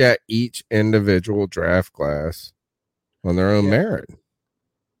look at each individual draft class on their own merit.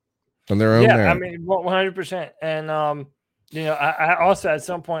 On their own merit. I mean, 100%. And, you know, I also at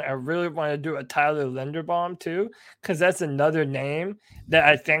some point I really want to do a Tyler Linderbaum too, because that's another name that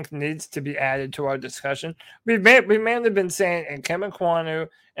I think needs to be added to our discussion. We've mainly been saying Ikem Ekwonu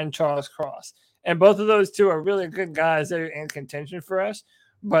and Charles Cross, and both of those two are really good guys that are in contention for us.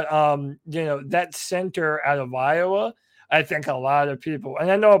 But you know, that center out of Iowa, I think a lot of people,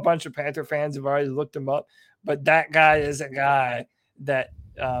 and I know a bunch of Panther fans have already looked him up, but that guy is a guy that,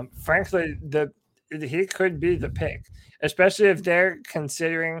 frankly, he could be the pick, especially if they're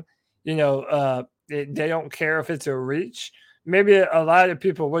considering, you know, they don't care if it's a reach. Maybe a lot of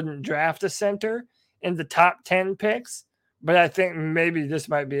people wouldn't draft a center in the top 10 picks, but I think maybe this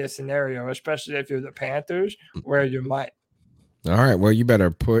might be a scenario, especially if you're the Panthers, where you might. All right. Well, you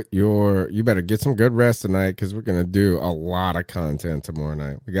better get some good rest tonight, because we're going to do a lot of content tomorrow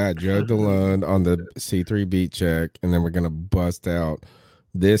night. We got Joe DeLund on the C3 beat check, and then we're going to bust out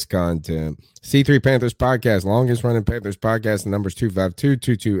this content. C3 Panthers podcast, longest running Panthers podcast. The number's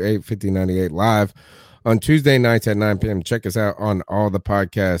 252-228-5098, live on Tuesday nights at 9 p.m. Check us out on all the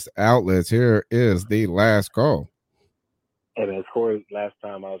podcast outlets. Here is the last call. Hey man, Corey, last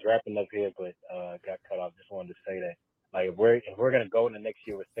time I was wrapping up here, but got cut off. Just wanted to say that, like, if we're gonna go into next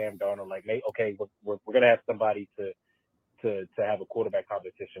year with Sam Darnold, like, okay, we're gonna have somebody to have a quarterback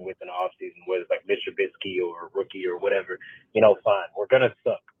competition with in the offseason, whether it's like Mitch Trubisky or a rookie or whatever, you know, fine. We're gonna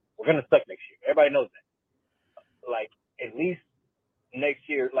suck. We're gonna suck next year. Everybody knows that. Like, at least next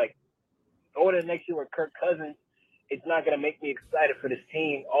year, like, going into next year with Kirk Cousins, it's not gonna make me excited for this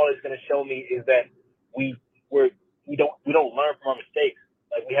team. All it's gonna show me is that we don't learn from our mistakes.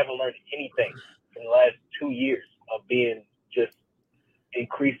 Like, we haven't learned anything in the last 2 years of being just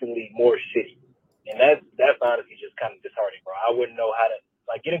increasingly more shitty. And that's honestly just kind of disheartening, bro. I wouldn't know how to,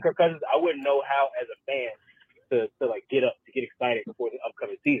 like, getting Kirk Cousins, I wouldn't know how as a fan to like get up, to get excited before the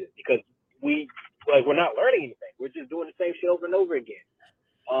upcoming season, because we're not learning anything. We're just doing the same shit over and over again.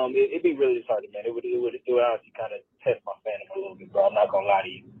 It'd be really disheartening, man. It would honestly kind of test my fandom a little bit, bro. I'm not gonna lie to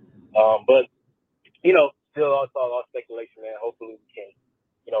you. But you know, still all speculation, man. Hopefully we can,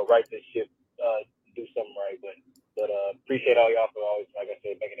 you know, right this ship, do something right. But appreciate all y'all for always, like I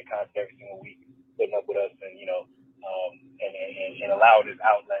said, making the content every single week, putting up with us, and you know, and allowing this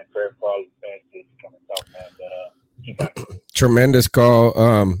outlet for all the fans to come and talk, man. But keep on. Tremendous call.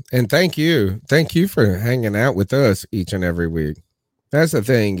 And thank you for hanging out with us each and every week. That's the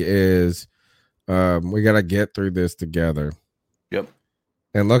thing, is we got to get through this together. Yep.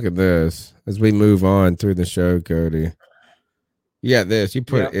 And look at this as we move on through the show, Cody. Yeah, this you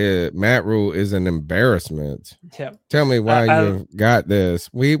put it. Matt Rule is an embarrassment. Yep. Tell me why you got this.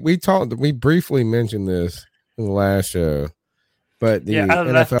 We briefly mentioned this in the last show, but the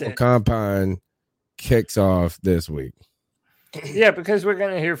NFL Combine kicks off this week. Yeah, because we're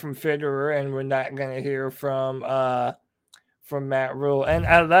going to hear from Federer, and we're not going to hear from Matt Rule. And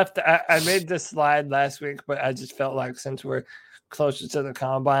I made this slide last week, but I just felt like since we're closer to the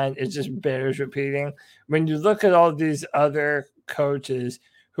Combine, it just bears repeating. When you look at all these other coaches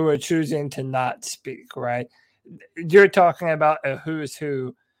who are choosing to not speak, right? You're talking about a who's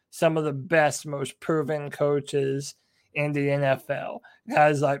who, some of the best, most proven coaches in the NFL.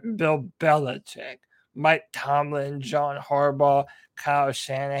 Guys like Bill Belichick, Mike Tomlin, John Harbaugh, Kyle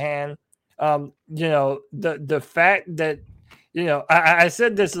Shanahan. You know, the fact that, you know, I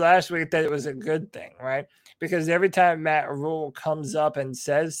said this last week that it was a good thing, right? Because every time Matt Rule comes up and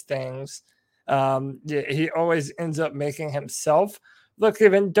says things, he always ends up making himself look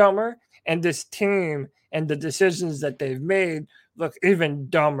even dumber, and this team and the decisions that they've made look even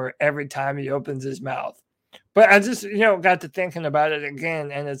dumber every time he opens his mouth. But I just, you know, got to thinking about it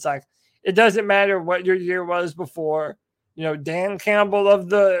again, and it's like, it doesn't matter what your year was before. You know, Dan Campbell of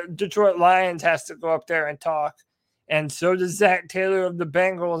the Detroit Lions has to go up there and talk, and so does Zach Taylor of the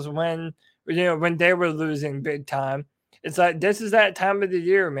Bengals when they were losing big time. It's like, this is that time of the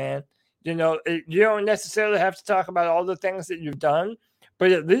year, man. You know, you don't necessarily have to talk about all the things that you've done,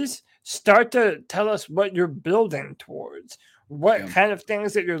 but at least start to tell us what you're building towards, what kind of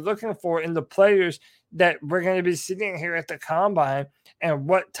things that you're looking for in the players that we're going to be sitting here at the Combine, and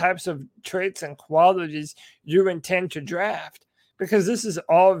what types of traits and qualities you intend to draft, because this is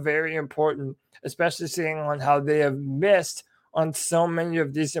all very important, especially seeing on how they have missed on so many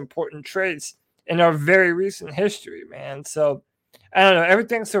of these important traits in our very recent history, man. So I don't know.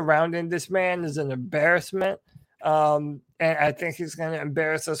 Everything surrounding this man is an embarrassment. And I think he's going to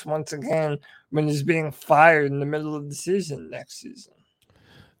embarrass us once again when he's being fired in the middle of the season next season.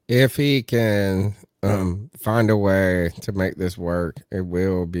 If he can find a way to make this work, it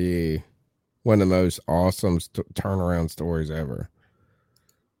will be one of the most awesome turnaround stories ever.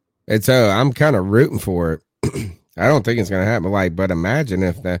 And so I'm kind of rooting for it. I don't think it's going to happen. But imagine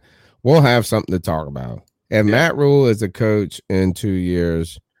if we'll have something to talk about. If Matt Rule is a coach in 2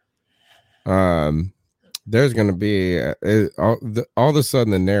 years, there's going to be all of a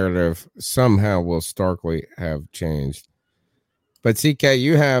sudden the narrative somehow will starkly have changed. But CK,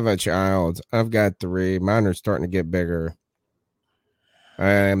 you have a child. I've got 3. Mine are starting to get bigger. I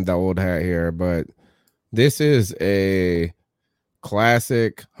am the old hat here, but this is a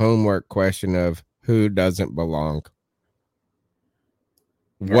classic homework question of who doesn't belong.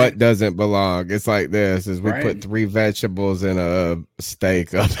 Right. What doesn't belong? It's like this: is we put 3 vegetables in a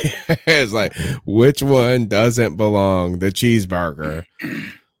steak up here. It's like, which one doesn't belong? The cheeseburger,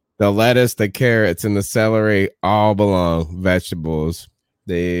 the lettuce, the carrots, and the celery all belong. Vegetables.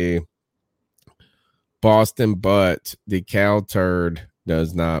 The Boston butt, the cow turd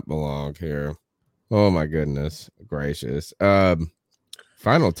does not belong here. Oh my goodness gracious.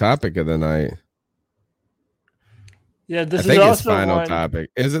 Final topic of the night. Yeah, this I think is it's final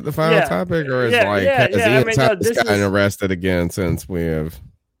topic. Is it the final topic, or is has Ian Thomas gotten arrested again since we have?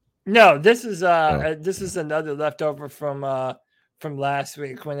 No, this is another leftover from last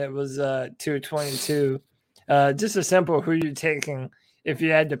week when it was 222. Just a simple who you're taking if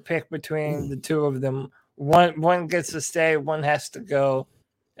you had to pick between the two of them. One gets to stay, one has to go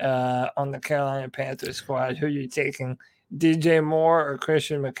on the Carolina Panthers squad. Who you taking, DJ Moore or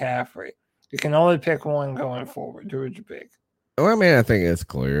Christian McCaffrey? You can only pick one going forward. Who would you pick? Well, I mean, I think it's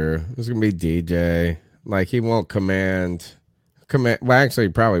clear. It's going to be DJ. Like, he won't command. Well, actually,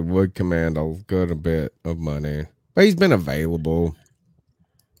 he probably would command a bit of money. But he's been available.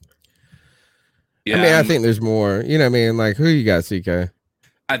 Yeah, I mean, I think there's more. You know what I mean? Like, who you got, CK?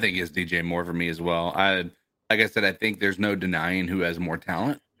 I think it's DJ Moore for me as well. Like I said, I think there's no denying who has more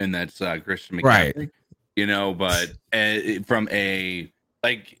talent, and that's Christian McCaffrey. Right. You know, but from a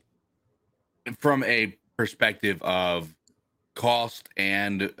perspective of cost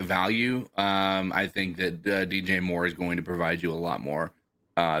and value, I think that DJ Moore is going to provide you a lot more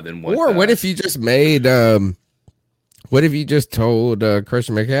than what. Or what if you just made? What if you just told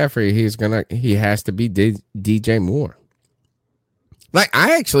Christian McCaffrey he has to be DJ Moore? Like,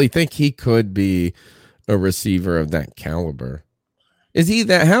 I actually think he could be a receiver of that caliber. Is he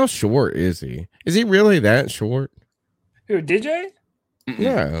that? How short is he? Is he really that short? Who, DJ?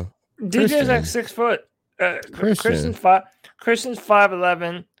 Yeah. DJ's like 6 foot. Christian's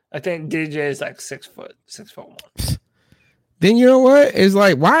 5'11". I think DJ is like 6 foot, 6'1". Then you know what? It's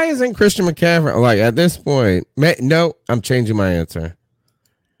like, why isn't Christian McCaffrey like at this point? No, I'm changing my answer.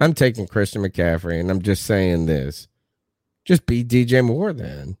 I'm taking Christian McCaffrey, and I'm just saying this: just be DJ Moore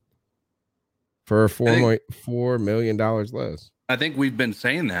then for $4 million less. I think we've been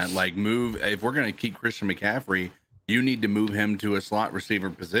saying that. Like, if we're going to keep Christian McCaffrey, you need to move him to a slot receiver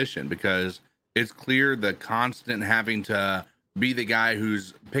position, because it's clear the constant having to be the guy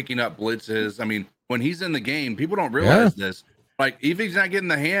who's picking up blitzes. I mean, when he's in the game, people don't realize this. Like, if he's not getting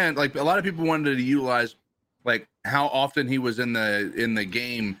the hand, like a lot of people wanted to utilize like how often he was in the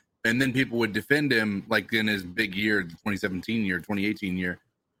game, and then people would defend him like in his big year, 2017 year, 2018 year,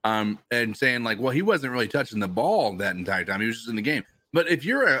 and saying like, well, he wasn't really touching the ball that entire time. He was just in the game. But if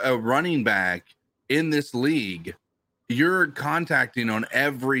you're a running back in this league, you're contacting on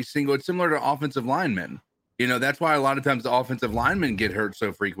every single. It's similar to offensive linemen. You know, that's why a lot of times the offensive linemen get hurt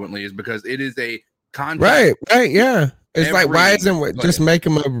so frequently, is because it is a contact. Right, yeah. It's like, why isn't just make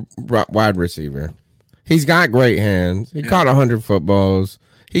him a wide receiver? He's got great hands. He caught 100 footballs.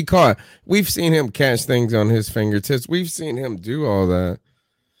 We've seen him catch things on his fingertips. We've seen him do all that.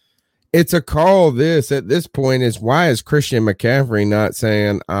 It's a call. At this point is, why is Christian McCaffrey not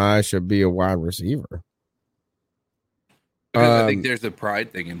saying I should be a wide receiver? Because I think there's a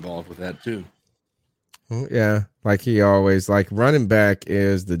pride thing involved with that too. Yeah, like he always, like, running back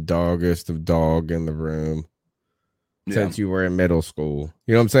is the doggest of dog in the room since you were in middle school.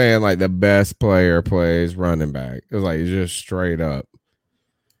 You know what I'm saying? Like, the best player plays running back. It's like, just straight up.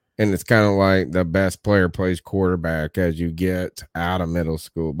 And it's kind of like the best player plays quarterback as you get out of middle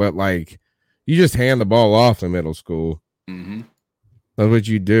school. But, like, you just hand the ball off in middle school. Mm-hmm. That's what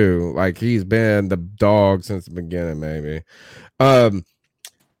you do. Like, he's been the dog since the beginning, maybe.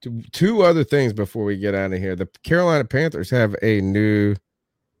 Two other things before we get out of here. The Carolina Panthers have a new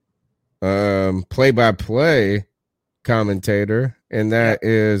play-by-play commentator, and that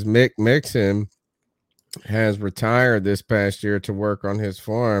is Mick Mixon. has retired this past year to work on his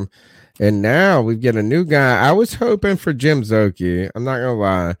farm. And now we get a new guy. I was hoping for Jim Szoke. I'm not going to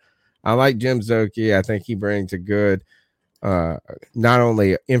lie. I like Jim Szoke. I think he brings a good, not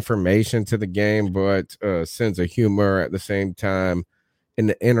only information to the game, but sense of humor at the same time, and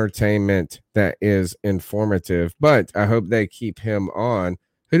the entertainment that is informative. But I hope they keep him on.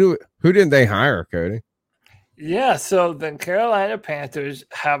 Who did they hire, Cody? Yeah, so the Carolina Panthers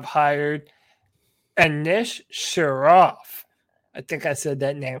have hired Anish Sharaff. I think I said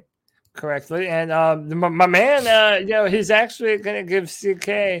that name correctly. And my man, he's actually going to give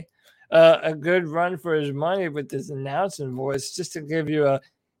CK a good run for his money with his announcing voice, just to give you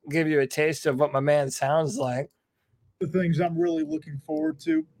a taste of what my man sounds like. The things I'm really looking forward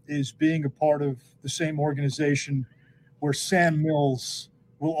to is being a part of the same organization where Sam Mills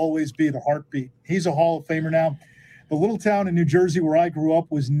will always be the heartbeat. He's a Hall of Famer now. The little town in New Jersey where I grew up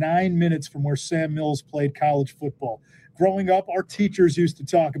was 9 minutes from where Sam Mills played college football. Growing up, our teachers used to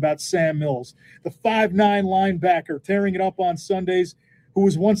talk about Sam Mills, the 5'9" linebacker tearing it up on Sundays, who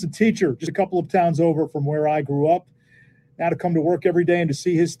was once a teacher just a couple of towns over from where I grew up. Now to come to work every day and to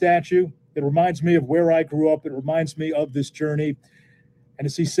see his statue, it reminds me of where I grew up. It reminds me of this journey. And to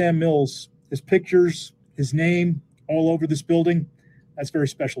see Sam Mills, his pictures, his name all over this building, that's very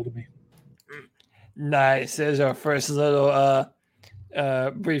special to me. Nice. There's our first little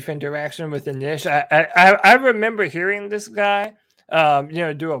brief interaction with Anish. I remember hearing this guy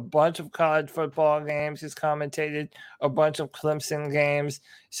do a bunch of college football games. He's commentated a bunch of Clemson games.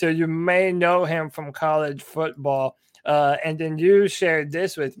 So you may know him from college football. And then you shared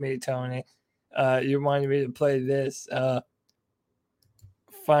this with me, Tony. You wanted me to play this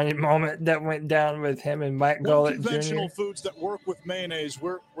funny moment that went down with him and Mike Golick Jr. Conventional foods that work with mayonnaise.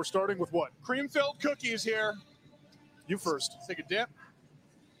 We're starting with what? Cream-filled cookies here. You first. Take a dip.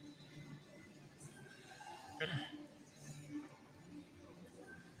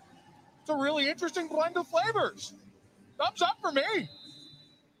 It's a really interesting blend of flavors. Thumbs up for me.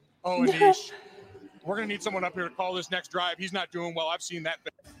 Oh, Anish. We're going to need someone up here to call this next drive. He's not doing well. I've seen that.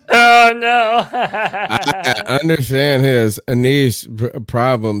 Oh, no. I understand his Anish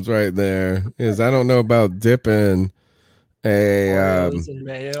problems right there. I don't know about dipping an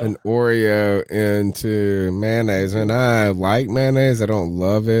Oreo into mayonnaise. And I like mayonnaise. I don't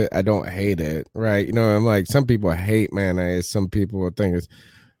love it. I don't hate it. Right. I'm like, some people hate mayonnaise. Some people will think it's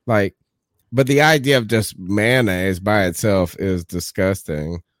like, but the idea of just mayonnaise by itself is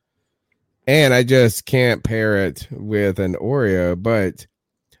disgusting. And I just can't pair it with an Oreo. But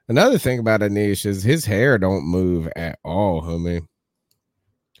another thing about Anish is his hair don't move at all, homie.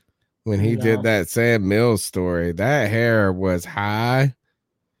 When he did that Sam Mills story, that hair was high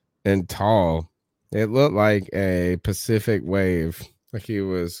and tall. It looked like a Pacific wave. Like he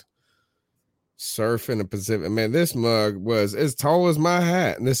was surfing the Pacific. Man, this mug was as tall as my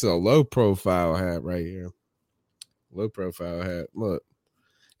hat. And this is a low profile hat right here. Low profile hat. Look.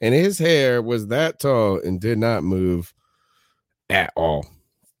 And his hair was that tall and did not move at all.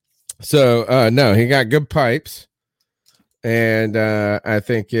 So, no, he got good pipes. And I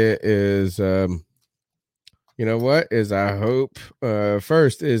think it is, I hope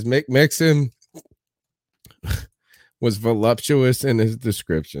first is Mick Mixon was voluptuous in his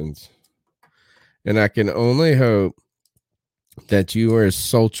descriptions. And I can only hope that you are as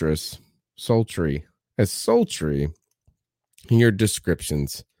sultry in your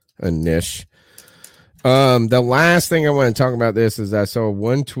descriptions. Anish. The last thing I want to talk about this is I saw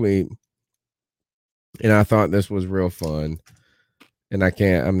one tweet and I thought this was real fun. And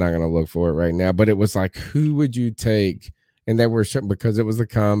I'm not going to look for it right now, but it was like, who would you take? And they were, because it was the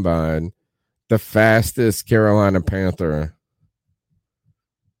combine, the fastest Carolina Panther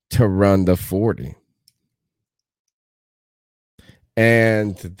to run the 40.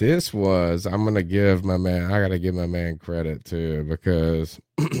 And this was, I got to give my man credit too, because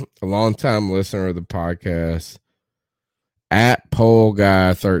a long time listener of the podcast at Pole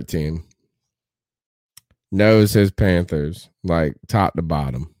Guy 13 knows his Panthers like top to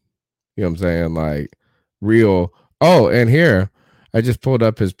bottom. You know what I'm saying? Like real. Oh, and here I just pulled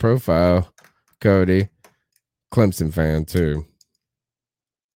up his profile, Cody, Clemson fan too.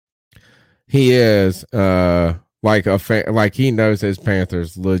 He is like a fan, like he knows his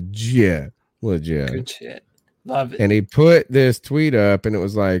Panthers legit. Good shit. Love it. And he put this tweet up and it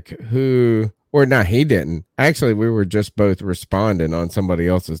was like, he didn't. Actually, we were just both responding on somebody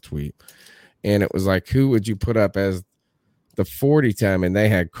else's tweet. And it was like, who would you put up as the 40 time? And they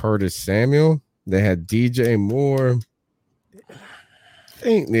had Curtis Samuel. They had DJ Moore. I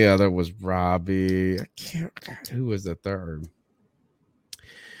think the other was Robbie. Who was the third?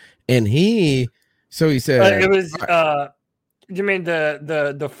 And he So he said it was. You mean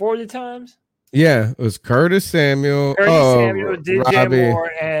the 40 times? Yeah, it was Curtis Samuel, Samuel, DJ Robbie.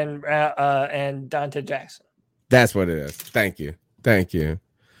 Moore, and Dante Jackson. That's what it is. Thank you.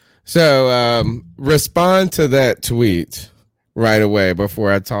 So respond to that tweet right away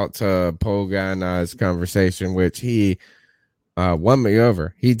before I talk to Pole Guy and I's conversation, which he won me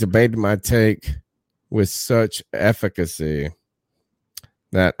over. He debated my take with such efficacy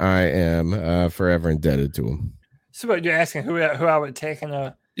that I am forever indebted to him. So what, you're asking who I would take in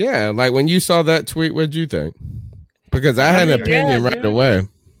a... Yeah, like when you saw that tweet, what did you think? Because I had an opinion right away.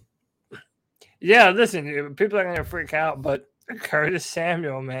 Yeah, listen, people are going to freak out, but Curtis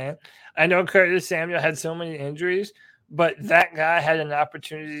Samuel, man. I know Curtis Samuel had so many injuries, but that guy had an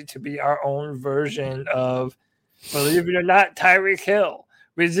opportunity to be our own version of, believe it or not, Tyreek Hill.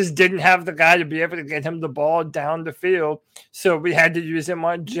 We just didn't have the guy to be able to get him the ball down the field, so we had to use him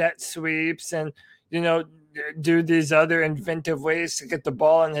on jet sweeps and, do these other inventive ways to get the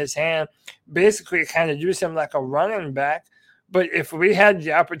ball in his hand. Basically, kind of use him like a running back. But if we had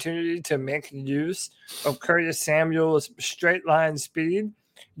the opportunity to make use of Curtis Samuel's straight line speed,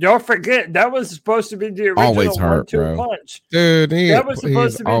 y'all forget that was supposed to be the original 1-2 punch. Dude, that was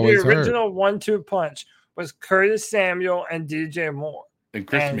supposed to be the original 1-2 punch was Curtis Samuel and DJ Moore. And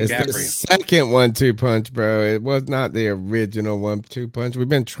Christian it's McCaffrey. The second 1-2 punch, bro. It was not the original 1-2 punch. We've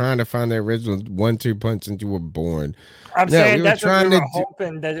been trying to find the original 1-2 punch since you were born. I'm saying that's what we were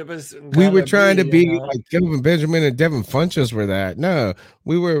hoping that it was. We were trying to be like Kelvin Benjamin and Devin Funchess were that. No,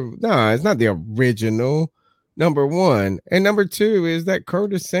 it's not the original. Number one. And number two is that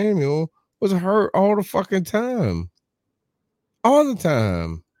Curtis Samuel was hurt all the fucking time. All the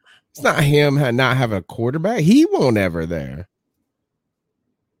time. It's not him not having a quarterback. He won't ever there.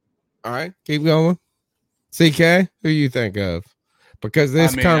 All right, keep going. CK, who you think of? Because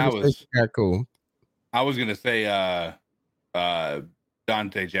this conversation got cool. I was gonna say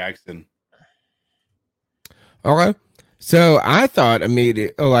Dante Jackson. Okay, so I thought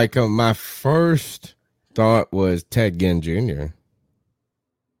immediately, my first thought was Ted Ginn Jr.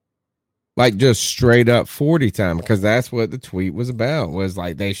 Like just straight up 40 time, because that's what the tweet was about. Was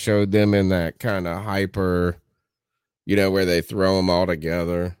like they showed them in that kind of hyper, where they throw them all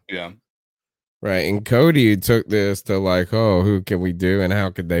together. Yeah. Right. And Cody took this to like, oh, who can we do and how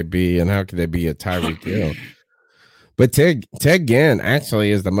could they be and how could they be a Tyreek Hill? But Ted Ginn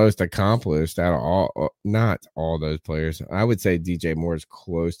actually is the most accomplished out of all, not all those players. I would say DJ Moore is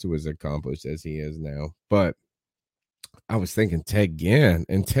close to as accomplished as he is now. But I was thinking Ted Ginn,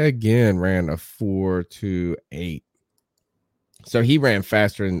 and Ted Ginn ran a 4.28. So he ran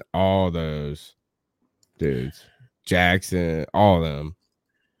faster than all those dudes. Jackson, all of them.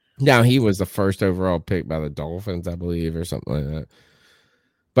 Now, he was the first overall pick by the Dolphins, I believe, or something like that.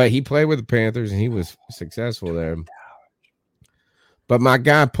 But he played with the Panthers, and he was successful there. But my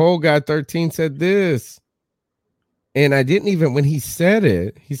guy, Pole Guy 13, said this. And I didn't even, when he said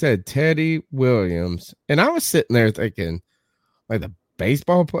it, he said Teddy Williams. And I was sitting there thinking, like the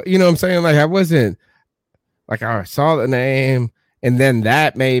baseball player, you know what I'm saying? Like I wasn't, like I saw the name. And then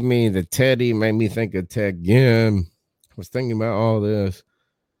that made me, the Teddy made me think of Ted Ginn. I was thinking about all this.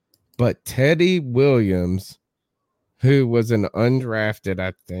 But Teddy Williams, who was an undrafted,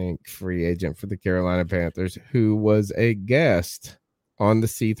 I think, free agent for the Carolina Panthers, who was a guest on the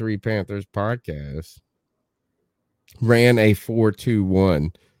C3 Panthers podcast, ran a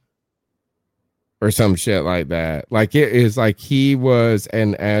 4.21 or some shit like that. Like it is like he was,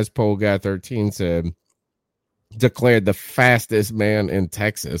 and as Pole Guy 13 said, declared the fastest man in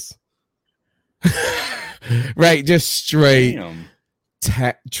Texas. Right, just straight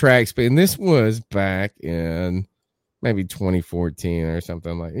track speed. And this was back in maybe 2014 or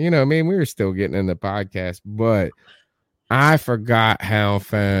something like, we were still getting in the podcast, but I forgot how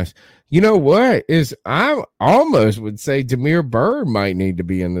fast. You know what is, I almost would say Damiere Byrd might need to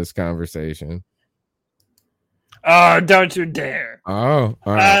be in this conversation. Oh, don't you dare. Oh, all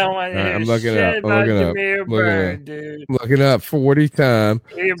right. I don't want to hear I'm looking shit up. about Damiere Byrd, dude. Looking up 40 time.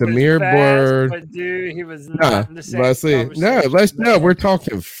 Damiere Byrd. But dude, he was not in the same let's see. No, we're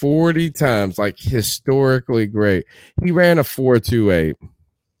talking 40 times, like historically great. He ran a 4.28.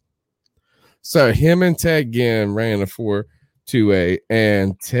 So him and Ted Ginn ran a 4.28,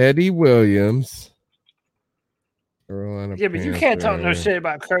 and Teddy Williams. Yeah, but you can't talk no shit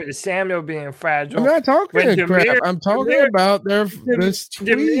about Curtis Samuel being fragile. I'm not talking crap. I'm talking about this tweet.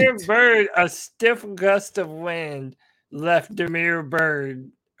 Damiere Byrd, a stiff gust of wind left Damiere Byrd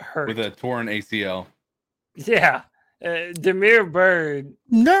hurt. With a torn ACL. Yeah. Damiere Byrd.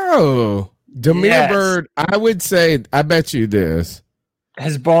 No. Damiere Byrd, I would say, I bet you this.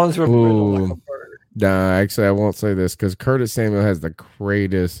 His bones were brittle like a bird. Nah, actually, I won't say this because Curtis Samuel has the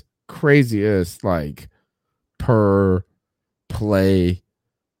craziest like per play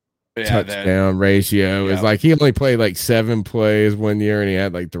touchdown ratio. Is like he only played like 7 plays 1 year and he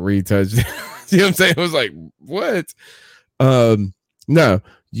had like 3 touchdowns. You know what I'm saying? I was like, what? No,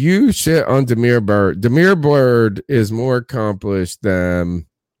 you shit on Damiere Byrd. Damiere Byrd is more accomplished than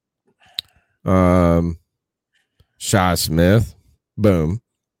Shi Smith. Boom.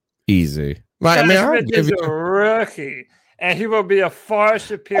 Easy. Like, I mean, I'll give you a rookie, and he will be a far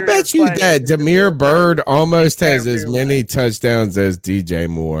superior. I bet you that Damiere Byrd almost has as many touchdowns as DJ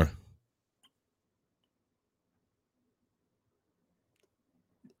Moore.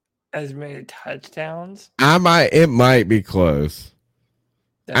 As many touchdowns? It might be close.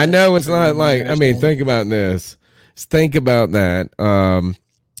 I know it's not like, I mean, think about this. Think about that.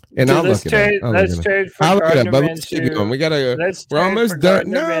 And I'll look it up. Let's trade for Gardner but let's keep going. We gotta. We're almost done.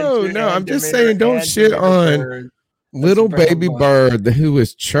 No, I'm just saying, don't shit on little baby Bird who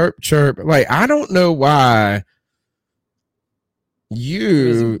is chirp. Like, I don't know why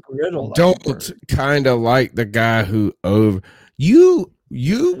you don't kind of like the guy who you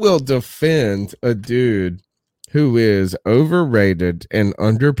will defend a dude who is overrated and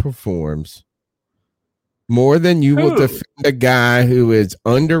underperforms more than you will defend a guy who is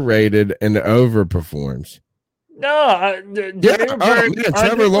underrated and overperforms. No,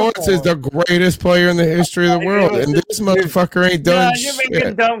 Trevor Lawrence is the greatest player in the history of the world, and this motherfucker ain't done shit. You're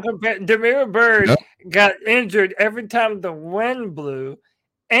making dumb comparison. Damiere Byrd got injured every time the wind blew,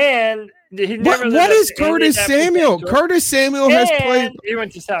 and he never. What is Curtis Samuel? Potential. Curtis Samuel has played. He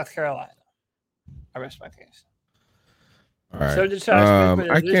went to South Carolina. I rest my case. All right. So did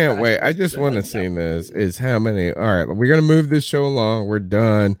Smith, I can't wait. I just want to see this. Is how many? All right, we're gonna move this show along. We're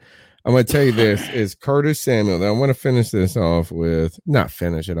done. I'm gonna tell you this is Curtis Samuel. Now I want to finish this off with not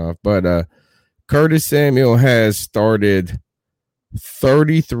finish it off, but Curtis Samuel has started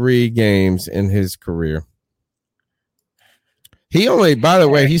 33 games in his career. He only, by the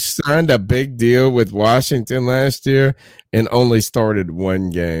way, he signed a big deal with Washington last year and only started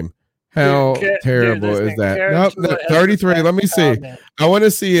 1 game. How terrible is that? Nope, 33. Let me see. I want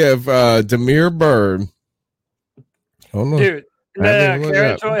to see if Damiere Byrd. Hold on. Dude,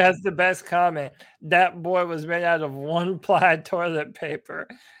 Karen Troy has the best comment. That boy was made out of 1-ply toilet paper.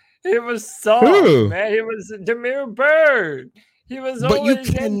 It was soft, man. It was Damiere Byrd. He was but you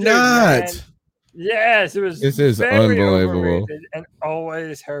cannot. Injured, yes, it was. This is unbelievable and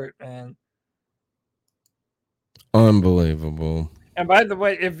always hurt, man. Unbelievable. And by the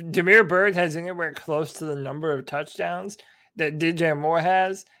way, if Damiere Byrd has anywhere close to the number of touchdowns that DJ Moore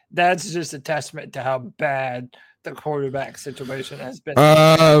has, that's just a testament to how bad the quarterback situation has been.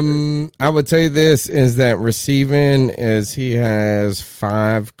 I would say this is that receiving is he has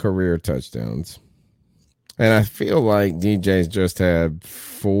 5 career touchdowns. And I feel like DJ's just had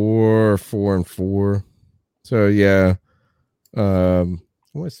 4, 4, and 4. So yeah.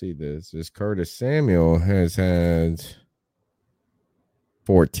 Let's see this. This Curtis Samuel has had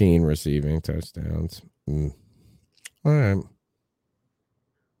 14 receiving touchdowns. All right.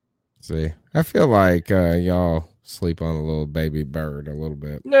 See, I feel like y'all sleep on a little baby Bird a little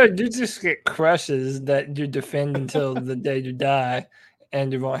bit. No, you just get crushes that you defend until the day you die,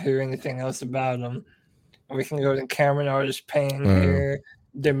 and you won't hear anything else about them. We can go to Cameron Artis-Payne here.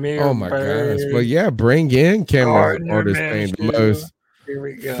 Damiere Oh my Byrd, gosh. Well, yeah, bring in Cameron Artis-Payne, the most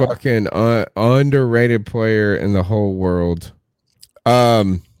fucking underrated player in the whole world. All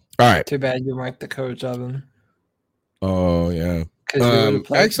right. Too bad you weren't the coach of him. Oh yeah.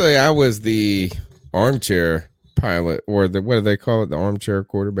 Actually, I was the armchair pilot, or the what do they call it? The armchair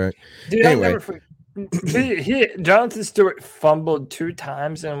quarterback. Dude, anyway, Jonathan Stewart fumbled 2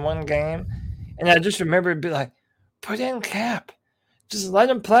 times in 1 game, and I just remember it'd be like, put in Cap, just let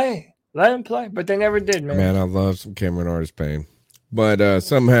him play, but they never did, man. Man, I love some Cameron Artis-Payne, but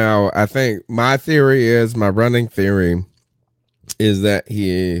somehow I think my running theory is that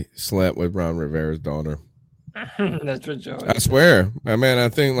he slept with Ron Rivera's daughter. That's what Joe. I swear, I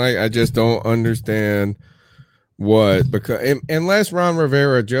think I just don't understand what, because unless Ron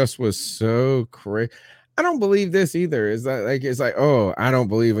Rivera just was so crazy. I don't believe this either. It's like, oh, I don't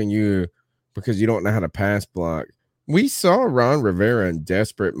believe in you because you don't know how to pass block. We saw Ron Rivera in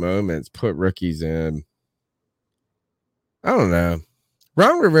desperate moments put rookies in. I don't know.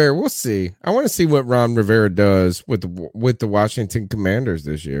 Ron Rivera, we'll see. I want to see what Ron Rivera does with the Washington Commanders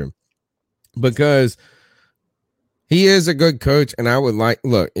this year, because he is a good coach, and I would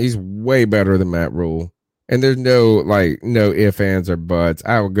look, he's way better than Matt Rule. And there's no ifs, ands, or buts.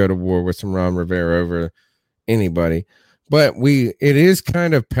 I would go to war with some Ron Rivera over anybody. But it is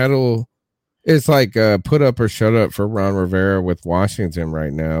kind of pedal It's like put up or shut up for Ron Rivera with Washington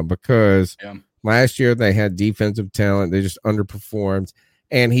right now, because last year they had defensive talent. They just underperformed.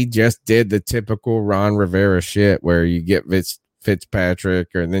 And he just did the typical Ron Rivera shit where you get Fitzpatrick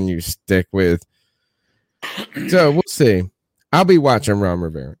and then you stick with. So we'll see. I'll be watching Ron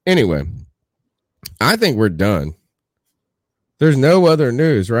Rivera. Anyway, I think we're done. There's no other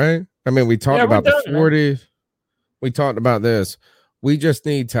news, right? I mean, we talked about the 40s. Man. We talked about this. We just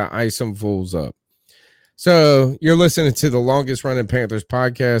need to ice some fools up. So you're listening to the longest running Panthers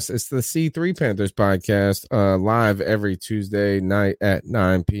podcast. It's the C3 Panthers podcast, live every Tuesday night at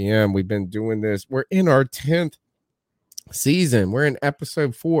 9 p.m. We've been doing this. We're in our 10th season. We're in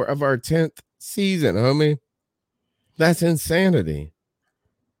episode 4 of our 10th season, homie. That's insanity.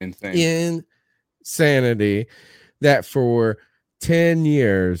 Insanity that for 10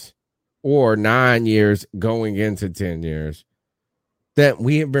 years or 9 years going into 10 years that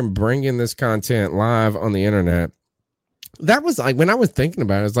we have been bringing this content live on the internet. That was like, when I was thinking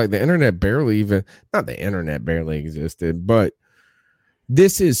about it, it's like the internet barely existed, but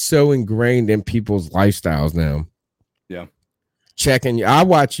this is so ingrained in people's lifestyles now. Yeah. I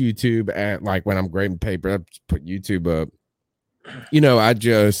watch YouTube at like when I'm grading paper, I put YouTube up. You know, I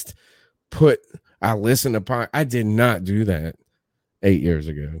listen to I did not do that 8 years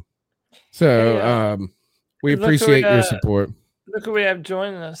ago. So we appreciate your support. Look who we have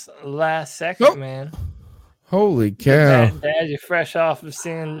joining us last second, man. Holy cow. Dad, you're fresh off of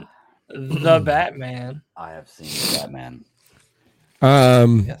seeing the Batman. I have seen the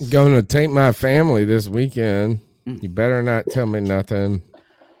Batman. Going to take my family this weekend. You better not tell me nothing.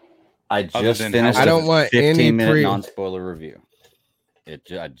 I just finished. I don't want any non-spoiler review.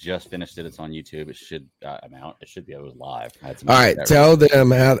 I just finished it. It's on YouTube. It should out. It should be able to live. All right, tell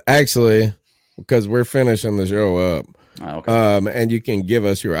them how. Actually, because we're finishing the show up. Oh, okay. And you can give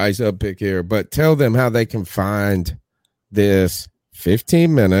us your ice up pick here, but tell them how they can find this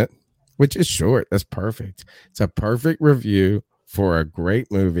 15-minute, which is short. That's perfect. It's a perfect review for a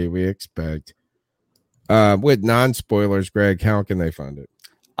great movie we expect. With non-spoilers, Greg, how can they find it?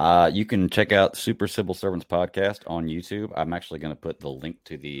 You can check out Super Civil Servants podcast on YouTube. I'm actually going to put the link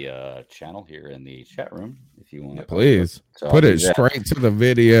to the channel here in the chat room if you want to. Please put it straight to the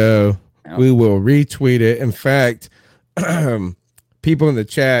video. Yep. We will retweet it. In fact, people in the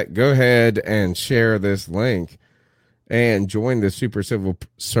chat, go ahead and share this link and join the Super Civil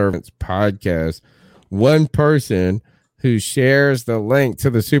Servants podcast. One person who shares the link to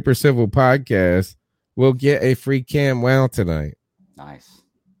the Super Civil podcast will get a free Cam Wow tonight. Nice.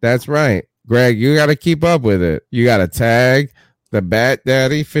 That's right. Greg, you got to keep up with it. You got to tag the Bat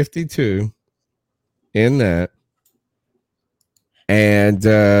Daddy 52 in that.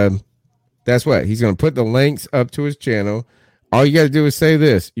 And that's what he's going to put the links up to his channel. All you got to do is say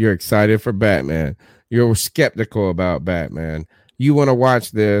this. You're excited for Batman. You're skeptical about Batman. You want to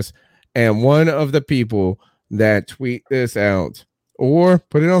watch this. And one of the people that tweet this out or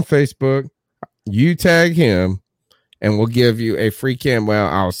put it on Facebook, you tag him and we'll give you a free Cam Wow.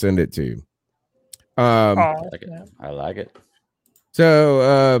 I'll send it to you. I like it.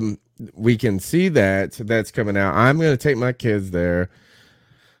 So we can see that. So that's coming out. I'm going to take my kids there.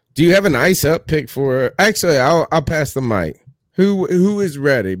 Do you have an ice up pick for? Actually, I'll pass the mic. Who is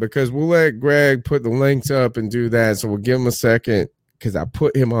ready? Because we'll let Greg put the links up and do that. So we'll give him a second because I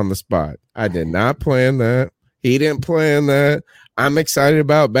put him on the spot. I did not plan that. He didn't plan that. I'm excited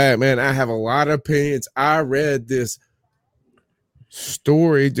about Batman. I have a lot of opinions. I read this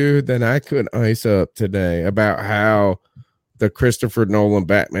story, dude, that I could ice up today about how the Christopher Nolan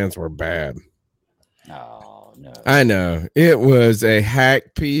Batmans were bad. Oh, no. I know. It was a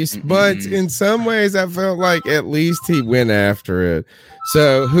hack piece, but in some ways I felt like at least he went after it.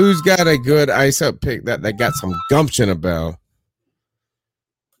 So who's got a good ice up pick that they got some gumption about?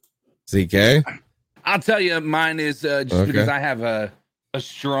 CK? I'll tell you, mine is just because I have a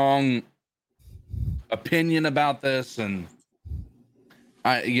strong opinion about this, and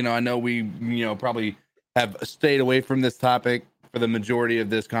I know we probably have stayed away from this topic for the majority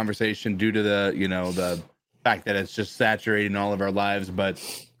of this conversation due to the fact that it's just saturating all of our lives. But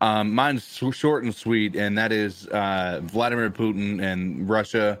mine's short and sweet, and that is Vladimir Putin and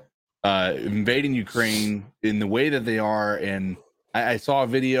Russia invading Ukraine in the way that they are. And I saw a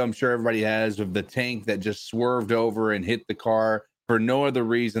video, I'm sure everybody has, of the tank that just swerved over and hit the car for no other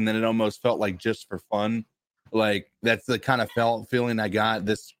reason than it almost felt like just for fun. Like that's the kind of feeling I got,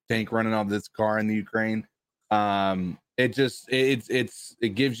 this tank running off this car in the Ukraine. It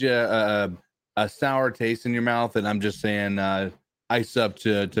gives you a sour taste in your mouth, and I'm just saying ice up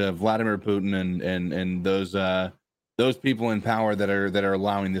to Vladimir Putin and those people in power that are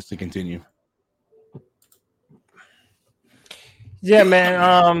allowing this to continue. Yeah,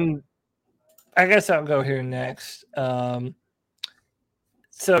 man. I guess I'll go here next. So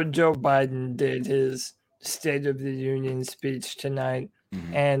Joe Biden did his State of the Union speech tonight,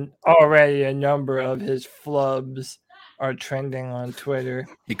 and already a number of his flubs are trending on Twitter.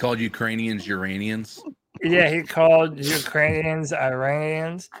 He called Ukrainians Uranians. Yeah, he called Ukrainians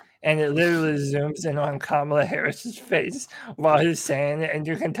Iranians, and it literally zooms in on Kamala Harris's face while he's saying it, and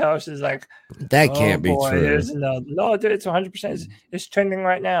you can tell she's like, That can't be true. Here's another. No, dude, it's 100%. It's trending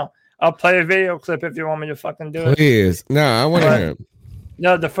right now. I'll play a video clip if you want me to fucking do it. Please. No, I want to hear it.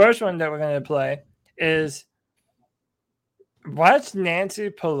 No, the first one that we're going to play is watch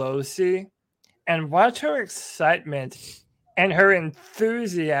Nancy Pelosi and watch her excitement and her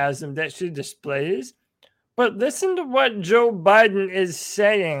enthusiasm that she displays. But listen to what Joe Biden is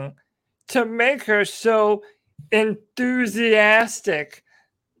saying to make her so enthusiastic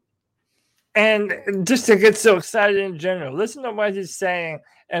and just to get so excited in general. Listen to what he's saying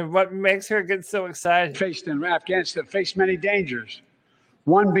and what makes her get so excited. Faced in Afghanistan face many dangers.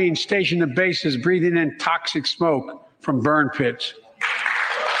 One being stationed at bases breathing in toxic smoke from burn pits.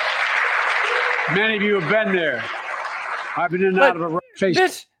 Many of you have been there. I've been in and out of a face.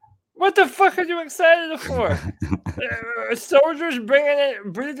 Bitch, what the fuck are you excited for? Soldiers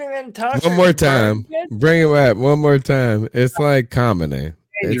breathing in toxic. One more time. Bring it back one more time. It's like comedy.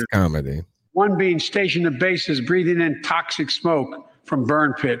 It's comedy. One being stationed at bases breathing in toxic smoke from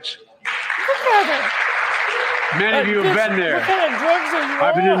burn pits. Many of you have been there. What kind of drugs are you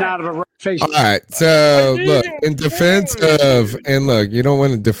I've been in on? and out of a face. All right. So look, in defense of, and look, you don't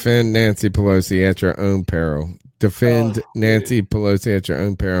want to defend Nancy Pelosi at your own peril. Defend Nancy Pelosi at your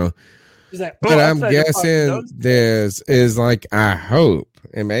own peril. Like, but I'm guessing this is like, I hope,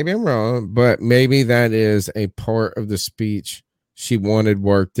 and maybe I'm wrong, but maybe that is a part of the speech she wanted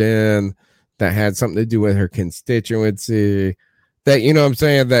worked in that had something to do with her constituency. That, you know what I'm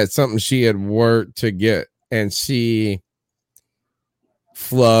saying? That's something she had worked to get, and she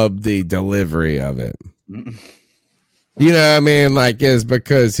flubbed the delivery of it. You know what I mean? Like, it's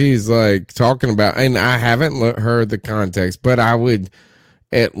because he's like talking about, and I haven't heard the context, but I would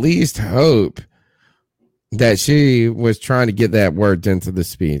at least hope that she was trying to get that word into the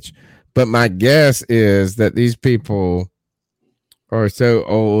speech. But my guess is that these people are so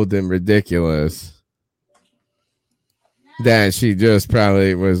old and ridiculous that she just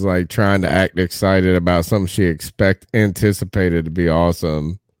probably was like trying to act excited about something she anticipated to be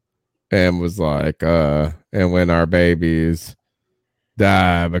awesome, and was like, and when our babies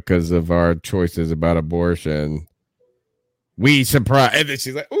die because of our choices about abortion, we surprise. And then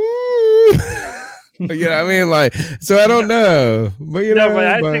she's like, ooh. You know what I mean? Like, so I don't know. But you know, but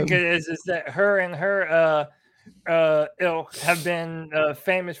I think it is that her and her ilk have been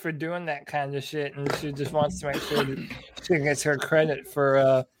famous for doing that kind of shit, and she just wants to make sure that she gets her credit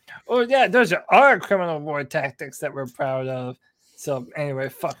for those are our criminal war tactics that we're proud of. So anyway,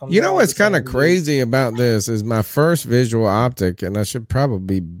 fuck them. You know what's kind of crazy about this is my first visual optic, and I should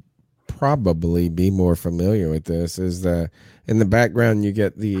probably be more familiar with this, is that in the background you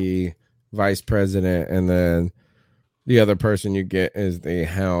get the vice president, and then the other person you get is the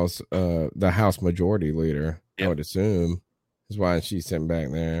House Majority Leader. Yep. I would assume is why she's sitting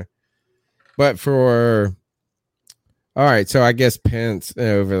back there. But all right, so I guess Pence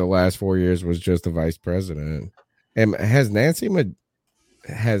over the last 4 years was just the vice president. And has Nancy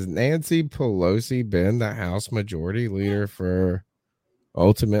Pelosi been the House Majority Leader for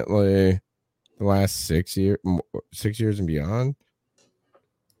ultimately the last 6 years and beyond?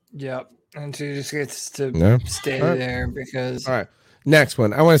 Yep. And she just gets to stay there because. All right. Next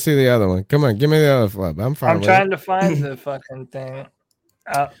one. I want to see the other one. Come on, give me the other flip. I'm fine. I'm trying to find the fucking thing.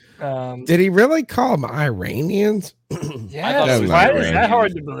 Did he really call them Iranians? Yeah. Why is that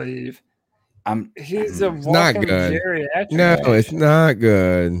hard to believe? He's a walking geriatric. No, it's not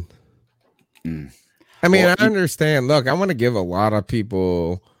good. I mean, I understand. Look, I want to give a lot of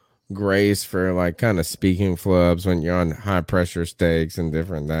people grace for like kind of speaking flubs when you're on high pressure stakes and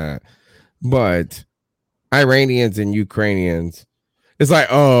different that. But Iranians and Ukrainians, it's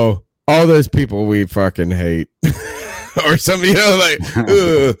like, oh, all those people we fucking hate. Or something, you know, like,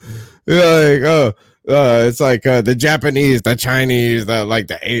 it's like the Japanese, the Chinese,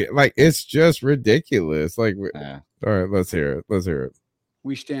 it's just ridiculous. Like, all right, let's hear it.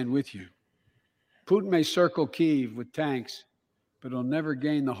 We stand with you. Putin may circle Kyiv with tanks, but he'll never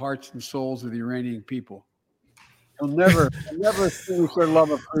gain the hearts and souls of the Iranian people. He'll never finish their love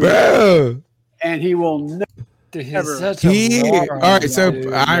of freedom. Bro. And he will never. All right, so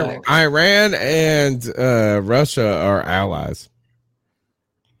Iran and Russia are allies.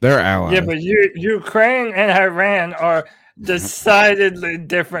 They're allies. Yeah, but Ukraine and Iran are decidedly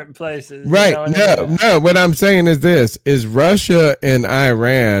different places. Right. You know what I mean? No. What I'm saying is this: is Russia and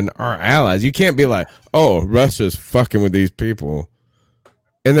Iran are allies. You can't be like, oh, Russia's fucking with these people,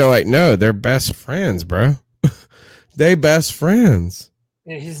 and they're like, no, they're best friends, bro. They best friends.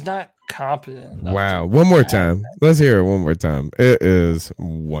 Yeah, he's not competent. Wow. One more time. Let's hear it one more time. It is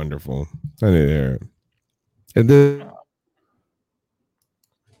wonderful. I need to hear it. And then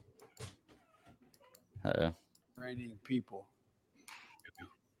Iranian people,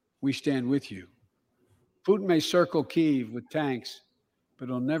 we stand with you. Putin may circle Kyiv with tanks, but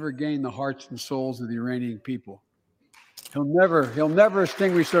he'll never gain the hearts and souls of the Iranian people. He'll never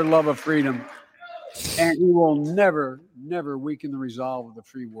extinguish their love of freedom, and he will never weaken the resolve of the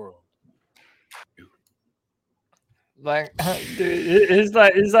free world. Like, dude,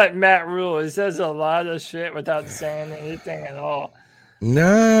 it's like Matt Rule. He says a lot of shit without saying anything at all.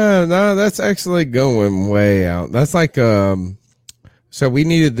 No, that's actually going way out. That's like so we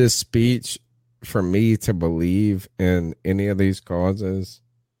needed this speech for me to believe in any of these causes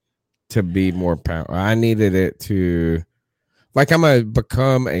to be more powerful. I needed it to, like, I'm gonna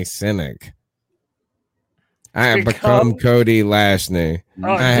become a cynic. I have become Cody Lashney.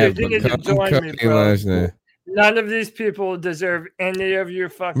 Oh, I have dude, you need to become join Cody me, bro. Lashney. None of these people deserve any of your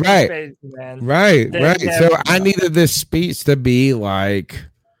fucking Right. space, man. Right. They So never- I needed this speech to be like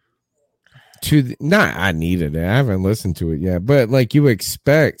I needed it. I haven't listened to it yet, but like you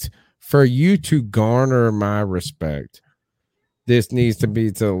expect for you to garner my respect, this needs to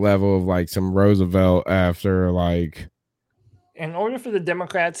be to the level of like some Roosevelt after like. In order for the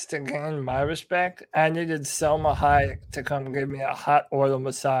Democrats to gain my respect, I needed Selma Hayek to come give me a hot oil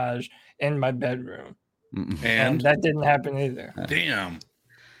massage in my bedroom. And that didn't happen either. Damn.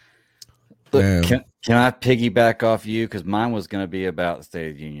 Look, can I piggyback off you? Because mine was going to be about the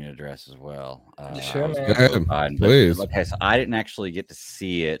State of the Union address as well. Sure, I was man. gonna vote Biden, but- Please. Okay, so I didn't actually get to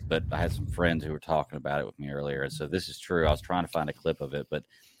see it, but I had some friends who were talking about it with me earlier. And so this is true. I was trying to find a clip of it, but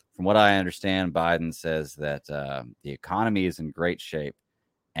from what I understand, Biden says that the economy is in great shape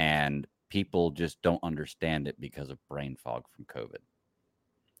and people just don't understand it because of brain fog from COVID.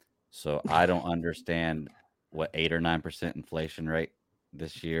 So I don't understand what 8 or 9% inflation rate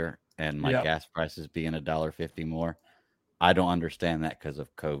this year, and my Yep. gas prices being $1.50 more. I don't understand that because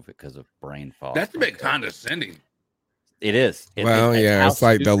of COVID, because of brain fog. That's a bit condescending. It is. Well, yeah, how it's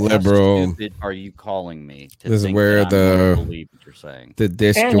like the stupid- how liberal- stupid are you calling me? To This is think where that I'm going the- to believe what you're saying. The And he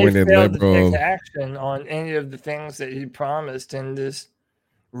disjointed failed liberal. to take action on any of the things that he promised in this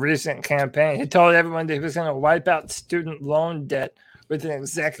recent campaign. He told everyone that he was going to wipe out student loan debt with an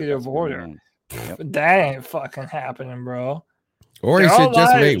executive order. But that ain't fucking happening, bro. Or he They're all should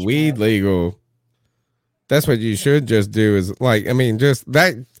just make liars, weed legal. That's what you should just do is like, I mean, just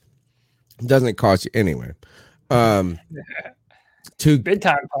that doesn't cost you anyway. To Big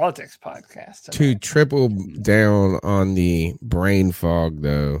time politics podcast. to triple down on the brain fog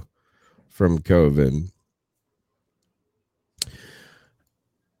though from COVID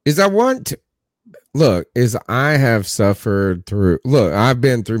is I have suffered through I've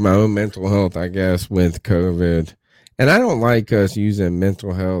been through my own mental health, I guess, with COVID. And I don't like us using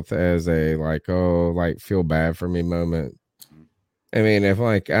mental health as a feel bad for me moment. I mean,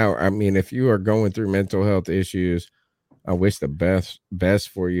 if you are going through mental health issues, I wish the best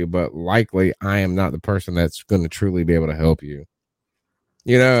for you, but likely I am not the person that's going to truly be able to help you.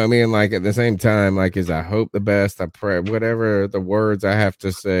 You know, I mean, like at the same time, like as I hope the best, I pray, whatever the words I have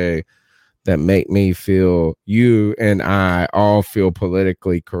to say that make me feel you and I all feel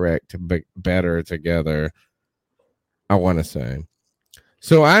politically correct, better together. I want to say.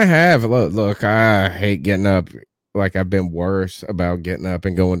 So I have, look, I hate getting up. Like I've been worse about getting up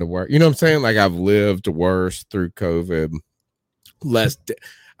and going to work. You know what I'm saying? Like I've lived worse through COVID.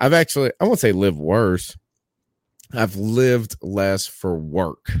 I won't say live worse. I've lived less for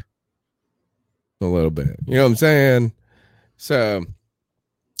work a little bit. You know what I'm saying? So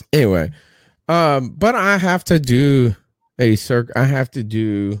anyway, but I have to do I have to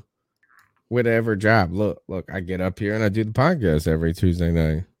do whatever job. Look, I get up here and I do the podcast every Tuesday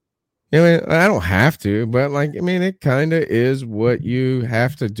night. I mean, I don't have to, but like, I mean, it kind of is what you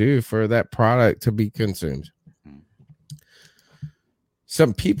have to do for that product to be consumed.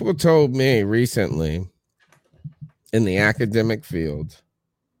 Some people told me recently in the academic field,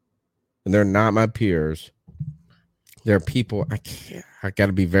 and they're not my peers. They're people I got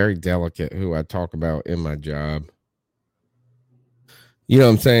to be very delicate who I talk about in my job. You know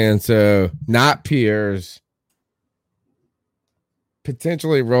what I'm saying? So not peers.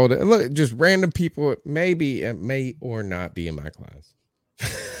 Potentially rolled it. Look, just random people. Maybe it may or not be in my class.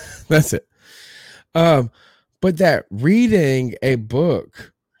 That's it. but that reading a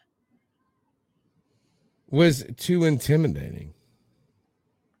book was too intimidating.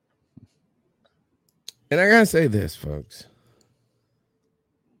 And I gotta say this, folks.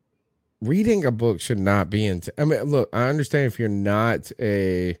 Reading a book should not be I mean, look, I understand if you're not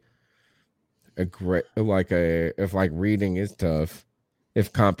a great, if reading is tough,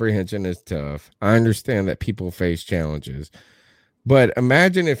 if comprehension is tough. I understand that people face challenges. But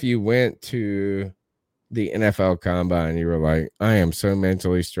imagine if you went to the NFL Combine and you were like, I am so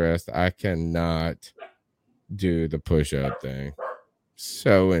mentally stressed, I cannot do the push-up thing.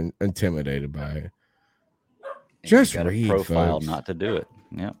 So intimidated by it. Just read, profile folks. Not to do it.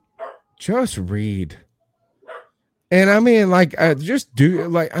 Yep. Just read. And I mean, just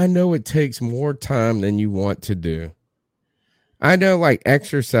do it. I know it takes more time than you want to do. I know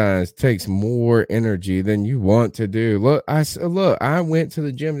exercise takes more energy than you want to do. Look, I went to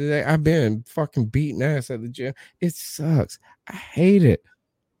the gym today. I've been fucking beating ass at the gym. It sucks. I hate it.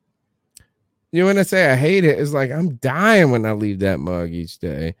 You know, when I say I hate it, it's I'm dying when I leave that mug each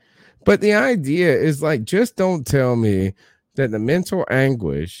day. But the idea is just don't tell me that the mental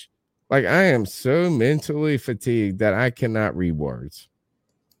anguish, I am so mentally fatigued that I cannot read words.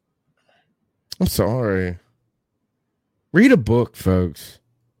 I'm sorry. Read a book, folks.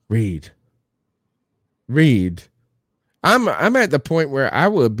 Read. I'm at the point where I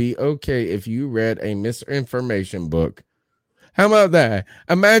would be okay if you read a misinformation book. How about that?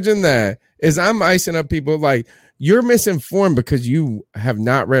 Imagine that. As I'm icing up people you're misinformed because you have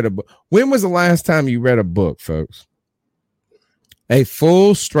not read a book. When was the last time you read a book, folks? A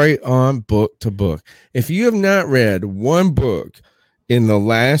full straight on book to book. If you have not read one book in the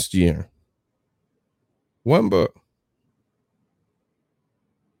last year, one book,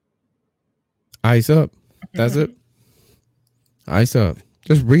 ice up. That's it. Ice up.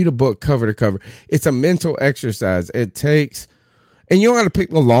 Just read a book cover to cover. It's a mental exercise. It takes, and you don't got to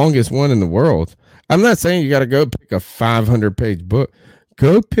pick the longest one in the world. I'm not saying you got to go pick a 500-page book.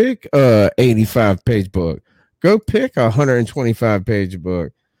 Go pick a 85-page book. Go pick a 125-page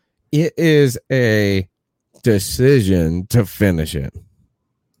book. It is a decision to finish it.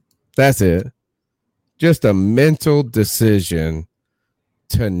 That's it. Just a mental decision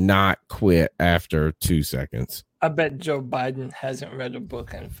to not quit after 2 seconds. I bet Joe Biden hasn't read a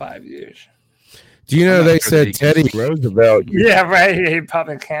book in 5 years. Do you know they said Teddy Roosevelt? Yeah, right. He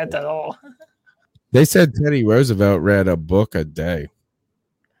probably can't at all. They said Teddy Roosevelt read a book a day.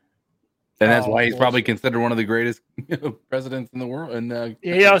 And that's why he's probably considered one of the greatest presidents in the world. And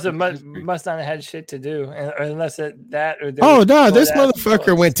he also must not have had shit to do, unless that. Or this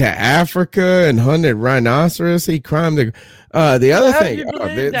motherfucker went to Africa and hunted rhinoceros. He climbed the other thing.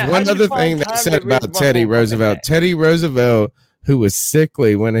 One other thing they said about Teddy Roosevelt. Teddy Roosevelt, who was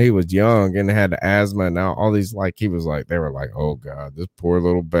sickly when he was young and had asthma. Now all these they were like, oh God, this poor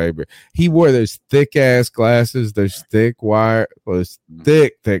little baby. He wore those thick ass glasses, those thick glasses.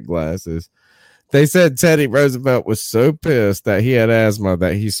 They said Teddy Roosevelt was so pissed that he had asthma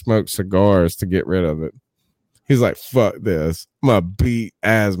that he smoked cigars to get rid of it. He's like, fuck this. I'm gonna beat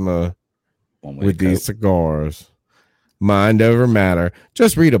asthma with these cigars. Mind over matter.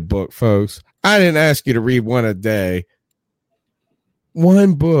 Just read a book, folks. I didn't ask you to read one a day.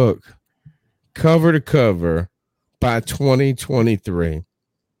 One book, cover to cover, by 2023.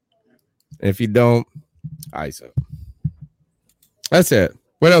 If you don't, ice up. That's it.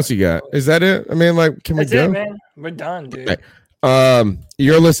 What else you got? Is that it? I mean, can we go? It, man. We're done, dude. Okay.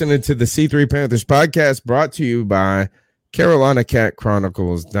 You're listening to the C3 Panthers podcast, brought to you by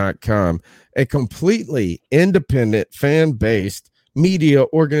CarolinaCatChronicles.com, a completely independent, fan-based media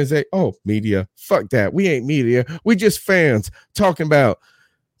organization. Oh, media. Fuck that. We ain't media. We just fans talking about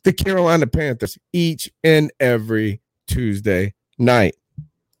the Carolina Panthers each and every Tuesday night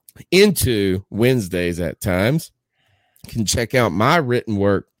into Wednesdays at times. You can check out my written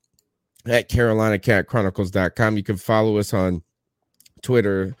work at CarolinaCatChronicles.com. You can follow us on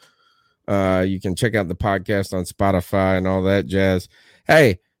Twitter. You can check out the podcast on Spotify and all that jazz.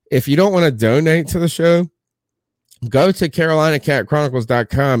 Hey, if you don't want to donate to the show, go to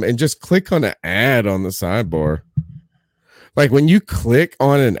CarolinaCatChronicles.com and just click on an ad on the sidebar. When you click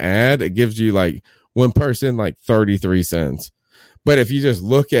on an ad, it gives you one person 33 cents. But if you just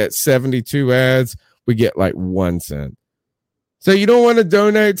look at 72 ads, we get 1 cent. So you don't want to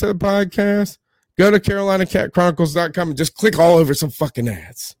donate to the podcast? Go to CarolinaCatChronicles.com and just click all over some fucking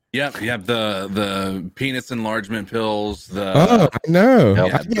ads. Yep. The penis enlargement pills. I know.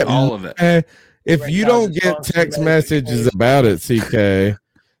 I get all of it. If you don't get text messages about it, CK,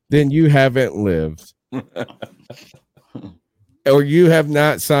 then you haven't lived. Or you have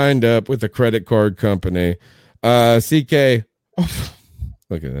not signed up with a credit card company. CK.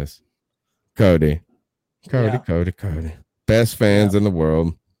 Look at this. Cody. Best fans in the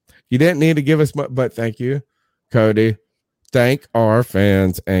world. You didn't need to give us much, but thank you, Cody. Thank our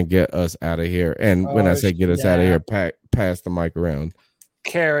fans and get us out of here. And when I say get us out of here, pass the mic around.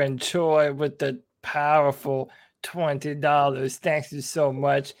 Karen Choi with the powerful $20. Thank you so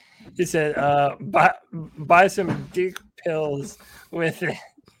much. He said, buy some dick pills with it.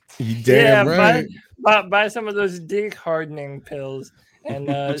 You damn right. Buy some of those dick hardening pills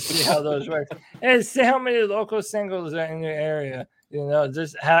and see how those work. And see how many local singles are in your area. You know,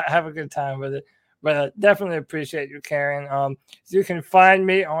 just have a good time with it. But definitely appreciate you, Karen. So you can find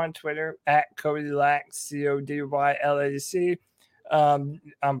me on Twitter at CodyLac, CodyLac.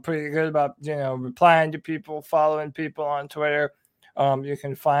 I'm pretty good about, replying to people, following people on Twitter. You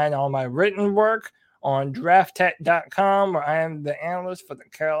can find all my written work on drafttech.com, where I am the analyst for the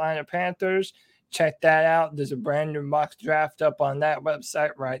Carolina Panthers. Check that out. There's a brand new mock draft up on that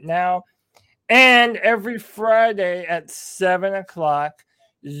website right now. And every Friday at 7 o'clock,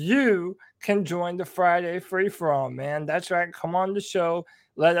 you can join the Friday free-for-all, man. That's right. Come on the show.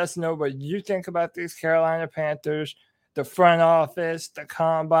 Let us know what you think about these Carolina Panthers, the front office, the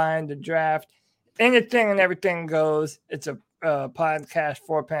combine, the draft. Anything and everything goes. It's a podcast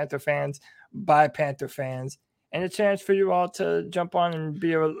for Panther fans by Panther fans, and a chance for you all to jump on and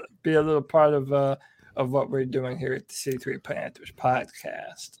be a little part of what we're doing here at the C3 Panthers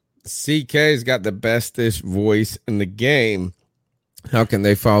podcast. CK's got the bestest voice in the game. How can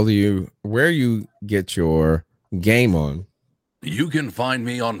they follow you? Where you get your game on? You can find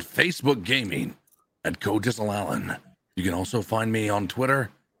me on Facebook Gaming at Codisel Allen. You can also find me on Twitter,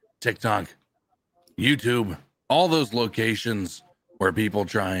 TikTok, YouTube, all those locations where people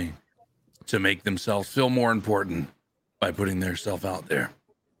try to make themselves feel more important by putting their self out there.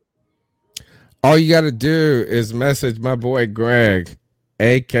 All you got to do is message my boy Greg,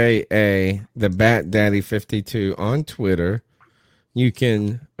 a.k.a. the Bat Daddy 52 on Twitter. You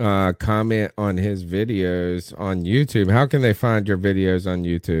can comment on his videos on YouTube. How can they find your videos on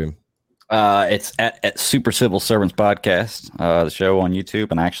YouTube? It's at Super Civil Servants Podcast, the show on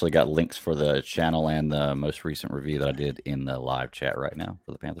YouTube, and I actually got links for the channel and the most recent review that I did in the live chat right now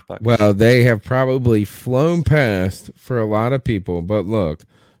for the Panthers podcast. Well, they have probably flown past for a lot of people, but look,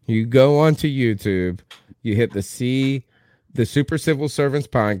 you go onto YouTube, you hit the Super Civil Servants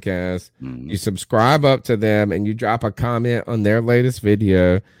Podcast, you subscribe up to them, and you drop a comment on their latest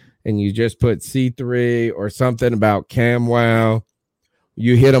video, and you just put C3 or something about CamWow.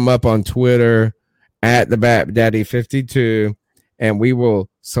 You hit them up on Twitter at the Bat Daddy 52, and we will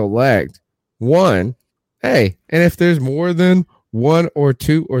select one. Hey, and if there's more than one or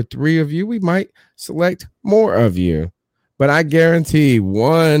two or three of you, we might select more of you. But I guarantee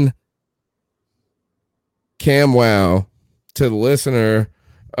one CamWow to the listener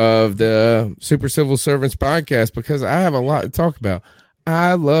of the Super Civil Servants Podcast, because I have a lot to talk about.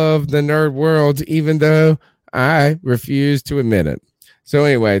 I love the nerd world, even though I refuse to admit it. So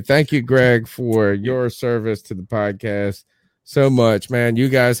anyway, thank you, Greg, for your service to the podcast so much, man. You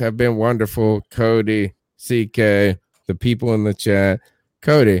guys have been wonderful. Cody, CK, the people in the chat.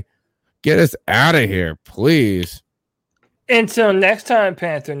 Cody, get us out of here, please. Until next time,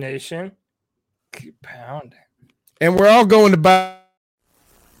 Panther Nation, keep pounding. And we're all going to buy.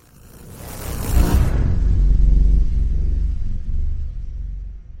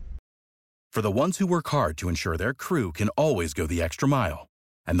 For the ones who work hard to ensure their crew can always go the extra mile,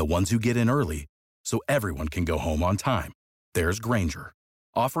 and the ones who get in early so everyone can go home on time, there's Grainger,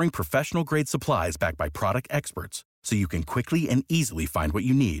 offering professional-grade supplies backed by product experts so you can quickly and easily find what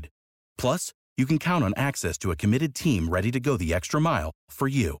you need. Plus, you can count on access to a committed team ready to go the extra mile for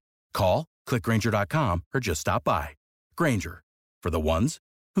you. Call, click Grainger.com, or just stop by. Grainger, for the ones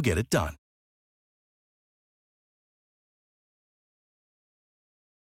who get it done.